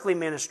his earthly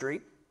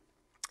ministry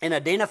in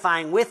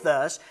identifying with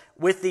us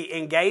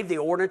and gave the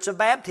ordinance of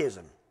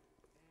baptism.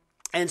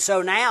 And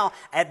so now,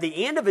 at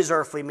the end of his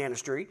earthly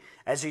ministry,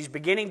 as he's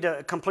beginning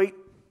to complete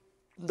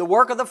the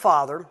work of the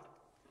Father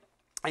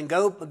and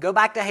go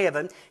back to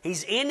heaven,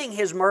 he's ending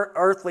his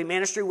earthly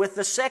ministry with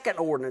the second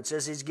ordinance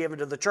as he's given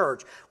to the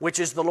church, which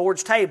is the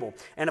Lord's table.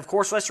 And of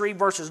course, let's read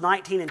verses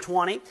 19 and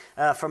 20,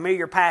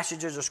 familiar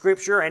passages of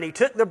Scripture. And he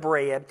took the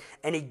bread,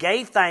 and he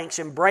gave thanks,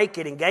 and brake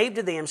it, and gave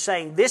to them,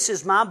 saying, This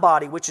is my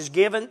body, which is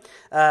given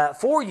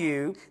for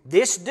you.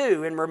 This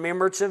do in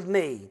remembrance of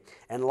me.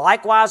 And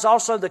likewise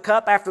also the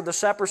cup after the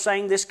supper,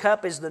 saying, This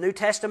cup is the New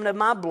Testament of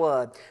my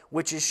blood,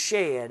 which is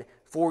shed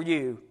for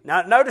you.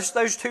 Now notice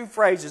those two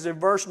phrases in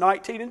verse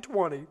 19 and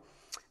 20.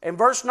 In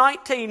verse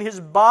 19, his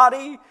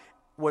body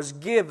was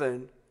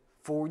given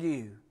for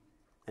you.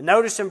 And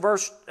notice in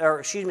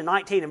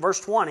 19 and verse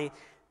 20,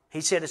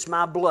 he said, It's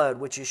my blood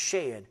which is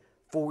shed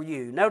for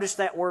you. Notice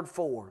that word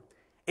for.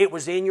 It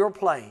was in your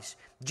place.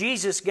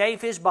 Jesus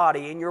gave His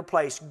body in your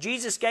place.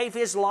 Jesus gave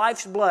His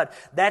life's blood.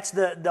 That's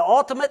the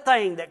ultimate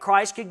thing that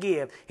Christ could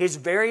give, His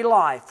very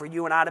life for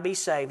you and I to be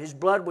saved. His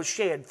blood was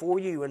shed for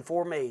you and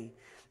for me.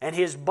 And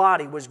His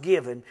body was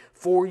given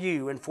for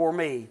you and for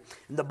me.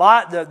 And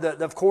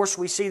of course,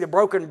 we see the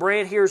broken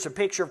bread here is a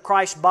picture of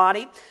Christ's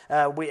body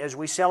as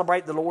we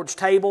celebrate the Lord's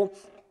table.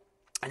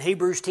 And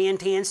Hebrews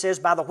 10:10 says,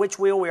 by the which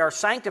will we are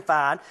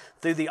sanctified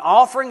through the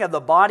offering of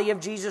the body of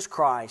Jesus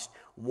Christ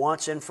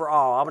once and for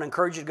all. I would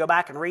encourage you to go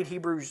back and read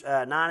Hebrews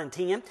 9 and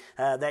 10.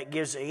 That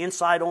gives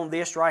insight on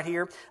this right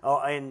here.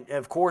 And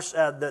of course,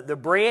 the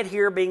bread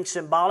here being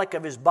symbolic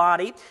of His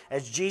body,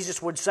 as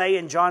Jesus would say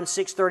in John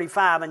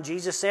 6:35, and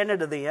Jesus said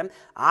unto them,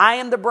 I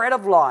am the bread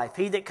of life.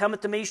 He that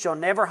cometh to me shall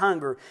never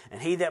hunger,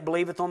 and he that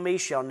believeth on me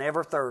shall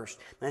never thirst.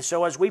 And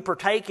so as we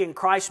partake in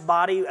Christ's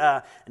body,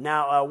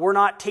 now we're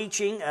not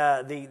teaching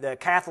the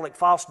Catholic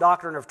false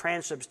doctrine of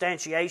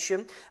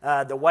transubstantiation.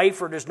 The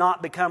wafer does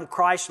not become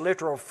Christ's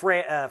literal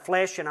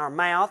flesh in our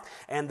mouth,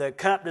 and the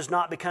cup does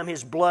not become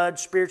His blood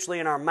spiritually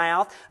in our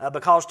mouth,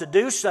 because to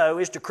do so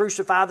is to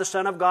crucify the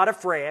Son of God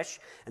afresh.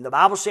 And the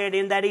Bible said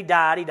in that He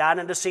died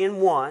unto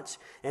sin once.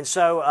 And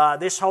so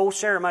this whole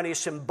ceremony is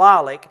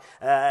symbolic,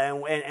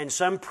 and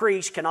some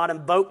priests cannot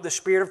invoke the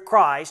Spirit of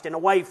Christ in a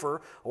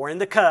wafer or in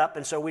the cup,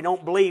 and so we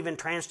don't believe in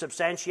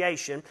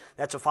transubstantiation.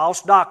 That's a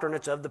false doctrine.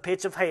 It's of the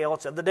pits of hell.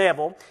 It's of the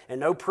devil, and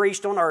no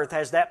priest on earth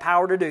has that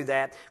power to do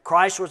that.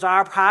 Christ was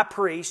our high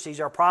priest. He's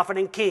our prophet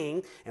and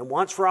king, and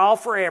once for all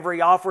forever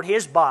He offered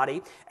His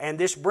body. And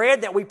this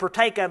bread that we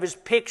partake of is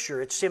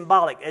picture. It's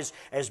symbolic.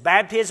 As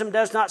baptism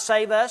does not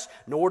save us,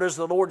 nor does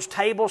the Lord's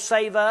table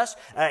save us.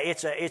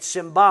 It's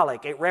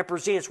symbolic. It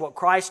represents what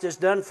Christ has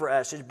done for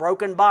us, His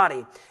broken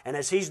body, and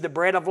as He's the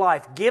bread of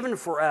life given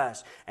for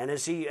us, and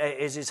as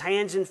His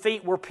hands and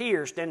feet were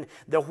pierced, and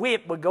the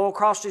whip would go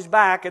across His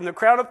back, and the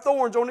crown of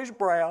thorns on His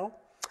brow,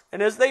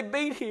 and as they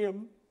beat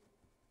Him,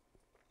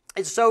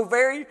 it's so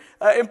very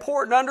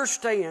important to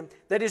understand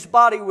that His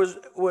body was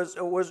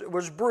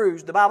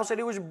bruised. The Bible said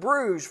He was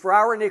bruised for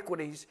our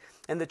iniquities,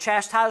 and the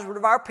chastisement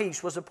of our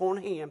peace was upon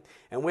Him.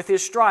 And with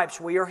His stripes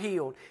we are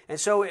healed. And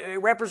so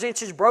it represents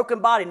His broken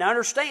body. Now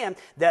understand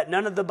that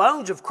none of the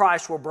bones of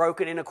Christ were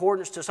broken in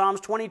accordance to Psalms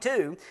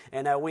 22.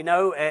 And we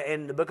know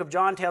in the book of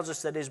John tells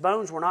us that His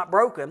bones were not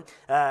broken.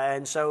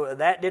 And so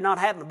that did not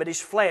happen. But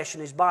His flesh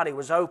and His body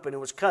was open. It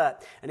was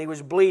cut. And He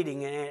was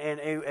bleeding.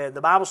 And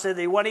the Bible said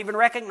that He wasn't even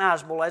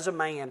recognizable as a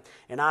man.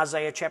 In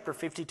Isaiah chapter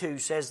 52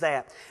 says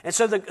that. And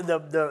so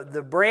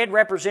the bread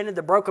represented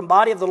the broken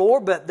body of the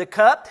Lord, but the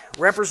cup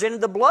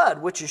represented the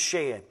blood which is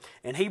shed.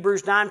 And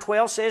Hebrews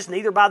 9:12 says,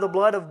 neither by the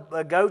blood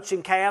of goats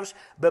and calves,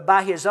 but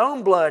by His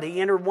own blood He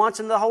entered once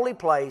into the holy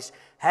place,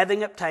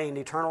 having obtained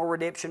eternal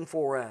redemption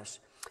for us.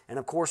 And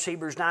of course,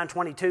 Hebrews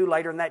 9:22,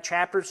 later in that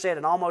chapter, said,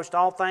 and almost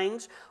all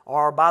things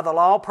are by the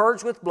law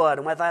purged with blood,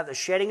 and without the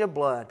shedding of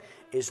blood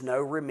is no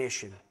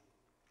remission.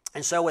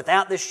 And so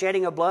without this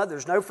shedding of blood,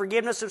 there's no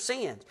forgiveness of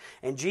sins.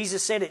 And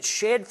Jesus said it's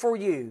shed for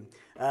you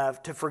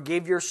to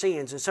forgive your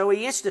sins. And so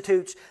He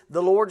institutes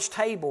the Lord's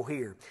table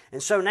here.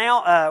 And so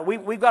now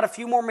we've got a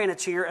few more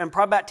minutes here, and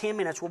probably about 10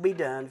 minutes we'll be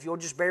done. If you'll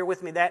just bear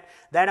with me that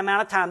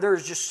amount of time. There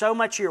is just so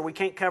much here we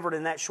can't cover it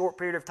in that short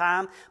period of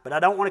time, but I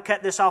don't want to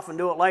cut this off and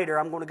do it later.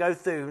 I'm going to go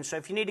through. And so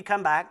if you need to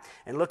come back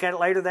and look at it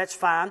later, that's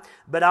fine.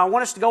 But I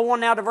want us to go on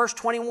now to verse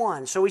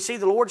 21. So we see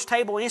the Lord's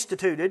table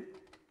instituted.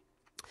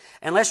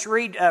 And let's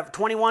read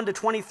 21 to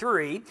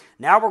 23.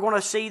 Now we're going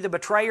to see the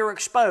betrayer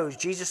exposed.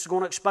 Jesus is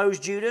going to expose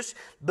Judas.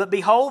 But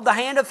behold, the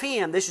hand of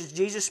him, this is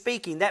Jesus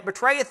speaking, that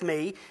betrayeth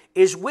me,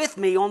 is with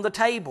me on the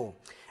table.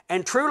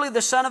 And truly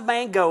the Son of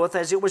Man goeth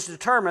as it was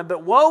determined,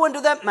 but woe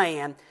unto that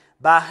man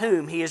by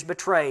whom He is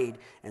betrayed.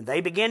 And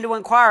they began to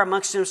inquire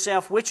amongst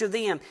themselves which of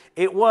them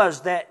it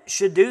was that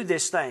should do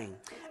this thing.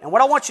 And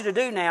what I want you to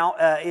do now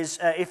is,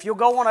 if you'll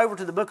go on over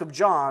to the book of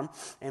John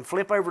and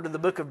flip over to the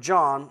book of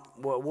John,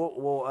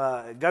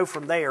 we'll go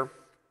from there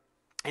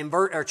in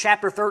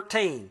chapter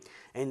 13.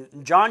 In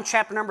John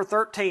chapter number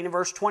 13 and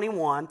verse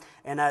 21,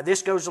 and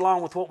this goes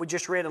along with what we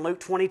just read in Luke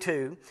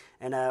 22,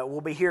 and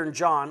we'll be here in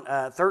John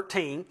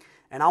 13.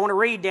 And I want to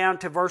read down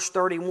to verse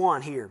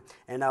 31 here.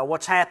 And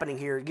what's happening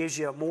here, it gives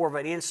you more of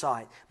an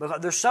insight.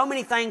 Because there's so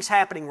many things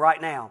happening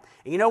right now.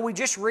 And you know, we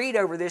just read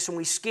over this and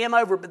we skim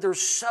over it, but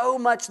there's so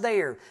much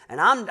there. And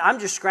I'm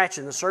just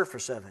scratching the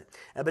surface of it.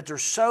 But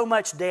there's so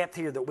much depth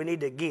here that we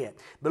need to get.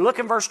 But look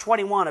in verse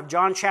 21 of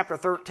John chapter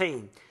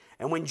 13.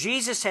 And when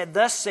Jesus had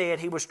thus said,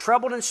 He was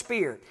troubled in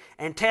spirit,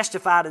 and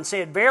testified and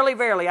said, Verily,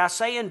 verily, I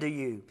say unto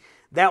you,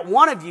 that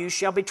one of you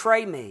shall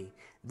betray me.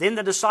 Then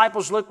the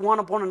disciples looked one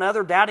upon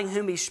another, doubting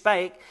whom He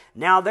spake.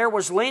 Now there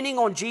was leaning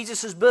on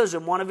Jesus'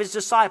 bosom one of His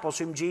disciples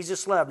whom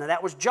Jesus loved. Now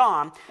that was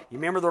John. You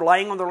remember they're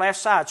laying on their left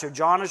side. So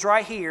John is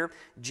right here.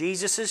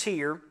 Jesus is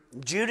here.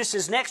 Judas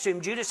is next to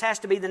him. Judas has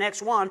to be the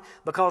next one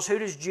because who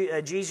does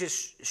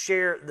Jesus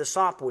share the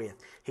sop with?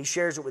 He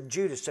shares it with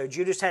Judas. So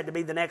Judas had to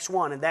be the next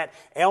one. In that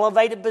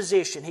elevated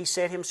position, he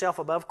set himself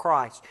above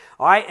Christ.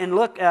 All right, and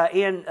look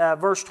in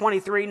verse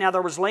 23. Now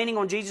there was leaning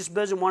on Jesus'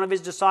 bosom one of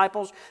his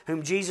disciples,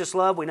 whom Jesus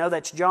loved. We know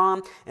that's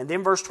John. And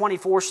then verse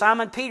 24,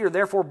 Simon Peter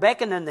therefore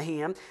beckoned unto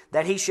him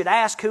that he should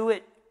ask who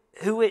it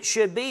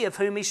should be of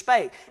whom he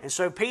spake. And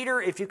so Peter,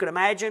 if you could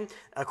imagine,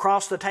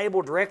 across the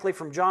table directly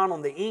from John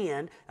on the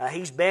end,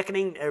 he's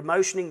beckoning or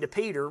motioning to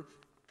Peter,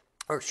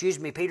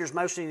 Peter's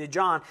motioning to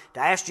John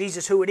to ask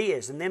Jesus who it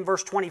is. And then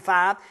verse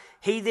 25,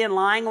 he then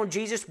lying on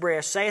Jesus'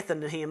 breast saith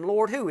unto him,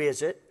 Lord, who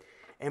is it?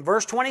 And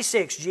verse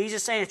 26,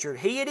 Jesus answered,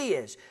 He it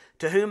is,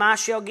 to whom I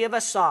shall give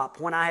a sop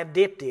when I have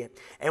dipped it.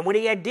 And when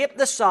he had dipped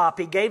the sop,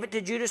 he gave it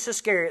to Judas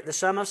Iscariot, the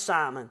son of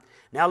Simon.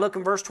 Now look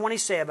in verse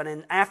 27,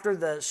 and after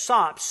the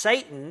sop,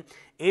 Satan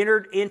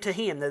entered into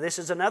him. Now this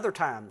is another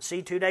time.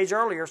 See, 2 days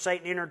earlier,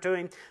 Satan entered to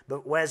him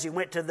but as he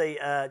went to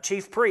the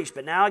chief priest.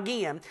 But now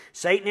again,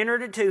 Satan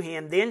entered into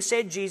him. Then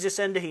said Jesus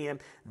unto him,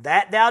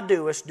 That thou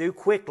doest, do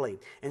quickly.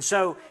 And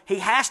so he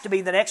has to be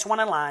the next one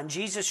in line.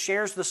 Jesus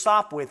shares the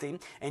sop with him,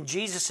 and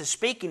Jesus is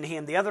speaking to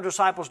him. The other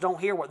disciples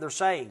don't hear what they're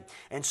saying.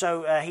 And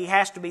so he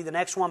has to be the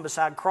next one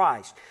beside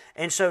Christ.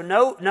 And so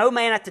no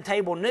man at the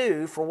table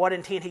knew for what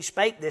intent he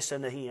spake this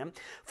unto him.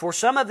 For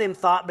some of them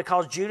thought,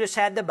 because Judas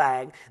had the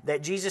bag,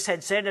 that Jesus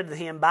had said unto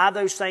him, Buy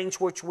those things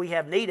which we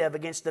have need of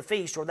against the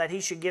feast, or that he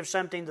should give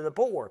something to the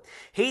poor.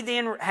 He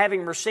then,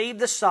 having received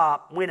the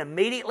sop, went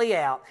immediately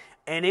out,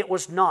 and it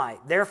was night.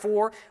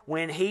 Therefore,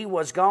 when he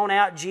was gone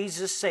out,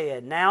 Jesus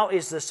said, Now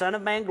is the Son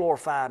of Man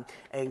glorified,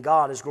 and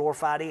God is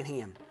glorified in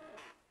him.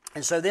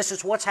 And so this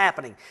is what's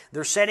happening.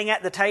 They're sitting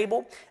at the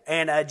table,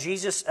 and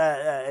Jesus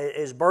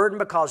is burdened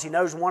because he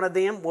knows one of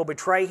them will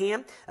betray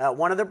him,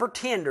 one of the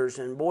pretenders.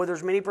 And boy,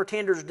 there's many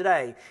pretenders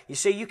today. You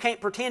see, you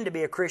can't pretend to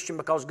be a Christian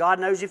because God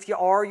knows if you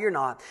are or you're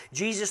not.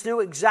 Jesus knew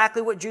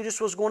exactly what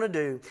Judas was going to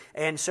do,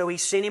 and so he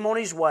sent him on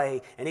his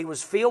way, and he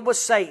was filled with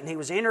Satan. He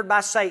was entered by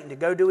Satan to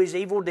go do his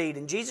evil deed,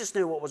 and Jesus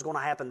knew what was going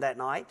to happen that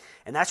night,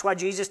 and that's why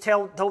Jesus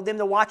told them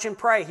to watch and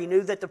pray. He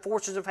knew that the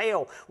forces of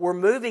hell were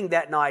moving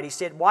that night. He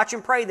said, Watch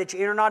and pray that you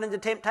enter not into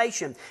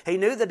temptation. He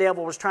knew the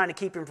devil was trying to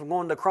keep him from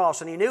going to the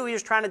cross, and he knew he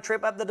was trying to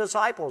trip up the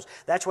disciples.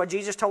 That's why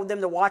Jesus told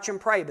them to watch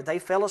and pray, but they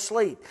fell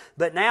asleep.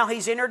 But now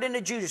he's entered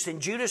into Judas,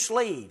 and Judas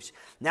leaves.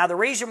 Now the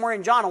reason we're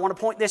in John, I want to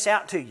point this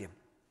out to you.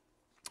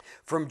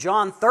 From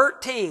John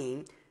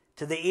 13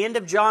 to the end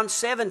of John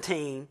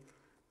 17,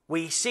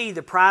 we see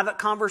the private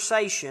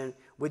conversation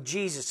with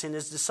Jesus and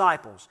his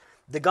disciples.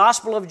 The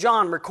Gospel of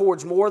John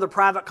records more of the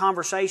private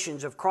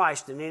conversations of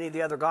Christ than any of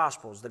the other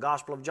Gospels. The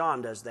Gospel of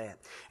John does that.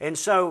 And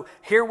so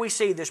here we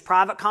see this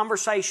private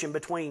conversation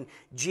between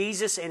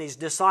Jesus and his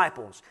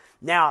disciples.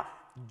 Now,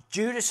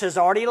 Judas has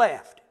already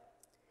left.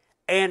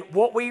 And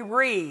what we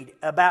read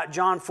about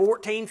John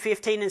 14,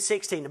 15, and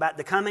 16, about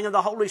the coming of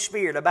the Holy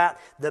Spirit, about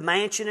the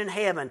mansion in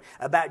heaven,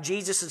 about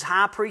Jesus'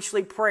 high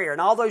priestly prayer, and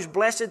all those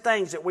blessed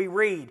things that we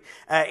read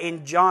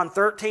in John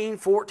 13,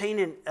 14,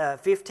 and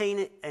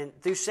 15,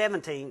 and through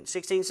 17,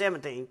 16,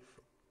 17,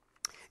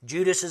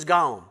 Judas is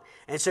gone.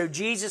 And so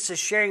Jesus is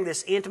sharing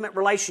this intimate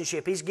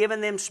relationship. He's given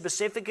them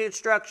specific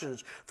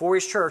instructions for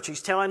his church.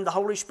 He's telling them the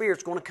Holy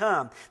Spirit's going to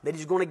come, that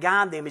he's going to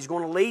guide them, he's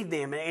going to lead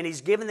them, and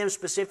he's given them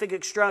specific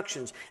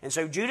instructions. And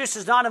so Judas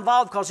is not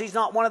involved because he's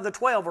not one of the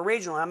 12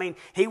 originally. I mean,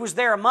 he was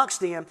there amongst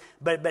them,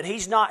 but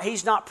he's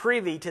not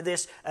privy to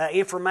this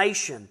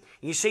information.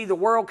 You see, the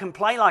world can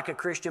play like a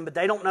Christian, but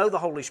they don't know the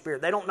Holy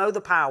Spirit. They don't know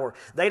the power.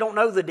 They don't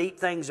know the deep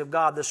things of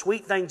God, the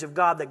sweet things of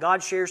God that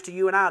God shares to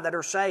you and I that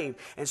are saved.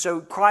 And so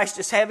Christ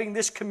is having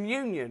this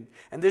communion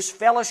and this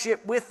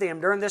fellowship with them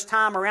during this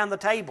time around the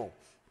table.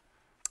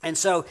 And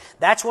so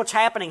that's what's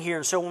happening here.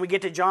 And so when we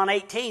get to John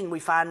 18, we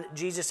find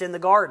Jesus in the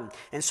garden.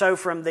 And so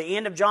from the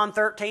end of John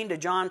 13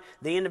 to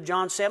the end of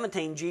John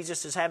 17,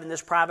 Jesus is having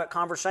this private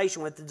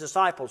conversation with the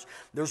disciples.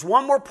 There's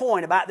one more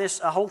point about this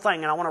whole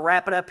thing, and I want to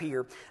wrap it up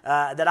here,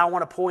 that I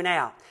want to point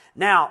out.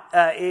 Now,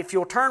 if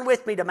you'll turn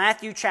with me to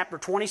Matthew chapter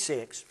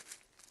 26.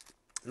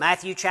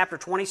 Matthew chapter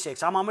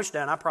 26. I'm almost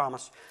done, I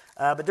promise.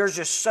 But there's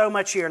just so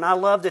much here, and I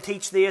love to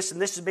teach this,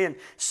 and this has been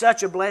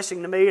such a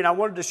blessing to me, and I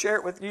wanted to share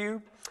it with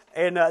you.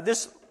 And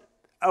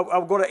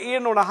I'm going to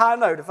end on a high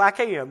note if I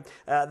can.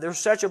 There's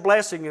such a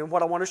blessing in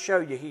what I want to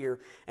show you here.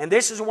 And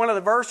this is one of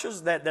the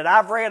verses that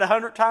I've read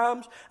 100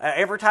 times.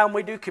 Every time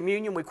we do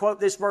communion, we quote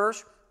this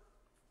verse.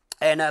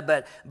 And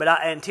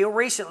until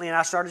recently, and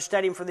I started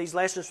studying for these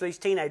lessons for these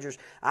teenagers,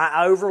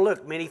 I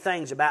overlooked many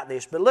things about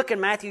this. But look in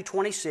Matthew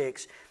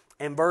 26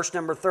 and verse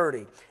number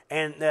 30.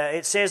 And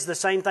it says the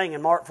same thing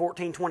in Mark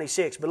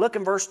 14:26. But look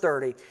in verse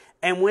 30.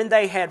 And when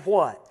they had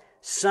what?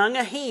 Sung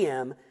a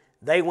hymn,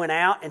 they went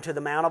out into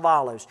the Mount of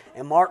Olives.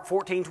 And Mark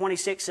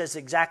 14:26 says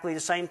exactly the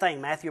same thing.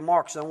 Matthew and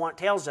Mark, so one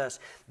tells us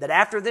that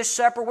after this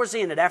supper was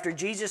ended, after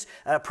Jesus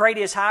prayed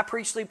his high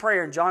priestly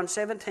prayer in John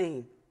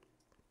 17,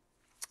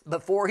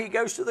 before he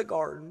goes to the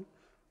garden,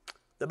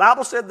 the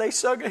Bible said they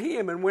sung a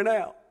hymn and went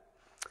out.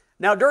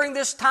 Now during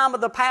this time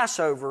of the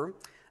Passover,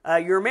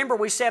 You remember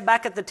we said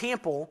back at the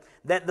temple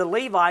that the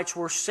Levites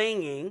were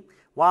singing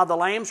while the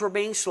lambs were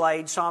being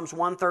slain, Psalms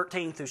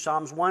 113 through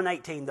Psalms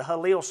 118, the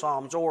Hallel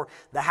Psalms or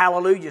the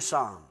Hallelujah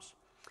Psalms.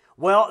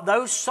 Well,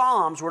 those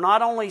psalms were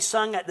not only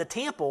sung at the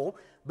temple,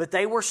 but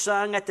they were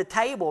sung at the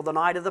table the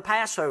night of the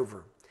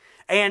Passover.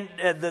 And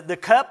the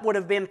cup would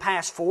have been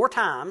passed 4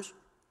 times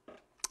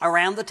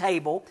around the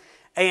table,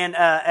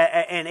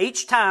 and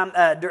each time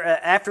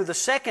after the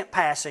second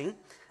passing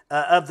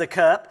of the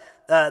cup,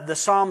 the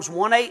Psalms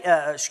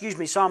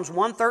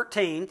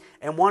 113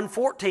 and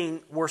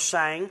 114 were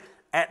sang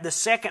at the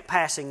second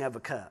passing of a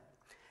cup.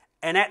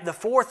 And at the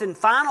fourth and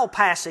final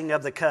passing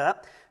of the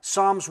cup,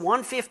 Psalms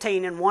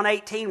 115 and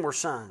 118 were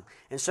sung.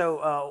 And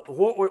so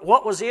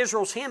what was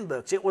Israel's hymn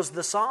books? It was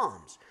the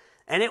Psalms.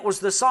 And it was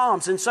the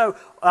Psalms. And so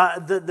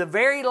the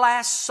very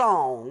last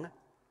song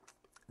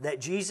that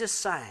Jesus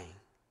sang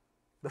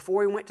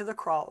before He went to the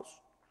cross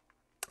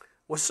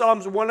was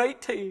Psalms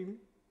 118.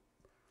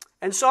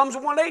 And Psalms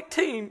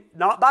 118,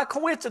 not by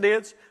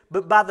coincidence,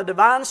 but by the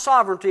divine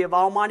sovereignty of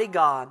Almighty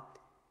God,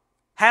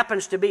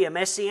 happens to be a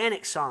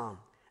messianic psalm.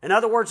 In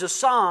other words, a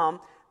psalm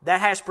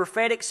that has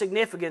prophetic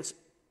significance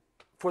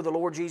for the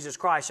Lord Jesus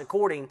Christ,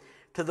 according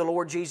to the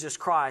Lord Jesus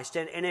Christ.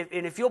 And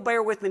if you'll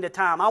bear with me the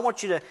time, I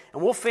want you to,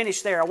 and we'll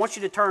finish there, I want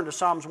you to turn to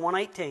Psalms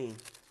 118.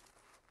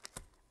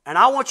 And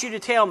I want you to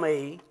tell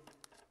me,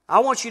 I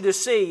want you to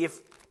see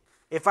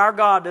if our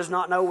God does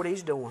not know what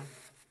He's doing.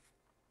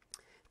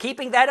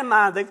 Keeping that in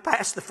mind, they've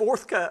passed the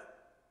fourth cup.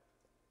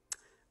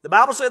 The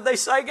Bible said they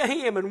sang a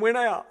hymn and went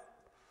out.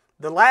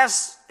 The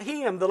last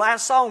hymn, the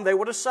last song they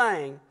would have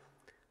sang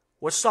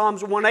was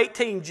Psalms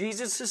 118.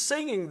 Jesus is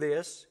singing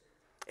this.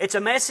 It's a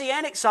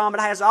messianic psalm.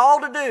 It has all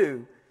to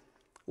do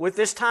with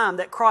this time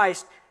that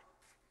Christ,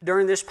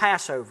 during this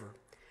Passover.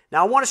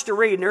 Now I want us to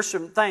read, and there's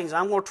some things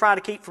I'm going to try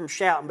to keep from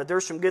shouting, but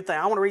there's some good things.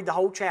 I want to read the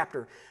whole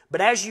chapter.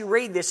 But as you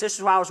read this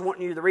is why I was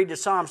wanting you to read the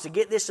Psalms, to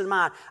get this in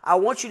mind. I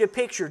want you to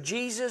picture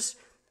Jesus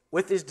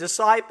with His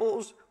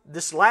disciples,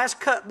 this last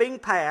cup being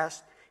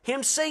passed,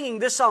 Him singing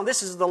this song.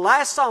 This is the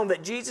last song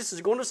that Jesus is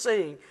going to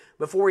sing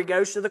before He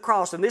goes to the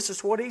cross. And this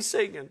is what He's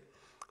singing.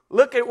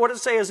 Look at what it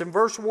says in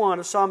verse 1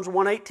 of Psalms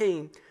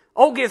 118.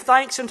 Oh, give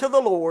thanks unto the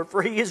Lord,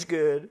 for He is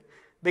good,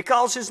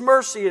 because His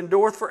mercy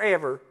endureth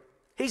forever.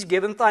 He's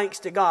giving thanks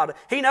to God.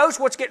 He knows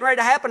what's getting ready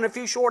to happen in a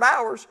few short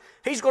hours.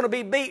 He's going to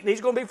be beaten.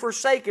 He's going to be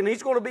forsaken.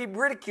 He's going to be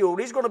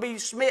ridiculed. He's going to be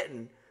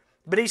smitten.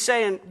 But He's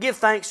saying, give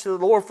thanks to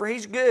the Lord, for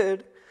He's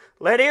good.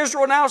 Let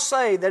Israel now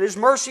say that His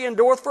mercy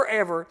endureth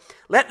forever.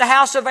 Let the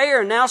house of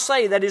Aaron now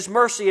say that His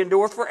mercy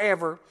endureth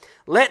forever.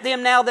 Let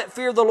them now that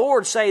fear the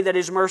Lord say that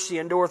His mercy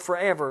endureth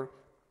forever.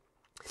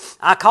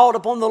 I called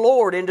upon the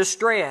Lord in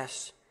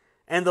distress,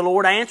 and the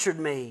Lord answered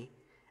me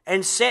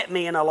and set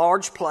me in a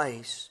large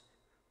place.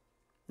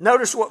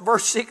 Notice what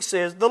verse 6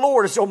 says. The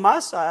Lord is on my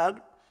side.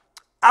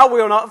 I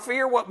will not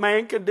fear what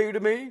man can do to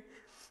me.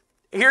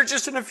 Here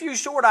just in a few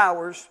short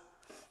hours,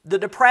 the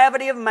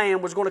depravity of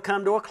man was going to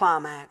come to a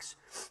climax.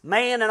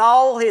 Man and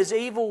all his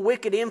evil,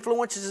 wicked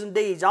influences and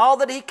deeds, all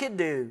that he could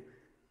do,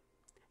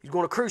 he's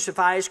going to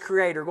crucify his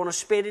Creator, going to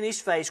spit in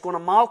His face, going to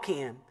mock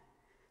Him.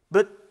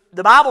 But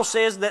the Bible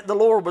says that the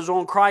Lord was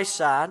on Christ's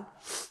side.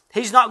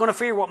 He's not going to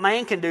fear what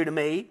man can do to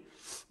me.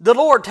 The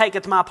Lord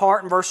taketh my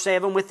part, in verse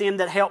 7, with them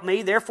that help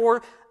me.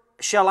 Therefore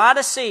shall I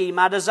to see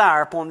my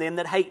desire upon them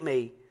that hate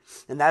me.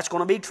 And that's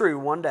going to be true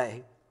one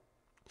day.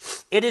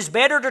 It is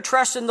better to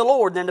trust in the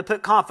Lord than to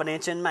put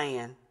confidence in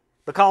man,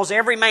 because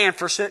every man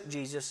forsook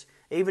Jesus,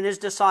 even His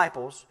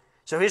disciples.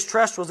 So his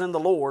trust was in the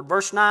Lord.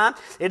 Verse 9,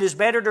 it is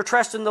better to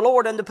trust in the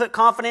Lord than to put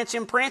confidence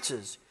in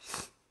princes.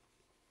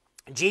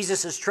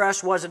 Jesus'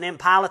 trust wasn't in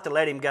Pilate to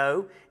let Him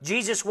go.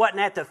 Jesus wasn't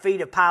at the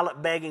feet of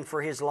Pilate begging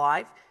for His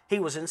life. He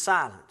was in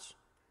silence.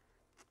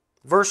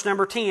 Verse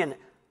number 10,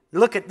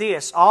 look at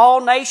this. All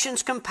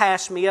nations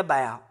compass me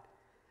about,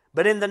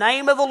 but in the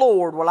name of the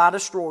Lord will I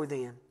destroy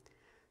them.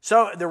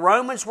 So the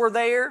Romans were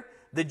there.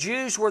 The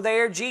Jews were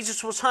there.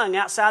 Jesus was hung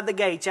outside the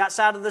gates,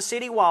 outside of the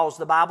city walls,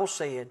 the Bible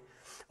said.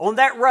 On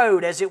that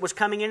road as it was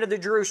coming into the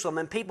Jerusalem,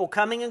 and people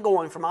coming and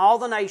going from all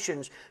the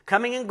nations,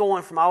 coming and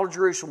going from all of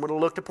Jerusalem would have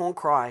looked upon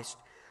Christ.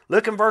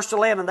 Look in verse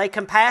 11. They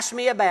compass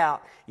me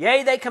about.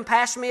 Yea, they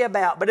compass me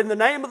about, but in the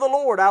name of the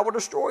Lord I will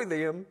destroy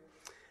them.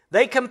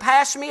 They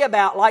compass me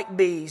about like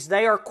bees.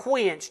 They are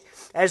quenched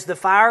as the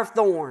fire of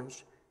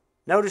thorns.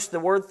 Notice the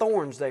word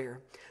thorns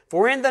there.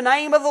 For in the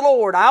name of the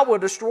Lord I will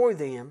destroy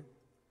them.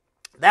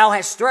 Thou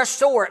hast thrust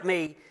sore at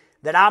me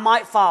that I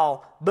might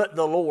fall, but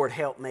the Lord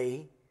helped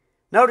me.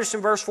 Notice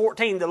in verse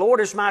 14, the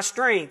Lord is my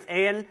strength.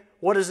 And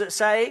what does it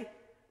say?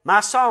 My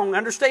song.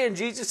 Understand,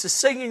 Jesus is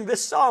singing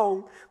this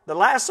song, the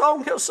last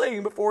song He'll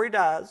sing before He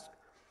dies,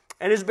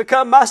 and has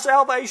become my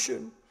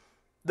salvation.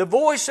 The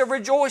voice of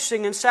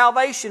rejoicing and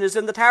salvation is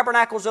in the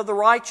tabernacles of the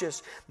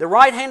righteous. The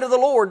right hand of the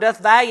Lord doth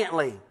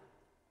valiantly.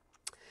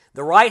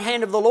 The right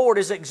hand of the Lord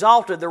is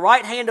exalted. The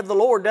right hand of the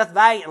Lord doth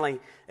valiantly.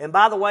 And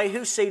by the way,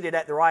 who's seated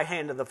at the right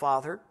hand of the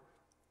Father?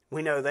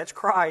 We know that's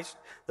Christ.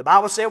 The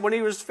Bible said when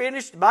He was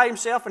finished by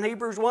Himself in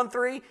Hebrews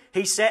 1:3,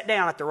 He sat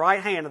down at the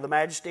right hand of the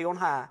Majesty on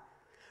high.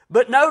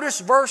 But notice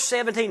verse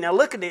 17. Now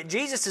look at it.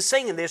 Jesus is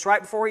singing this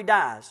right before He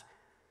dies.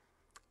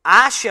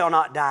 I shall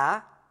not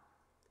die,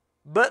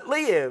 but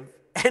live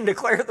and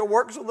declare the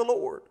works of the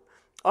Lord.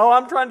 Oh,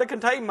 I'm trying to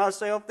contain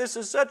myself. This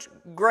is such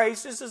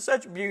grace. This is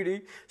such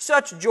beauty,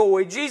 such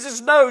joy. Jesus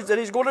knows that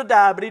He's going to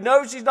die, but He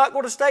knows He's not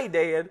going to stay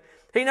dead.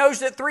 He knows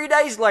that 3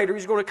 days later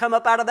He's going to come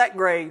up out of that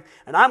grave.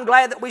 And I'm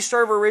glad that we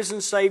serve a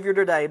risen Savior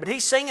today. But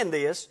He's singing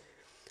this.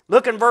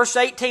 Look in verse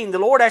 18. The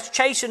Lord hath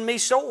chastened me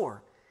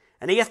sore,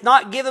 and He hath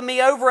not given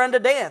me over unto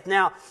death.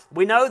 Now,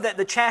 we know that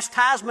the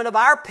chastisement of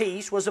our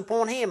peace was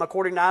upon Him,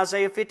 according to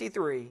Isaiah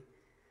 53.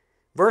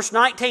 Verse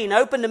 19,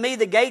 open to me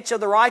the gates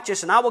of the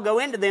righteous, and I will go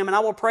into them, and I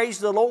will praise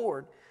the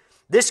Lord.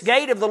 This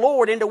gate of the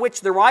Lord into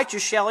which the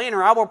righteous shall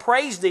enter, I will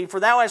praise Thee, for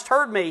Thou hast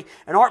heard me,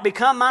 and art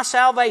become my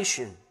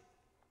salvation.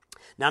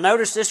 Now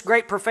notice this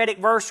great prophetic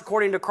verse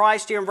according to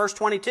Christ here in verse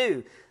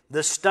 22.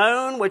 The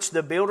stone which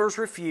the builders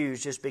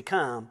refused has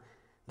become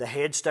the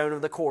headstone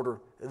of the corner.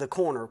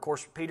 Of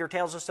course, Peter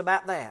tells us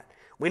about that.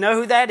 We know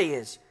who that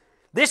is.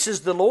 This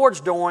is the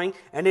Lord's doing,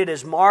 and it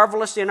is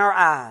marvelous in our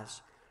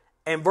eyes.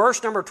 And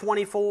verse number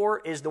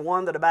 24 is the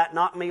one that about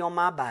knocked me on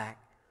my back.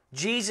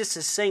 Jesus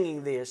is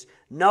singing this,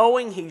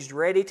 knowing He's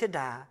ready to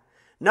die,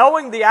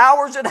 knowing the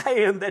hour's at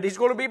hand that He's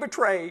going to be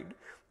betrayed,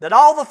 that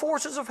all the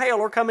forces of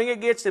hell are coming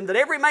against Him, that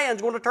every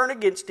man's going to turn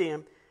against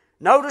Him.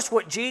 Notice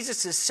what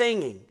Jesus is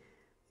singing.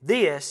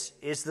 This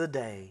is the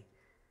day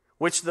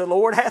which the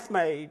Lord hath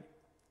made.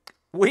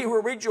 We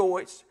will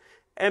rejoice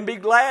and be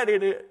glad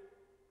in it.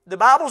 The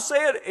Bible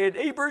said in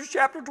Hebrews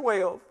chapter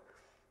 12,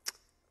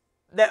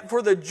 that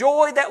for the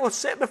joy that was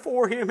set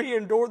before Him, He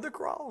endured the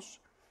cross,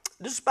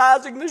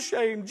 despising the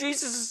shame.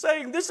 Jesus is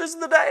saying, this is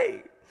the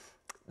day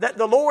that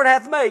the Lord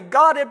hath made.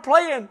 God had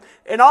planned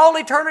in all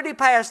eternity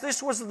past.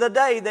 This was the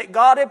day that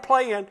God had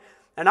planned,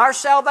 and our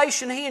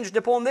salvation hinged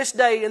upon this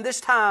day and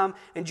this time.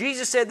 And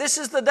Jesus said, this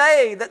is the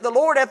day that the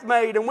Lord hath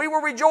made, and we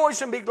will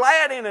rejoice and be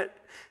glad in it.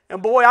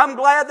 And boy, I'm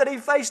glad that He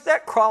faced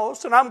that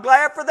cross, and I'm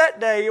glad for that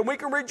day, and we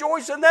can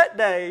rejoice in that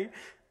day.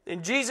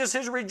 And Jesus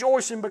is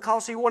rejoicing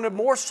because He wanted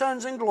more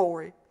sons in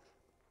glory.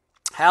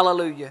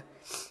 Hallelujah.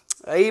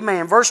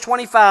 Amen. Verse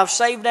 25,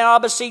 save now, I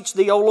beseech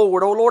Thee, O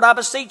Lord. O Lord, I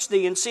beseech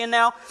Thee, and send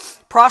now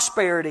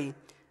prosperity.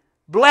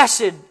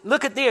 Blessed,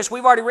 look at this,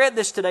 we've already read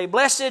this today.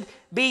 Blessed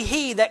be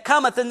he that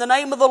cometh in the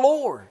name of the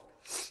Lord.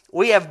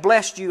 We have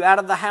blessed you out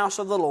of the house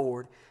of the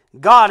Lord.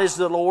 God is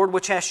the Lord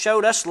which hath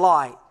showed us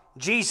light.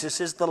 Jesus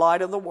is the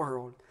light of the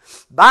world.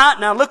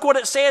 Now look what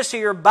it says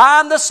here.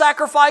 Bind the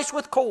sacrifice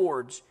with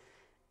cords,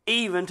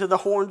 even to the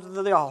horns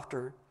of the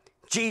altar.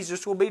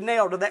 Jesus will be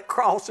nailed to that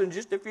cross in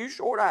just a few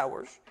short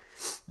hours.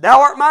 Thou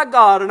art my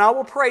God, and I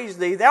will praise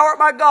Thee. Thou art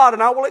my God,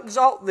 and I will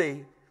exalt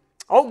Thee.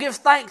 Oh, give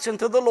thanks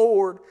unto the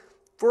Lord,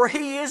 for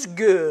He is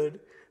good,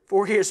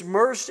 for His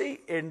mercy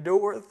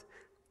endureth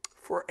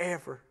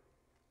forever.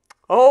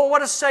 Oh,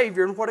 what a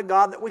Savior and what a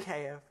God that we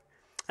have.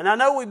 And I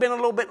know we've been a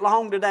little bit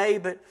long today,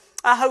 but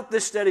I hope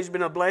this study's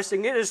been a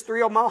blessing. It has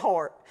thrilled my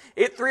heart.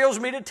 It thrills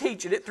me to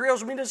teach it. It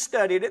thrills me to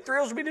study it. It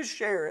thrills me to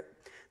share it.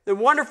 The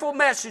wonderful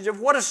message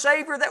of what a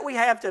Savior that we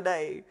have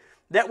today,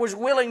 that was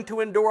willing to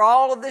endure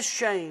all of this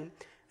shame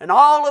and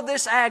all of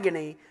this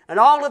agony and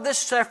all of this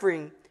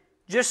suffering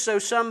just so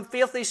some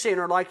filthy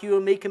sinner like you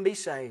and me can be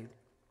saved.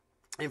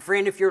 And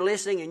friend, if you're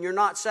listening and you're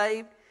not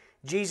saved,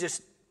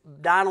 Jesus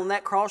died on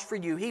that cross for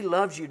you. He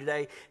loves you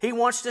today. He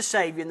wants to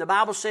save you. And the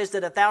Bible says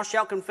that if thou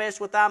shalt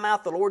confess with thy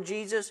mouth the Lord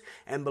Jesus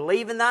and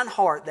believe in thine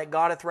heart that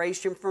God hath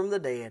raised Him from the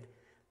dead,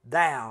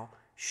 thou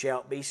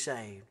shalt be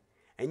saved.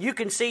 And you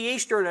can see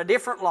Easter in a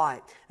different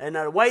light, in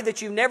a way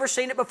that you've never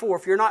seen it before.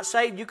 If you're not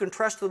saved, you can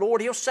trust the Lord.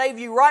 He'll save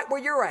you right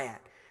where you're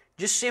at.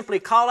 Just simply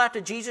call out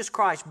to Jesus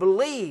Christ.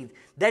 Believe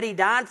that He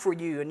died for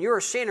you and you're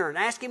a sinner, and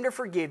ask Him to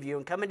forgive you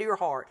and come into your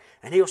heart,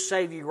 and He'll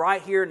save you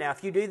right here. Now,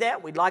 if you do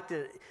that, we'd like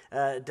to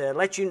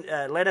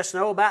let us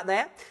know about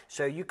that.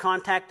 So you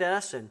contact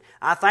us, and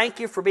I thank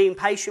you for being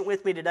patient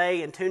with me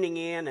today and tuning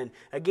in. And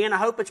again, I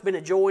hope it's been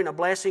a joy and a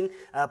blessing.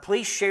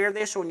 Please share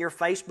this on your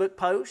Facebook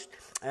post.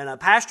 And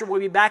Pastor will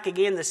be back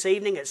again this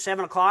evening at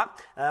 7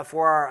 o'clock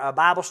for our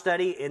Bible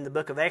study in the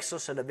book of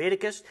Exodus and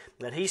Leviticus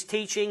that he's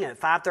teaching at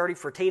 5:30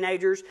 for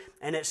teenagers.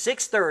 And at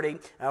 6:30,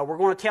 we're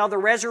going to tell the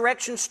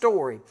resurrection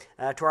story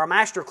to our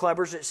master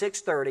clubbers at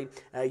 6:30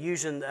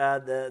 using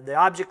the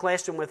object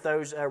lesson with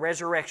those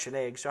resurrection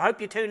eggs. So I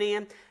hope you tune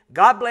in.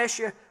 God bless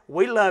you.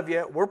 We love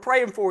you. We're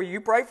praying for you.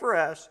 You pray for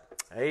us.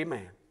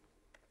 Amen.